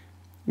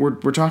 we're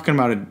talking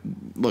about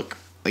like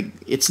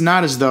it's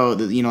not as though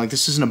like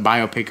this isn't a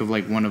biopic of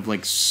like one of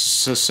like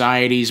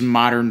society's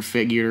modern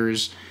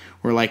figures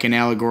or like an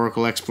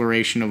allegorical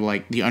exploration of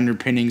like the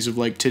underpinnings of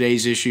like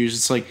today's issues.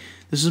 It's like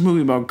this is a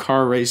movie about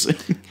car racing.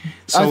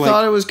 I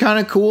thought it was kind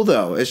of cool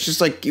though. It's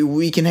just like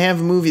we can have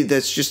a movie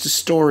that's just a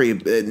story.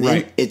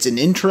 Right. It's an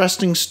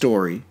interesting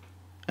story,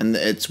 and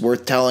it's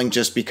worth telling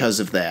just because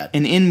of that.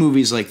 And in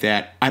movies like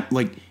that, I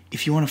like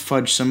if you want to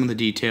fudge some of the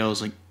details,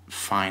 like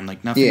fine,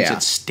 like nothing's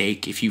at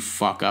stake if you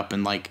fuck up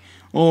and like.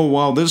 Oh,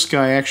 well, this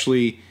guy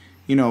actually,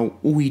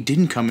 he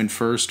didn't come in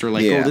first. Or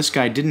like, oh, this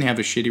guy didn't have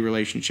a shitty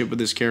relationship with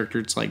this character.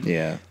 It's like,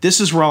 this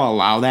is where I'll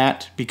allow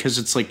that because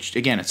it's like,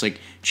 again, it's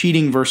like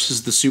cheating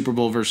versus the Super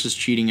Bowl versus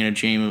cheating in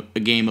a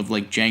game of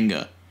like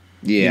Jenga.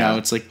 Yeah.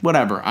 It's like,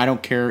 whatever. I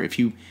don't care if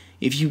you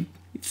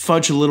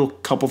fudge a little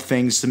couple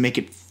things to make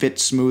it fit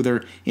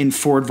smoother in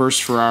Ford versus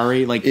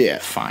Ferrari, like,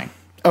 fine.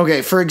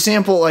 Okay, for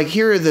example, like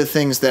here are the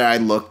things that I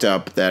looked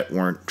up that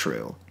weren't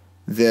true.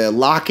 The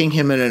locking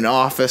him in an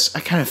office,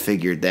 I kind of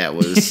figured that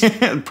was...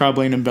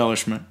 probably an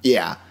embellishment.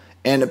 Yeah.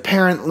 And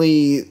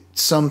apparently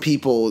some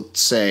people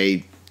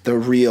say the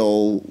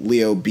real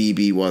Leo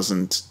Beebe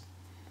wasn't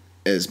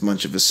as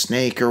much of a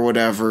snake or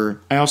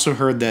whatever. I also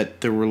heard that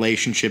the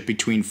relationship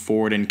between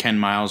Ford and Ken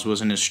Miles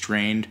wasn't as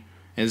strained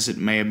as it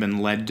may have been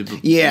led to be.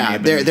 Yeah,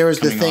 there was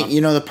the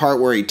thing, off. The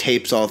part where he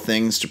tapes all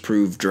things to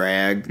prove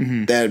drag?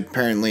 Mm-hmm. That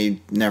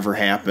apparently never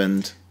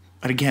happened.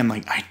 But again,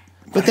 like,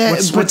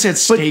 what's at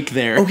stake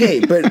there?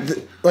 Okay, but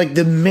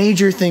the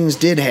major things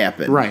did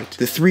happen. Right.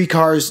 The 3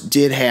 cars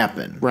did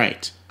happen.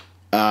 Right.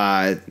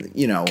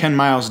 Ken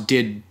Miles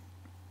did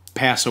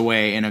pass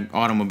away in an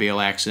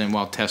automobile accident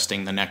while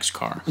testing the next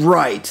car.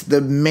 Right.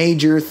 The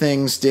major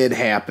things did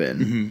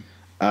happen.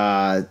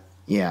 Mm-hmm.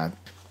 Yeah.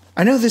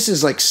 I know this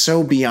is like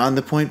so beyond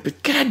the point,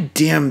 but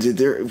goddamn,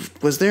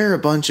 was there a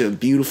bunch of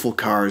beautiful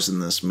cars in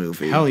this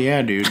movie? Hell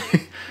yeah, dude.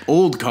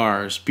 Old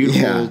cars.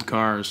 Beautiful old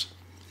cars.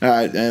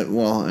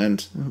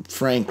 And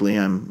frankly,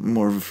 I'm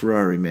more of a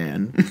Ferrari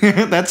man.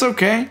 That's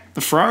okay.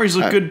 The Ferraris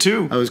look good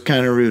too. I was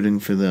kind of rooting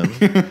for them,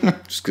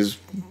 just because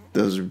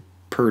those are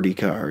purty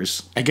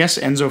cars. I guess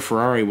Enzo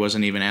Ferrari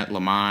wasn't even at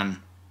Le Mans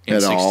in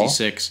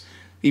 '66,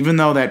 even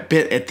though that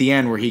bit at the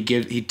end where he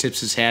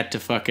tips his hat to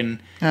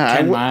fucking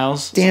Ken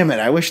Miles. Damn it!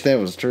 I wish that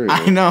was true.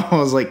 I know. I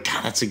was like,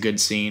 God, that's a good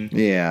scene.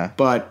 Yeah.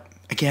 But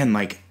again,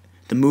 like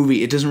the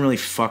movie, it doesn't really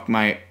fuck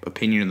my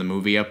opinion of the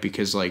movie up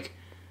because like.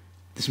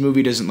 This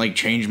movie doesn't like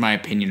change my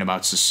opinion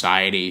about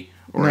society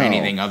or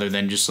anything other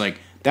than just like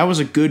that was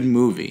a good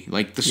movie.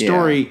 Like the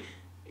story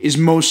is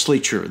mostly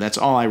true. That's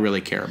all I really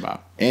care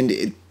about.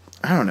 And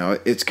I don't know.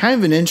 It's kind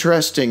of an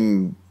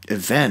interesting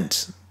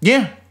event.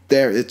 Yeah,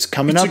 it's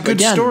coming up again.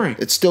 It's a good story.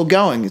 It's still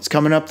going. It's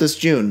coming up this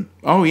June.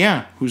 Oh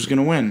yeah, who's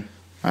gonna win?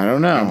 I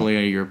don't know. Probably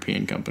a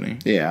European company.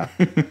 Yeah.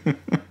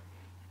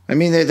 I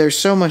mean, there's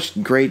so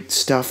much great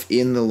stuff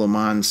in the Le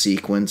Mans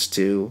sequence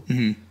too.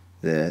 Mm-hmm.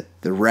 The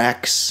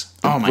wrecks.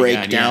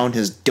 Break down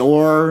his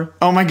door.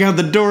 Oh my god,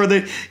 the door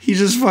that he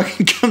just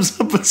fucking comes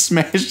up and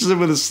smashes it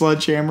with a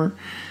sledgehammer.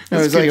 It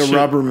was like a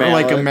rubber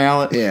mallet. Or like a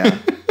mallet. Yeah.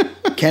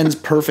 Ken's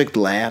perfect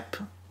lap.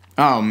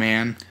 Oh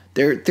man.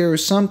 There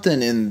was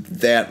something in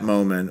that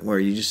moment where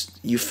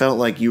you felt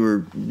like you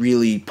were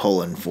really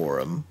pulling for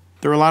him.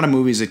 There were a lot of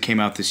movies that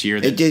came out this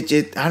year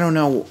that I don't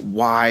know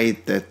why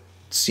that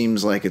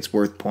seems like it's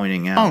worth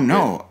pointing out. Oh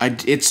no,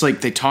 it's like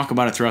they talk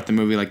about it throughout the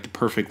movie, like the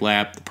perfect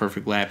lap.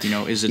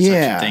 Is it such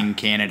a thing?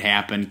 Can it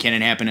happen? Can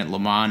it happen at Le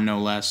Mans? No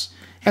less.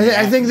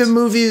 I think the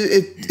movie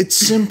it's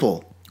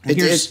simple.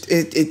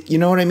 It you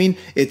know what I mean?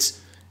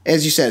 It's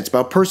as you said, it's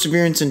about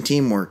perseverance and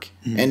teamwork,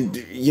 and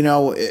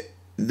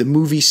the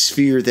movie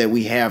sphere that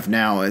we have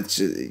now.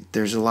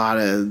 There's a lot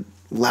of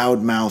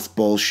loudmouth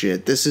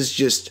bullshit. This is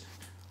just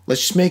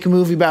let's just make a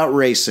movie about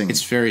racing.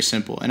 It's very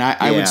simple, and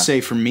I would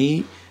say for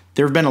me.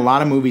 There have been a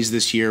lot of movies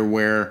this year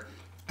where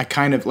I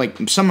kind of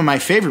like some of my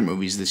favorite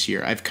movies this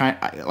year.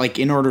 Like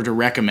in order to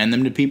recommend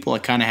them to people, I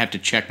kind of have to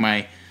check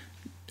my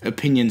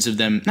opinions of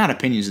them, not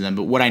opinions of them,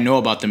 but what I know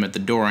about them at the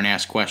door and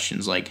ask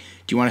questions like,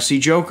 do you want to see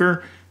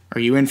Joker? Are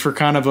you in for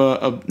kind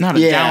of not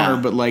a downer,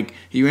 but like,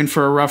 are you in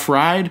for a rough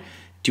ride?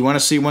 Do you want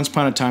to see Once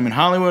Upon a Time in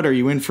Hollywood? Are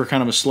you in for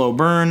kind of a slow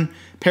burn?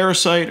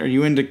 Parasite? Are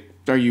you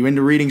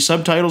into reading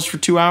subtitles for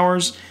 2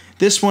 hours?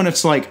 This one,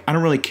 it's like, I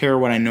don't really care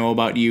what I know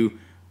about you.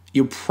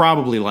 You'll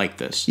probably like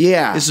this.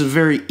 Yeah. This is a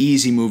very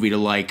easy movie to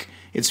like.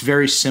 It's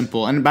very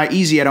simple. And by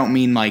easy, I don't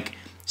mean like,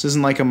 this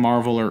isn't like a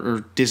Marvel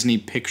or Disney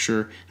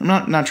picture. I'm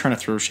not trying to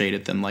throw shade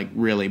at them, like,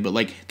 really. But,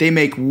 like, they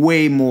make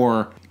way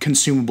more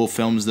consumable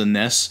films than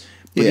this.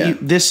 But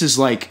this is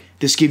like,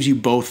 this gives you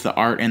both the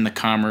art and the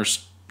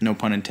commerce, no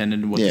pun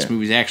intended, what this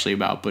movie's actually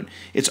about. But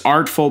it's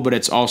artful, but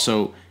it's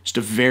also just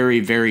a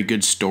very, very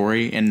good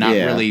story and not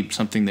really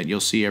something that you'll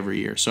see every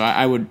year. So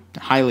I would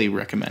highly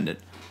recommend it.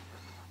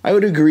 I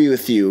would agree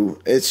with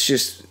you. It's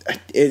just,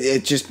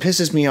 it just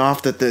pisses me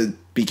off that the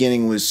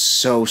beginning was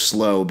so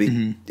slow,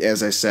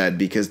 as I said,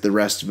 because the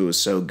rest of it was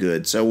so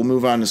good. So we'll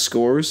move on to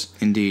scores.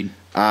 Indeed.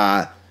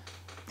 God,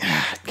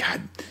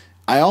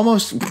 I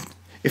almost...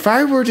 If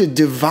I were to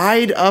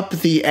divide up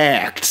the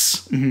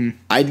acts,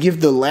 I'd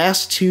give the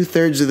last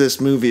 2/3 of this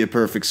movie a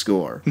perfect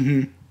score,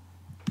 and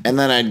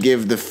then I'd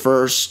give the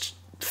first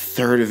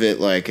third of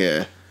it like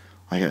a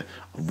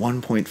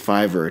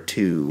 1.5 or a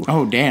 2.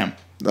 Oh, damn!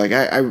 Like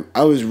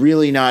I was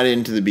really not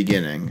into the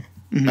beginning,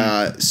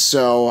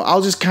 so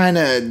I'll just kind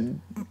of,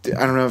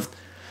 I don't know if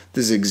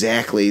this is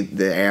exactly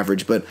the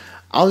average, but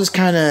I'll just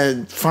kind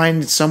of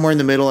find somewhere in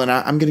the middle, and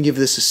I'm going to give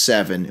this a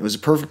 7. It was a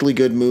perfectly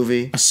good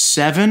movie. A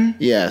 7?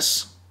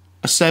 Yes.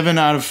 A 7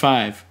 out of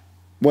 5.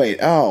 Wait,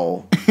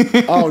 oh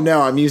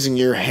no, I'm using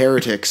your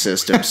heretic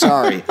system.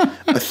 Sorry.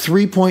 A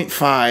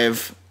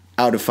 3.5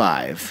 out of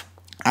 5.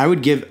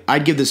 I'd give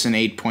this an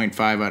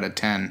 8.5 out of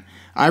 10.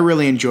 I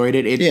really enjoyed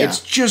it.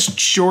 It's just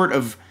short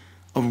of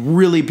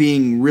really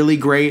being really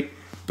great,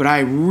 but I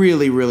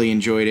really, really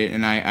enjoyed it,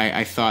 and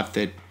I thought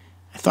that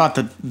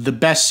the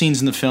best scenes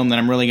in the film that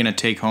I'm really going to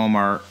take home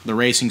are the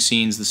racing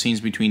scenes, the scenes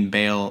between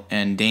Bale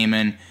and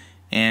Damon,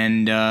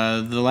 and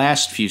the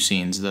last few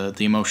scenes, the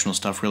emotional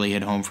stuff really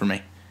hit home for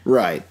me.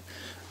 Right.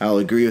 I'll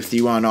agree with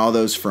you on all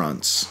those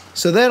fronts.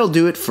 So that'll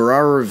do it for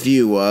our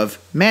review of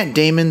Matt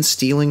Damon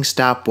stealing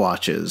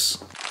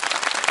stopwatches.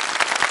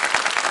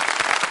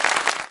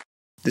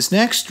 This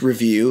next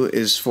review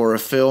is for a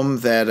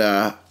film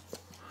that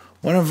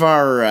one of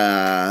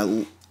our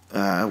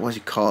what do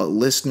you call it?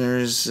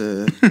 Listeners,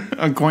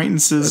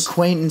 acquaintances,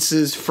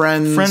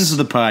 friends of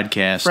the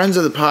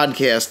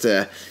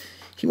podcast.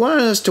 He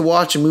wanted us to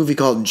watch a movie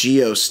called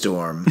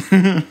Geostorm.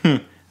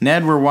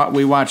 Ned,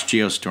 we watched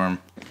Geostorm,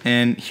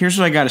 and here's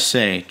what I got to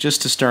say,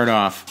 just to start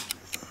off.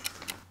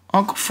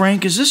 Uncle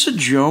Frank, is this a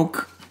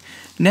joke?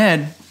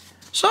 Ned,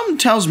 something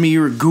tells me you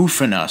were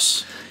goofing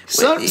us.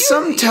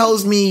 Some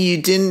tells me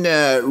you didn't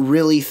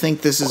really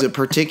think this is a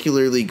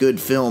particularly good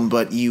film,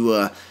 but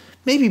you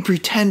maybe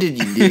pretended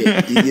you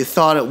did. You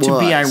thought it was. To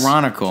be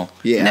ironical.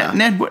 Yeah.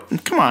 Ned,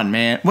 come on,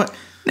 man.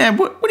 Ned,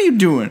 what are you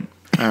doing?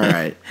 All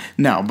right.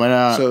 No,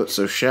 but...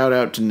 So shout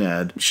out to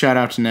Ned. Shout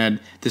out to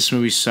Ned. This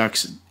movie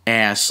sucks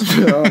ass.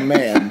 Oh,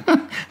 man.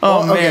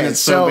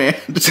 It's so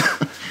bad.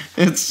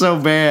 It's so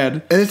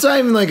bad. And it's not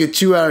even like a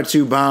 2 out of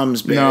 2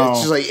 bombs, man. No. It's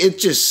just like, it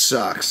just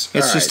sucks.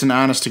 It's just an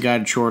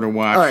honest-to-God chore to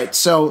watch. All right,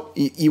 so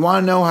you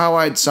want to know how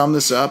I'd sum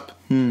this up?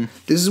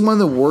 This is one of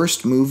the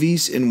worst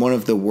movies in one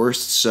of the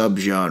worst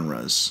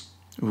subgenres.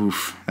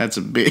 Oof, that's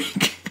a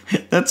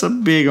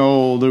big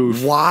old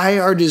oof.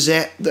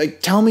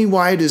 Tell me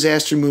why a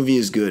disaster movie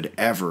is good,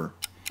 ever.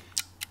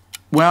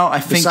 Well, I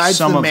think besides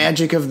the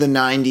magic of the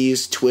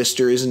 90s,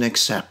 Twister is an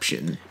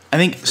exception. I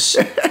think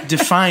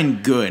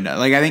define good.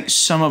 Like, I think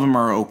some of them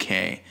are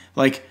okay.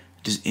 Like,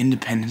 does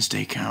Independence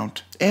Day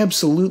count?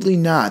 Absolutely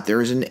not.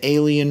 There is an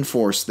alien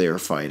force they're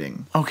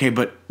fighting. Okay,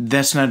 but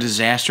that's not a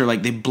disaster.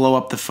 Like, they blow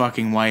up the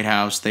fucking White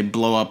House. They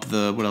blow up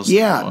what else?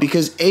 Yeah,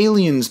 because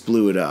aliens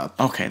blew it up.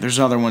 Okay, there's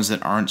other ones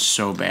that aren't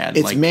so bad.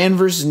 It's man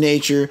versus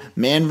nature,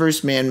 man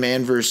versus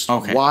man versus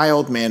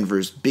wild, man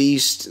versus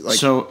beast.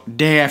 So,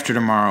 Day After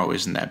Tomorrow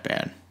isn't that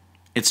bad.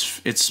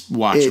 It's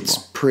watchable. It's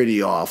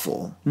pretty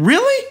awful.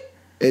 Really?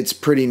 It's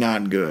pretty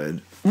not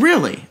good.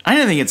 Really? I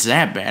didn't think it's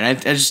that bad.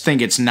 I just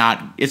think it's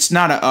not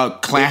a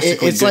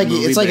classically good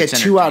movie. It's like a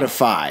 2 out of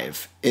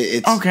 5.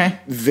 It's okay.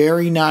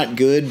 Very not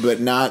good,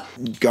 but not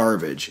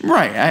garbage.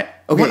 Right.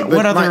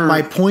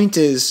 My point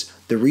is,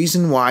 the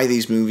reason why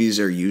these movies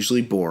are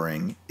usually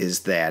boring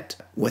is that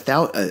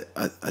without a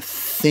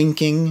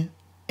thinking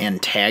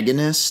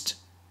antagonist,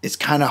 it's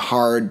kind of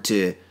hard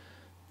to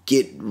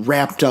get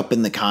wrapped up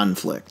in the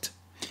conflict.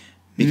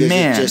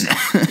 Because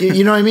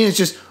you know what I mean? It's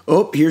just,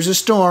 here's a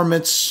storm.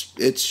 It's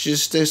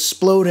just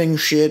exploding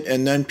shit,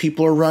 and then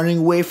people are running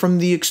away from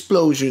the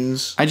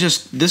explosions.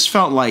 This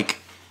felt like,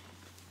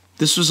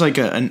 this was like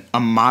a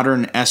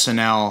modern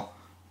SNL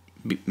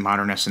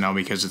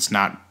because it's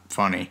not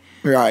funny.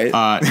 Right.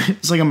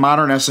 It's like a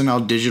modern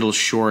SNL digital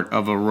short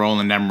of a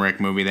Roland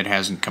Emmerich movie that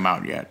hasn't come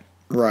out yet.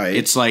 Right.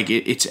 It's like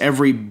it's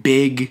every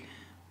big,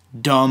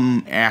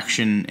 dumb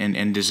action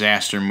and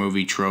disaster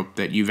movie trope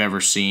that you've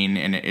ever seen,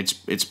 and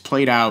it's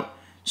played out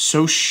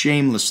so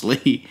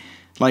shamelessly.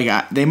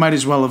 Like they might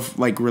as well have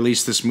like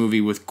released this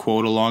movie with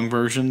quote along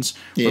versions,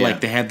 where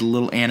like they had the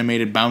little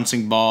animated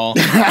bouncing ball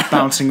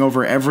bouncing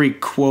over every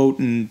quote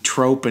and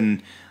trope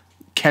and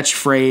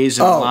catchphrase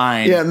and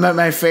line. Yeah,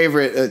 my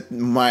favorite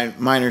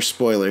minor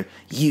spoiler.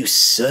 You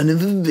son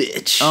of a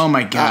bitch! Oh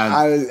my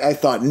god! I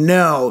thought,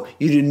 no,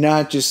 you did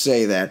not just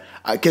say that,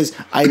 because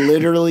I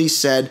literally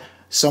said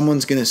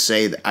someone's gonna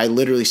say that. I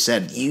literally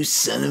said, you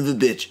son of a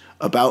bitch,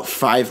 about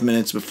 5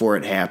 minutes before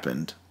it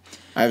happened.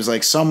 I was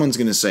like, someone's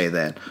going to say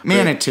that.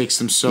 Man, it takes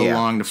them so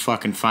long to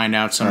fucking find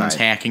out someone's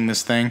hacking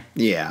this thing.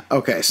 Yeah.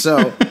 Okay,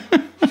 so...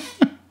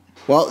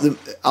 well,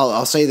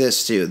 I'll say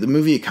this, too. The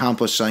movie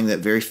accomplished something that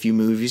very few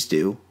movies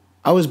do.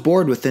 I was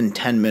bored within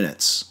 10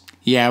 minutes.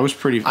 Yeah, it was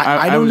pretty...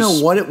 I don't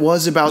know what it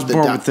was about the...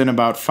 bored within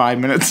about 5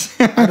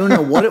 minutes. I don't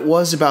know what it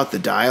was about the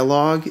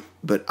dialogue,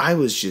 but I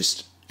was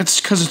just... It's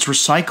because it's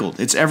recycled.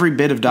 It's every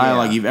bit of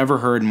dialogue you've ever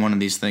heard in one of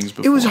these things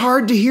before. It was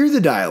hard to hear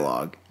the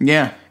dialogue.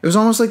 Yeah. It was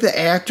almost like the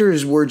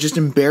actors were just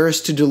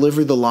embarrassed to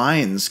deliver the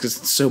lines because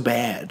it's so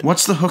bad.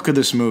 What's the hook of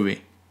this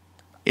movie?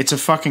 It's a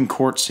fucking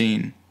court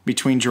scene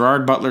between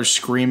Gerard Butler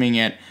screaming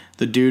at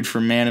the dude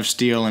from Man of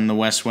Steel and The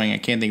West Wing. I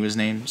can't think of his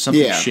name.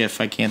 Something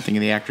Schiff. I can't think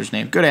of the actor's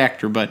name. Good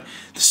actor, but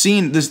the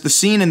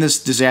scene in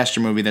this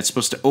disaster movie that's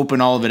supposed to open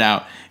all of it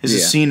out is a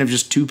scene of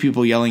just two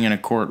people yelling in a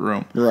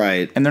courtroom.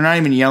 Right. And they're not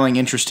even yelling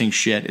interesting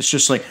shit. It's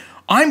just like,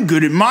 I'm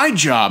good at my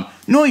job.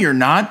 No, you're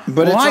not.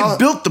 But well, I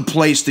built the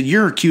place that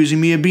you're accusing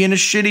me of being a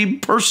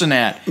shitty person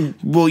at.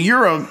 Well,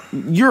 you're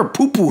a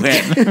poo-poo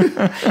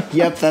head.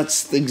 Yep,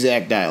 that's the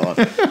exact dialogue.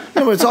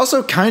 No, but it's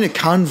also kind of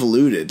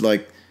convoluted.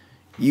 Like,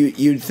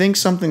 you'd think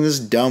something this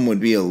dumb would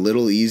be a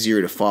little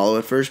easier to follow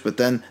at first, but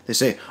then they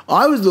say,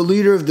 I was the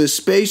leader of the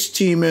space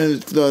team in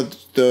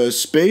the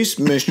space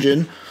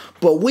mission,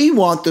 but we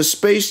want the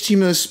space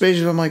team in the space.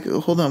 And I'm like,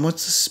 hold on,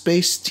 what's the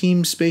space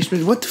team, space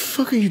mission? What the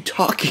fuck are you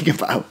talking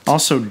about?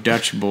 Also,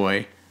 Dutch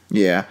boy.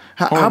 Yeah.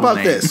 How about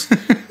name. this?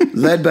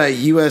 Led by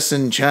U.S.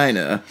 and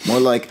China. More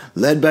like,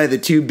 led by the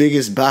two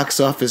biggest box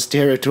office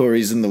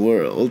territories in the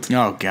world.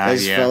 Oh, God, I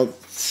just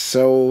felt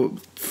so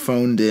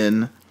phoned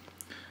in.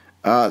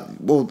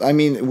 Well, I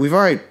mean, we've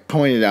already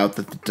pointed out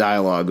that the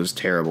dialogue was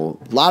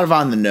terrible. A lot of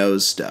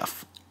on-the-nose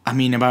stuff. I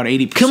mean, about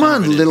 80%. Come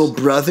on, little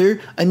brother.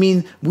 I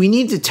mean, we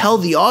need to tell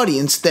the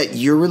audience that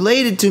you're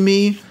related to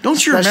me.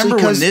 Don't you remember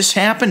when this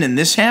happened and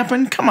this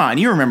happened? Come on,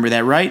 you remember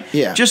that, right?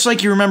 Yeah. Just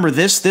like you remember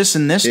this,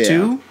 and this,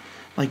 too?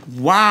 Like,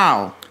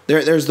 wow.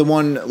 There's the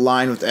one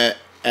line with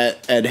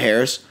Ed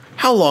Harris.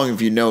 How long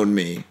have you known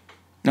me?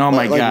 Oh,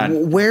 my God.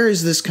 Where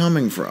is this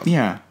coming from?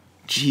 Yeah.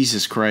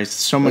 Jesus Christ.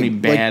 So many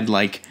bad,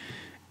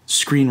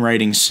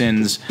 screenwriting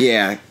sins.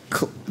 Yeah.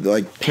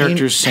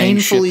 Characters saying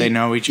shit they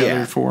know each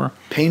other for.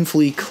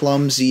 Painfully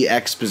clumsy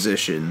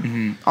exposition.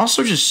 Mm-hmm.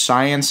 Also just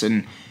science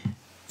and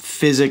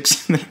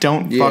physics that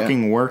don't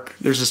fucking work.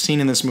 There's a scene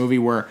in this movie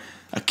where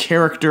a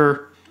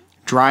character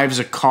drives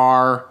a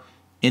car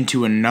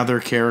into another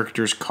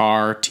character's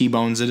car,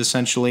 T-bones it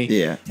essentially.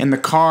 Yeah. And the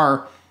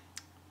car,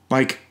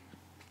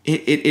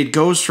 it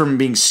goes from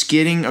being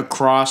skidding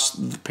across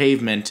the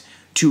pavement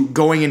to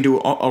going into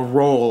a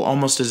roll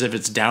almost as if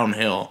it's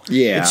downhill.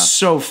 Yeah. It's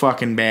so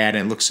fucking bad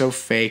and it looks so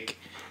fake.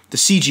 The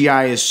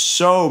CGI is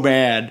so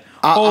bad.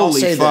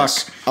 Holy fuck.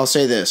 I'll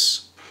say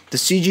this. The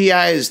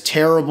CGI is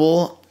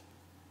terrible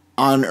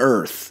on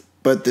Earth,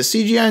 but the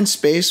CGI in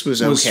space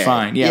was okay. Was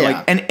fine.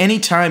 Yeah. And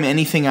anytime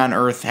anything on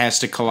Earth has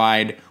to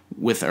collide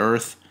with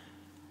Earth,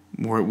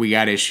 we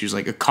got issues.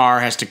 Like a car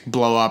has to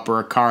blow up or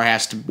a car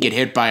has to get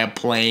hit by a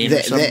plane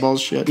or some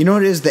bullshit. You know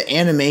what it is? The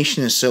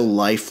animation is so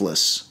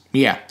lifeless.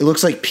 Yeah. It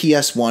looks like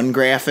PS1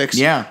 graphics.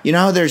 Yeah. You know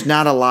how there's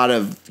not a lot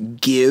of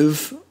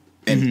give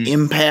and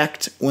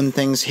impact when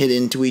things hit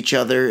into each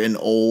other in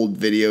old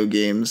video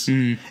games?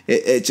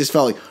 It just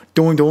felt like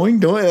doing,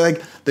 doing.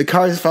 Like the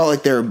cars felt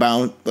like they were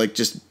bound, like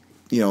just,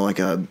 like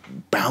a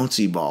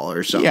bouncy ball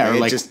or something. Yeah,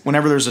 or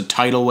whenever there's a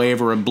tidal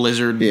wave or a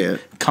blizzard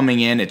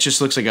coming in, it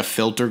just looks like a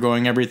filter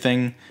going over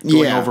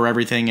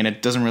everything, and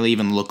it doesn't really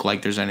even look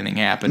like there's anything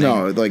happening.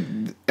 No,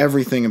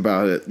 everything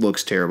about it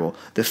looks terrible.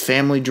 The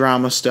family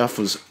drama stuff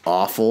was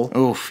awful.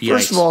 Oof, yikes.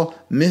 First of all,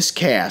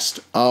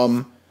 miscast.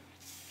 That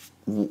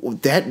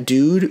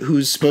dude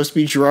who's supposed to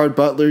be Gerard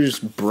Butler's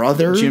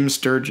brother, Jim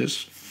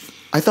Sturgis.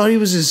 I thought he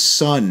was his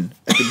son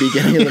at the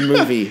beginning of the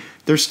movie.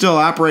 They're still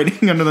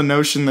operating under the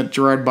notion that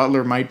Gerard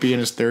Butler might be in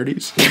his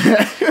 30s.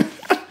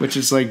 Which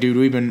is like, dude,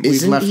 we've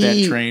left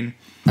that train.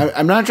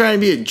 I'm not trying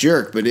to be a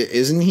jerk, but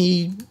isn't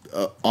he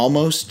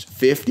almost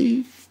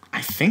 50?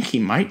 I think he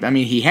might. I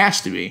mean, he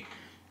has to be.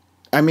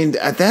 I mean,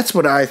 that's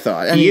what I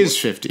thought. He is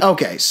 50.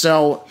 Okay,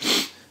 so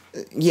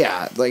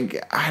yeah,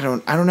 I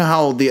don't know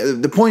how old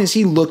the point is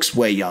he looks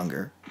way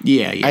younger.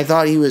 Yeah. I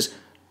thought he was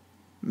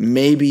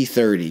maybe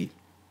 30.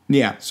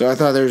 Yeah. So I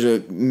thought there's a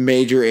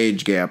major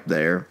age gap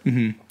there.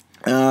 Mm-hmm.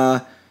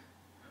 Well,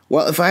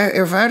 if I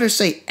had to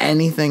say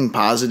anything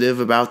positive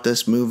about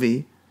this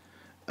movie,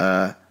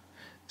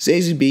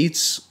 Zazie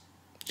Beetz.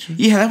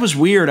 Yeah, that was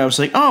weird. I was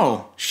like,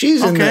 oh.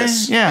 She's in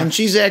this. Yeah. And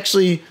she's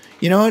actually,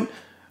 you know what?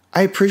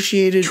 I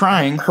appreciated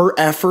trying her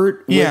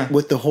effort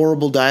with the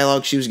horrible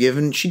dialogue she was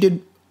given. She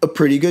did a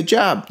pretty good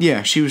job.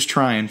 Yeah, she was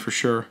trying for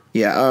sure.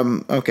 Yeah,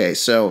 okay,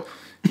 so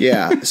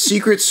yeah,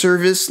 Secret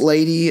Service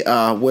lady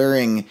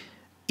wearing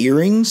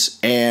earrings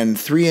and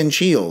 3-inch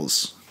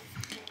heels.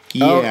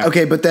 Yeah. Oh,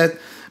 okay, but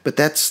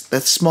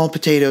that's small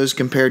potatoes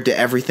compared to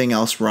everything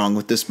else wrong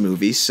with this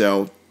movie.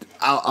 So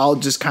I'll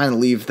just kind of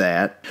leave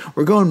that.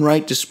 We're going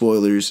right to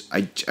spoilers.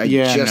 I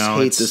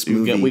hate this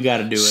movie. We got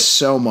to do it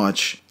so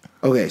much.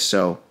 Okay,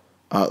 so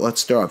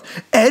let's start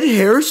off. Ed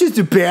Harris is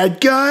the bad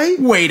guy?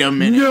 Wait a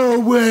minute. No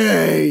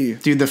way.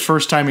 Dude, the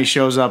first time he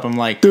shows up, I'm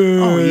like,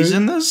 oh, he's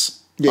in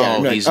this?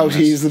 Yeah,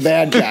 he's the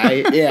bad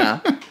guy. Yeah.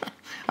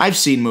 I've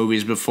seen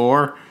movies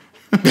before.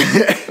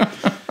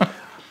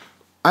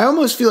 I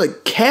almost feel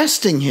like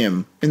casting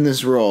him in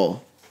this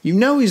role. You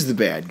know he's the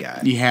bad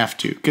guy. You have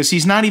to, because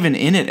he's not even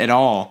in it at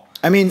all.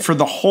 I mean, for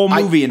the whole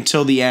movie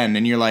until the end,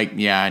 and you're like,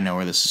 yeah, I know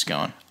where this is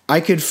going. I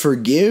could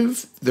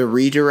forgive the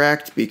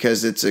redirect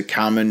because it's a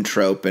common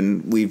trope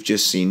and we've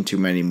just seen too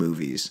many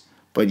movies.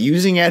 But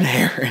using Ed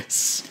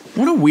Harris.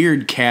 What a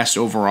weird cast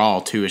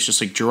overall, too. It's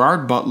just like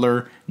Gerard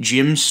Butler,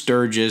 Jim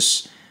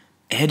Sturgis,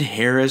 Ed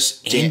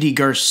Harris, Andy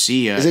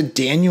Garcia. Is it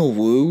Daniel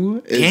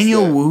Wu?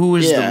 Daniel Wu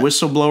is the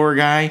whistleblower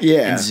guy.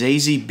 Yeah. And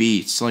Zazie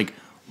Beetz. Like,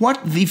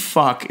 what the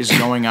fuck is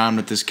going on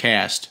with this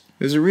cast?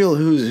 There's a real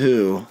who's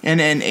who.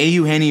 And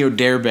Eugenio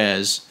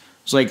Derbez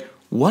was like,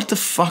 what the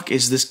fuck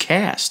is this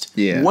cast?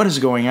 Yeah. What is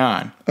going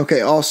on?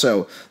 Okay,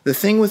 also, the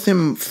thing with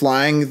him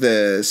flying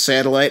the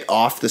satellite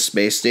off the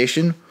space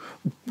station,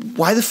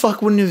 why the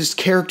fuck wouldn't his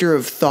character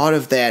have thought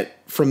of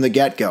that from the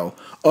get-go?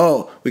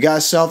 Oh, we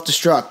gotta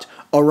self-destruct.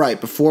 All right,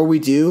 before we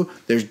do,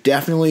 there's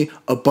definitely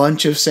a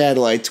bunch of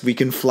satellites we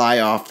can fly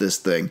off this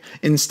thing.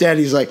 Instead,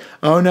 he's like,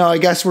 oh no, I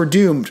guess we're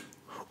doomed.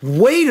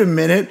 Wait a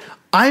minute,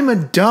 I'm a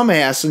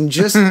dumbass and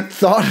just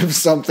thought of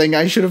something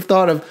I should have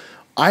thought of,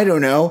 I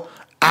don't know,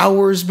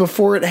 hours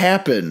before it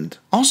happened.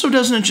 Also,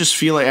 doesn't it just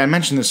feel like, I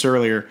mentioned this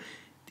earlier,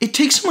 it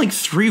takes him like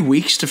 3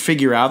 weeks to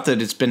figure out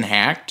that it's been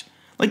hacked?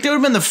 Like, that would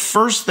have been the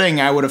first thing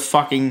I would have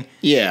fucking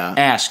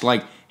asked.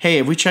 Like, hey,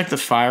 have we checked the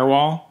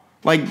firewall?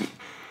 Like,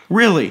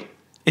 really?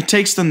 It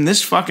takes them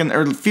this fucking,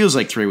 or it feels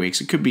like 3 weeks.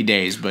 It could be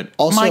days, but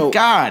also, my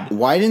God.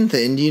 Why didn't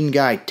the Indian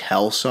guy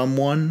tell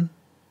someone?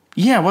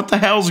 Yeah, what the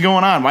hell's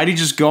going on? Why'd he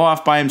just go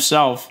off by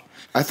himself?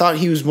 I thought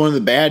he was one of the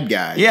bad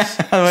guys. Yeah,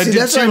 I did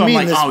that's too. what I mean.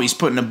 I'm like, oh, he's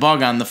putting a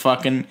bug on the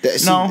fucking...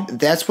 No.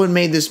 That's what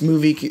made this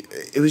movie...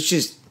 It was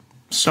just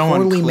so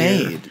poorly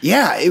unclear. made.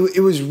 Yeah,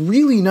 it was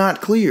really not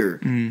clear.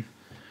 Mm.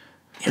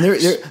 And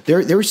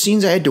there were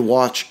scenes I had to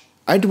watch.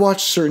 I had to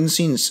watch certain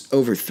scenes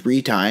over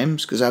 3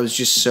 times because I was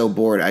just so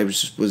bored. I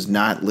was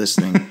not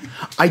listening.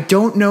 I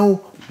don't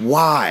know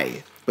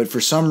why, but for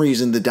some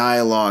reason the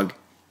dialogue,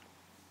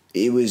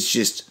 it was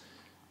just...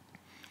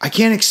 I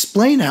can't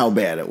explain how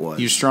bad it was.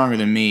 You're stronger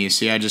than me.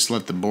 See, I just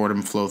let the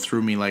boredom flow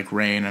through me like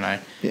rain, and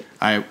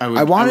I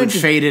would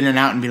fade in and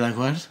out and be like,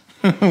 what?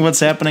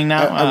 What's happening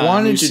now? I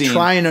wanted to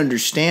try and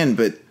understand,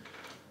 but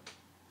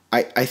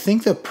I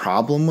think the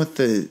problem with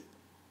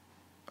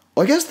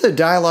I guess the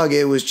dialogue,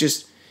 it was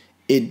just...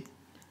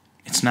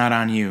 It's not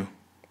on you.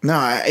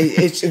 No,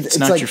 it's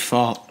not like, your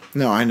fault.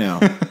 No, I know.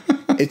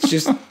 It's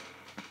just...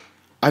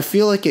 I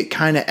feel like it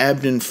kind of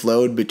ebbed and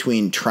flowed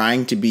between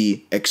trying to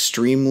be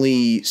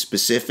extremely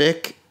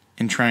specific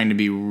and trying to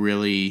be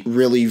really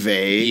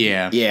vague.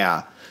 Yeah.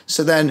 Yeah.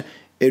 So then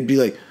it'd be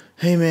like,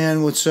 hey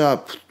man, what's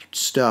up?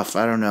 Stuff,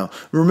 I don't know.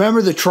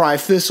 Remember the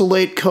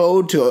trifiscalate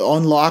code to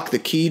unlock the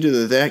key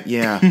to that?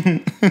 Yeah.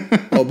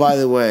 Oh, by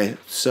the way,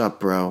 what's up,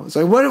 bro? It's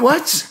like,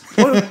 what?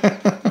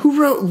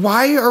 Who wrote?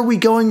 Why are we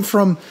going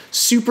from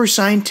super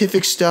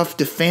scientific stuff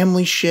to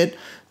family shit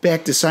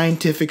back to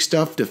scientific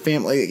stuff to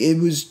family?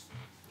 It was...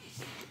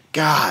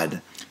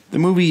 God. The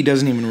movie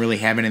doesn't even really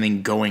have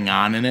anything going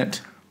on in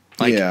it.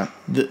 Like,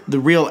 the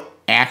real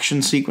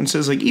action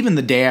sequences, like even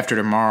The Day After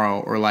Tomorrow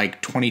or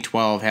like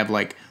 2012 have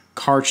like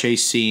car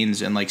chase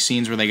scenes and like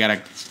scenes where they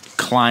gotta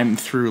climb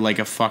through like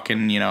a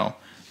fucking,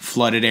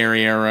 flooded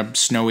area or a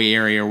snowy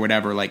area or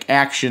whatever. Like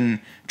action,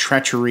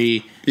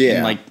 treachery,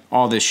 and like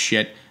all this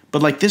shit.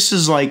 But like this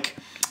is like,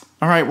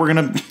 all right, we're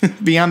gonna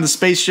be on the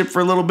spaceship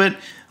for a little bit.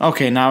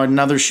 Okay, now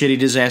another shitty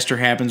disaster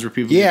happens where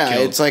people get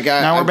killed. It's like...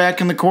 now we're back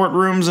in the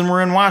courtrooms and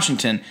we're in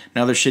Washington.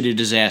 Another shitty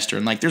disaster.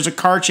 And, like, there's a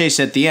car chase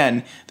at the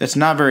end that's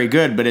not very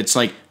good, but it's,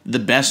 like, the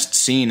best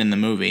scene in the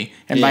movie.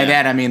 And by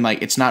that, I mean,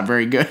 like, it's not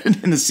very good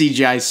and the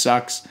CGI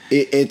sucks.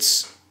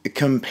 It's...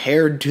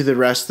 Compared to the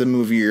rest of the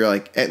movie, you're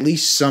like, at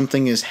least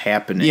something is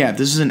happening. Yeah,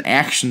 this is an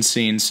action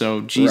scene, so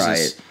Jesus.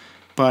 Right.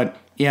 But,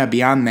 yeah,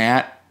 beyond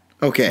that...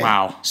 Okay.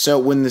 Wow. So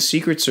when the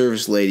Secret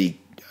Service lady...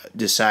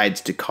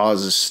 decides to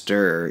cause a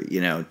stir,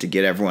 to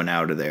get everyone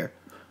out of there.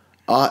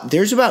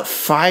 There's about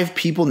 5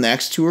 people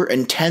next to her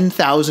and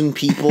 10,000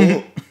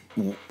 people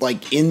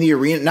like in the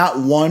arena. Not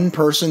one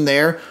person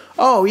there.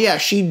 Oh yeah,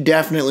 she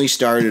definitely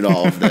started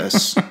all of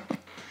this.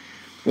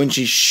 when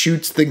she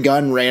shoots the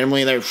gun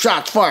randomly and there's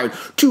shots fired.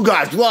 2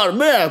 guys, a lot of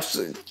maps.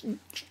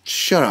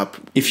 Shut up.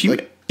 If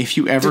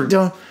you ever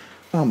don't.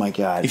 Oh my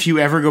god. If you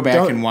ever go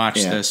back and watch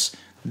this,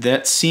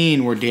 that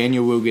scene where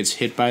Daniel Wu gets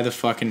hit by the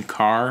fucking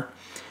car,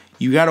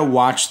 you got to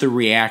watch the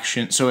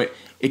reaction. So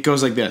it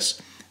goes like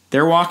this.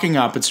 They're walking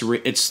up.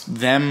 It's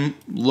them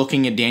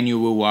looking at Daniel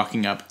Wu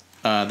walking up.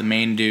 The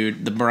main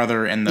dude, the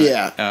brother, and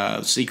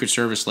the Secret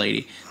Service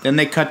lady. Then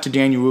they cut to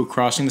Daniel Wu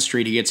crossing the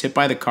street. He gets hit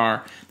by the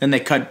car. Then they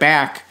cut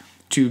back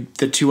to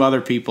the 2 other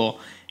people.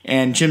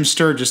 And Jim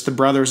Sturgis, the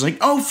brother, is like,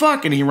 oh,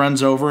 fuck, and he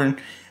runs over.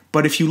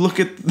 But if you look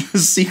at the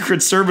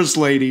Secret Service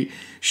lady,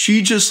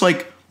 she just,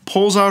 like,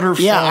 pulls out her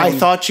phone. Yeah, I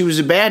thought she was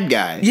a bad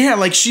guy. Yeah,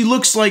 like, she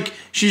looks like,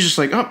 she's just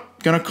like, oh,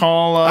 gonna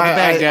call the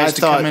bad guys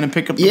to come in and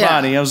pick up the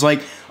body. I was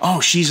like,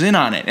 oh, she's in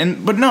on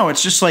it. But no,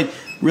 it's just, like,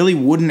 really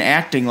wooden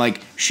acting.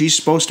 Like, she's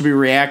supposed to be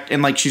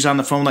and like she's on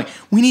the phone like,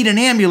 we need an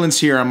ambulance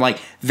here. I'm like,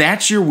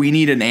 that's your we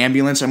need an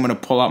ambulance? I'm gonna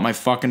pull out my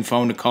fucking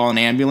phone to call an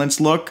ambulance?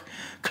 Look,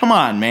 come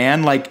on,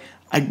 man. Like,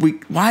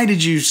 why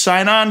did you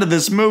sign on to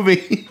this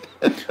movie?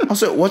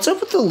 Also, what's up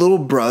with the little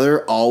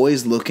brother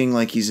always looking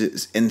like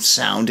and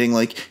sounding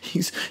like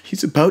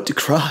he's about to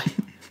cry?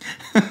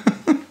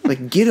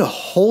 Like, get a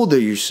hold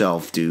of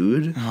yourself,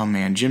 dude. Oh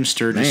man, Jim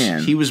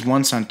Sturgis. He was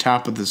once on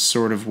top of this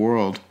sort of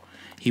world.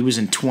 He was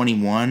in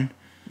 21.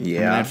 Yeah.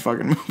 Remember that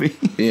fucking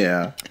movie?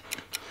 Yeah.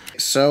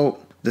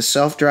 So, the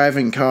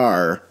self-driving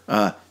car,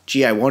 I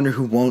wonder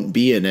who won't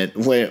be in it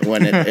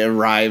when it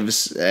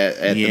arrives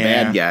at the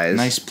bad guys.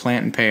 Nice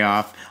plant and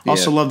payoff.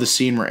 Also love the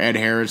scene where Ed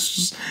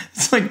Harris,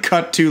 it's like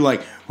cut to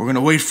like, we're going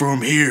to wait for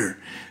him here.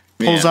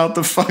 Pulls out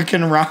the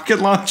fucking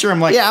rocket launcher.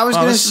 I'm like, I was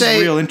going to say. This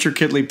is real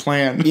intricately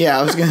planned. Yeah,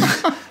 I was going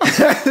to.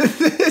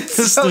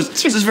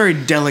 This is very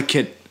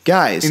delicate,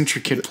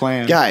 intricate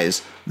plan.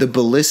 Guys, the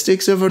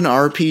ballistics of an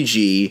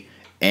RPG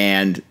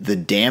and the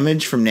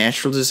damage from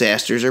natural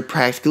disasters are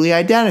practically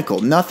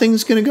identical.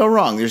 Nothing's going to go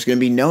wrong. There's going to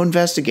be no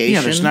investigation.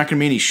 Yeah, there's not going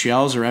to be any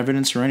shells or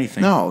evidence or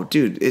anything. No,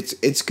 dude,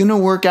 it's going to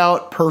work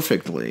out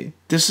perfectly.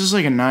 This is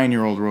like a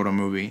 9-year-old wrote a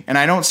movie. And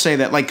I don't say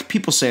that, like,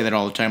 people say that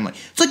all the time. Like,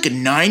 it's like a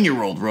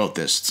 9-year-old wrote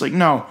this. It's like,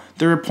 no,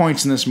 there are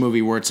points in this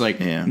movie where it's like,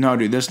 no,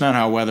 dude, that's not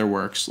how weather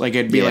works. Like,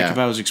 it'd be like if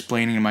I was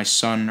explaining to my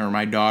son or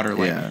my daughter,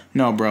 like,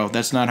 no, bro,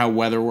 that's not how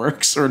weather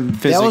works or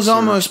physics. That was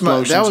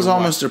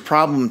almost a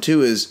problem,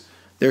 too, is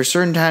there are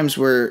certain times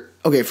where,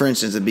 okay, for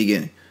instance, at the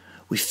beginning,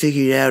 we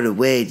figured out a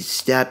way to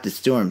stop the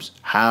storms.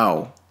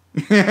 How?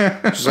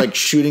 Just like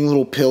shooting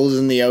little pills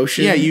in the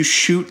ocean? Yeah, you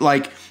shoot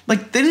like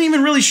they didn't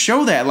even really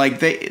show that. Like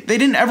they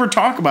didn't ever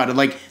talk about it.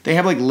 Like they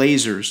have like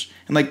lasers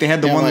and like they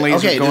had the one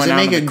laser going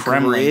out of the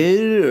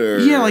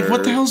Kremlin. Yeah, like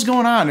what the hell's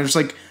going on? There's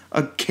like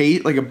a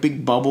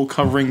big bubble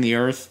covering the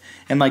earth,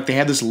 and like they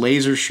had this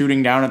laser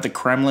shooting down at the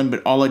Kremlin,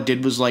 but all it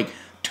did was like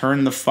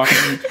turn the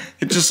fucking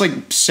it just like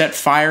set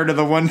fire to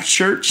the one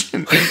church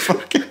and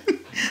fucking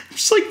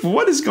just like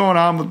what is going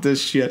on with this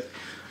shit?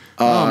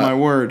 Oh my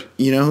word.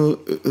 You know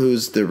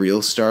who's the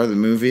real star of the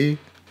movie?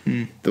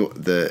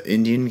 The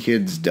Indian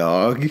kid's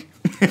dog.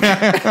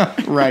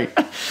 Right.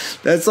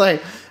 That's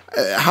like,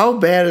 how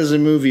bad is a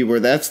movie where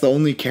that's the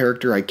only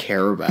character I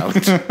care about?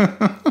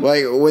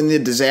 Like, when the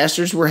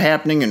disasters were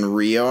happening in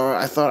Rio,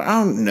 I thought,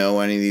 I don't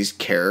know any of these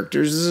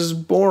characters. This is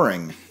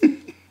boring.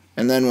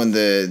 And then when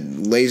the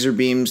laser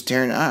beams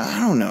tearing, I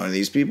don't know any of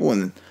these people.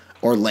 When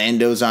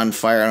Orlando's on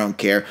fire, I don't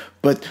care.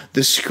 But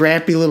the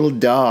scrappy little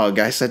dog,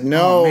 I said,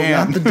 no,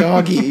 not the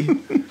doggy.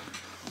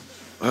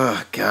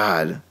 Oh,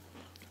 God.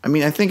 I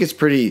mean, I think it's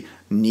pretty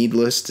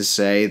needless to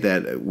say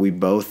that we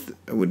both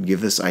would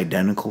give this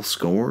identical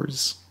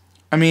scores.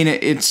 I mean,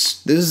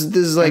 it's this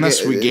is like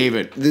unless we gave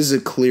it. This is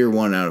a clear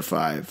 1 out of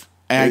 5.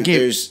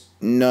 There's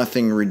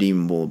nothing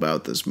redeemable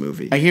about this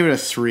movie. I gave it a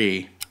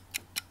 3.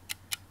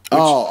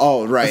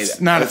 Oh, right.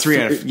 It's not a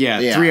 3 out of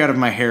 3 out of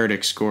my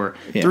Heretic score.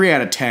 Yeah. 3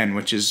 out of 10,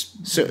 which is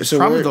so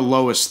probably the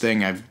lowest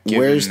thing I've given.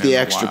 Where's the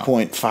extra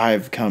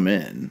 0.5 come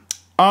in?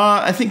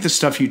 I think the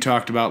stuff you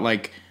talked about,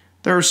 like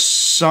there's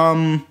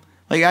some.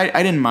 Like,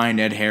 I didn't mind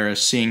Ed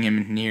Harris, seeing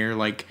him near,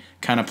 like,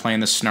 kind of playing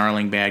the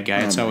snarling bad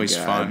guy. It's always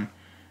fun.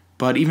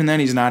 But even then,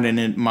 he's not in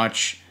it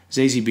much.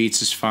 Zazie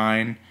Beetz is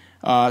fine.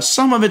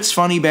 Some of it's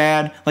funny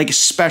bad, like,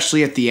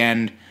 especially at the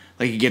end.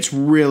 Like, it gets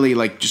really,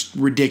 like, just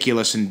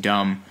ridiculous and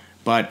dumb.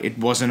 But it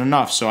wasn't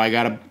enough, so I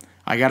gotta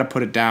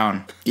put it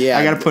down. Yeah.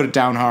 I gotta put it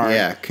down hard.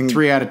 Yeah.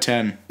 3 out of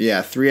 10.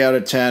 Yeah, 3 out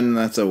of 10.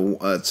 That's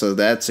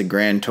a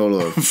grand total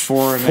of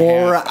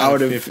 4.5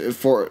 out of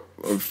 4.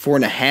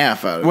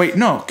 4.5 out of. Wait,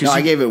 no. No,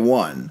 I gave it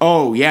 1.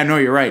 Oh, yeah, no,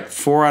 you're right.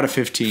 4 out of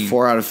 15.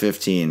 4 out of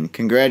 15.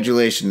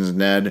 Congratulations,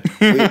 Ned.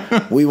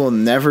 We will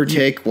never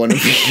take one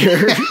of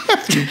your.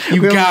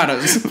 You got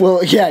us.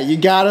 Well, yeah, you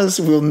got us.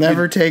 We'll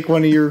never take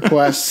one of your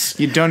requests.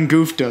 You done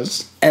goofed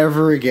us.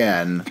 Ever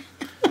again.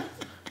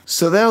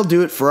 So that'll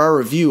do it for our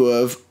review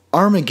of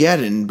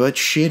Armageddon, but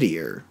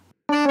shittier.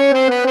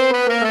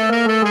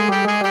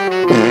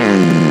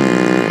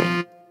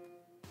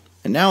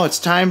 And now it's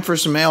time for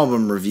some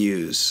album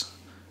reviews.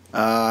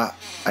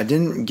 I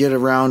didn't get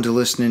around to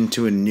listening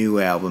to a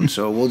new album,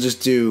 so we'll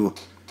just do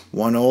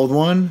one old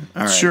one.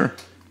 All right. Sure.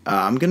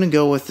 I'm going to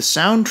go with the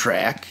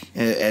soundtrack,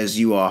 as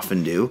you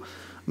often do.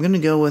 I'm going to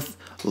go with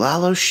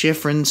Lalo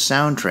Schifrin's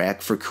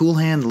soundtrack for Cool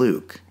Hand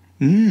Luke.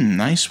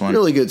 Nice one.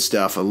 Really good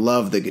stuff. I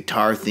love the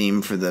guitar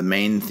theme for the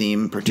main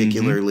theme,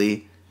 particularly.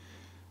 Mm-hmm.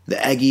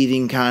 The egg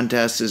eating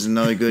contest is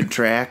another good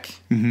track.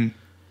 Mm-hmm.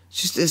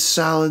 It's just as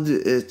solid.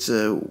 It's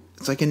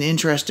like an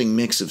interesting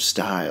mix of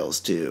styles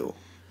too.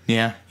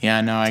 Yeah.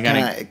 No, I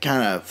got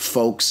kind of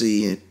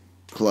folksy,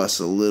 plus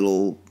a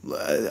little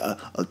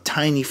a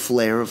tiny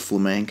flair of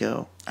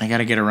flamenco. I got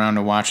to get around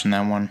to watching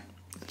that one.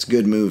 It's a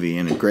good movie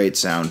and a great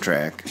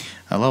soundtrack.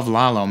 I love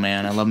Lalo,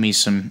 man. I love me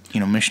some,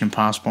 Mission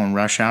Impossible and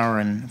Rush Hour,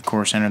 and of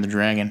course Enter the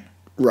Dragon.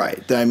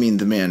 Right. I mean,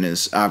 the man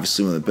is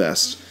obviously one of the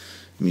best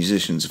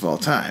musicians of all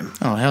time.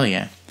 Oh, hell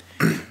yeah.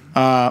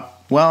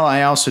 Well,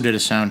 I also did a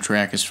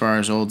soundtrack as far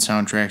as old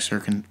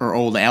soundtracks or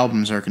old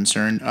albums are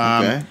concerned.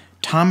 Okay.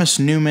 Thomas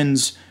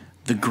Newman's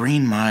The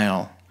Green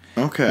Mile.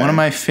 Okay. One of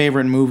my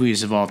favorite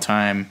movies of all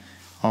time.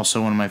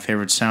 Also one of my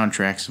favorite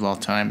soundtracks of all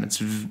time.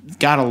 It's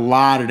got a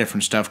lot of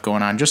different stuff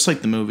going on, just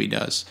like the movie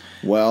does.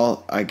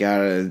 Well, I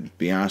gotta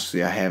be honest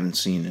with you, I haven't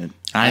seen it.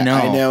 I know.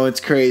 I know it's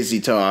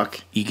crazy talk.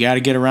 You gotta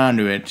get around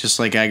to it, just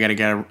like I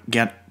gotta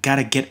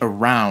get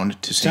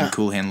around to seeing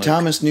Cool Hand Luke.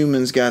 Thomas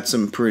Newman's got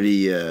some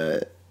pretty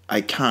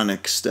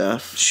iconic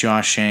stuff.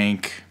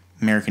 Shawshank,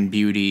 American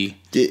Beauty.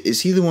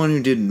 Is he the one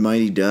who did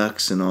Mighty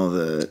Ducks and all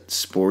the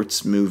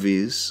sports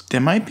movies?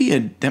 That might be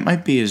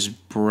his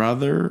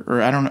brother,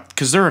 or I don't know,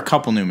 because there are a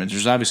couple Newmans.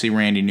 There's obviously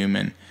Randy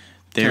Newman.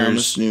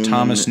 There's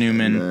Thomas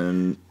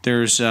Newman.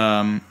 There's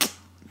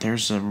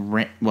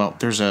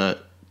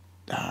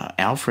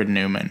Alfred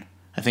Newman.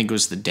 I think it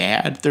was the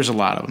dad. There's a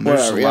lot of them.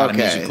 There's a lot of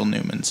musical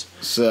Newmans.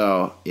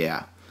 So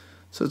yeah,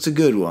 so it's a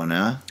good one,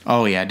 huh?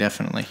 Oh yeah,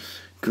 definitely.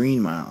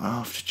 Green Mile. I'll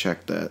have to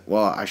check that.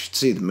 Well, I should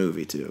see the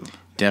movie too.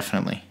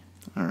 Definitely.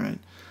 All right.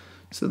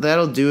 So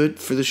that'll do it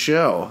for the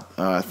show.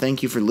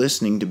 Thank you for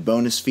listening to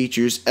Bonus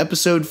Features,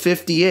 episode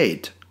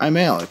 58. I'm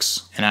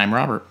Alex. And I'm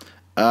Robert.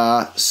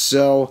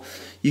 So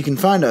you can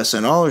find us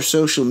on all our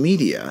social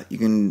media. You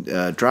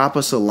can drop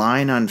us a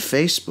line on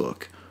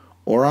Facebook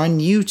or on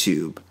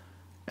YouTube.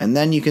 And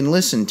then you can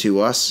listen to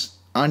us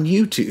on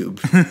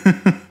YouTube.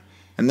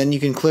 And then you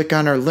can click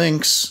on our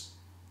links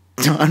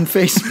on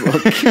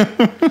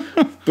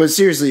Facebook. But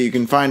seriously, you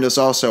can find us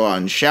also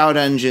on Shout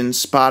Engine,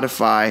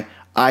 Spotify,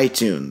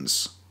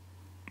 iTunes.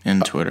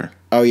 And Twitter.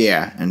 Oh,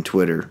 yeah, and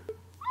Twitter.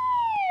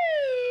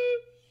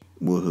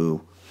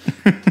 Woohoo.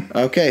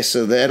 Okay,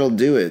 so that'll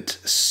do it.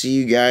 See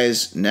you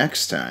guys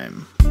next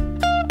time.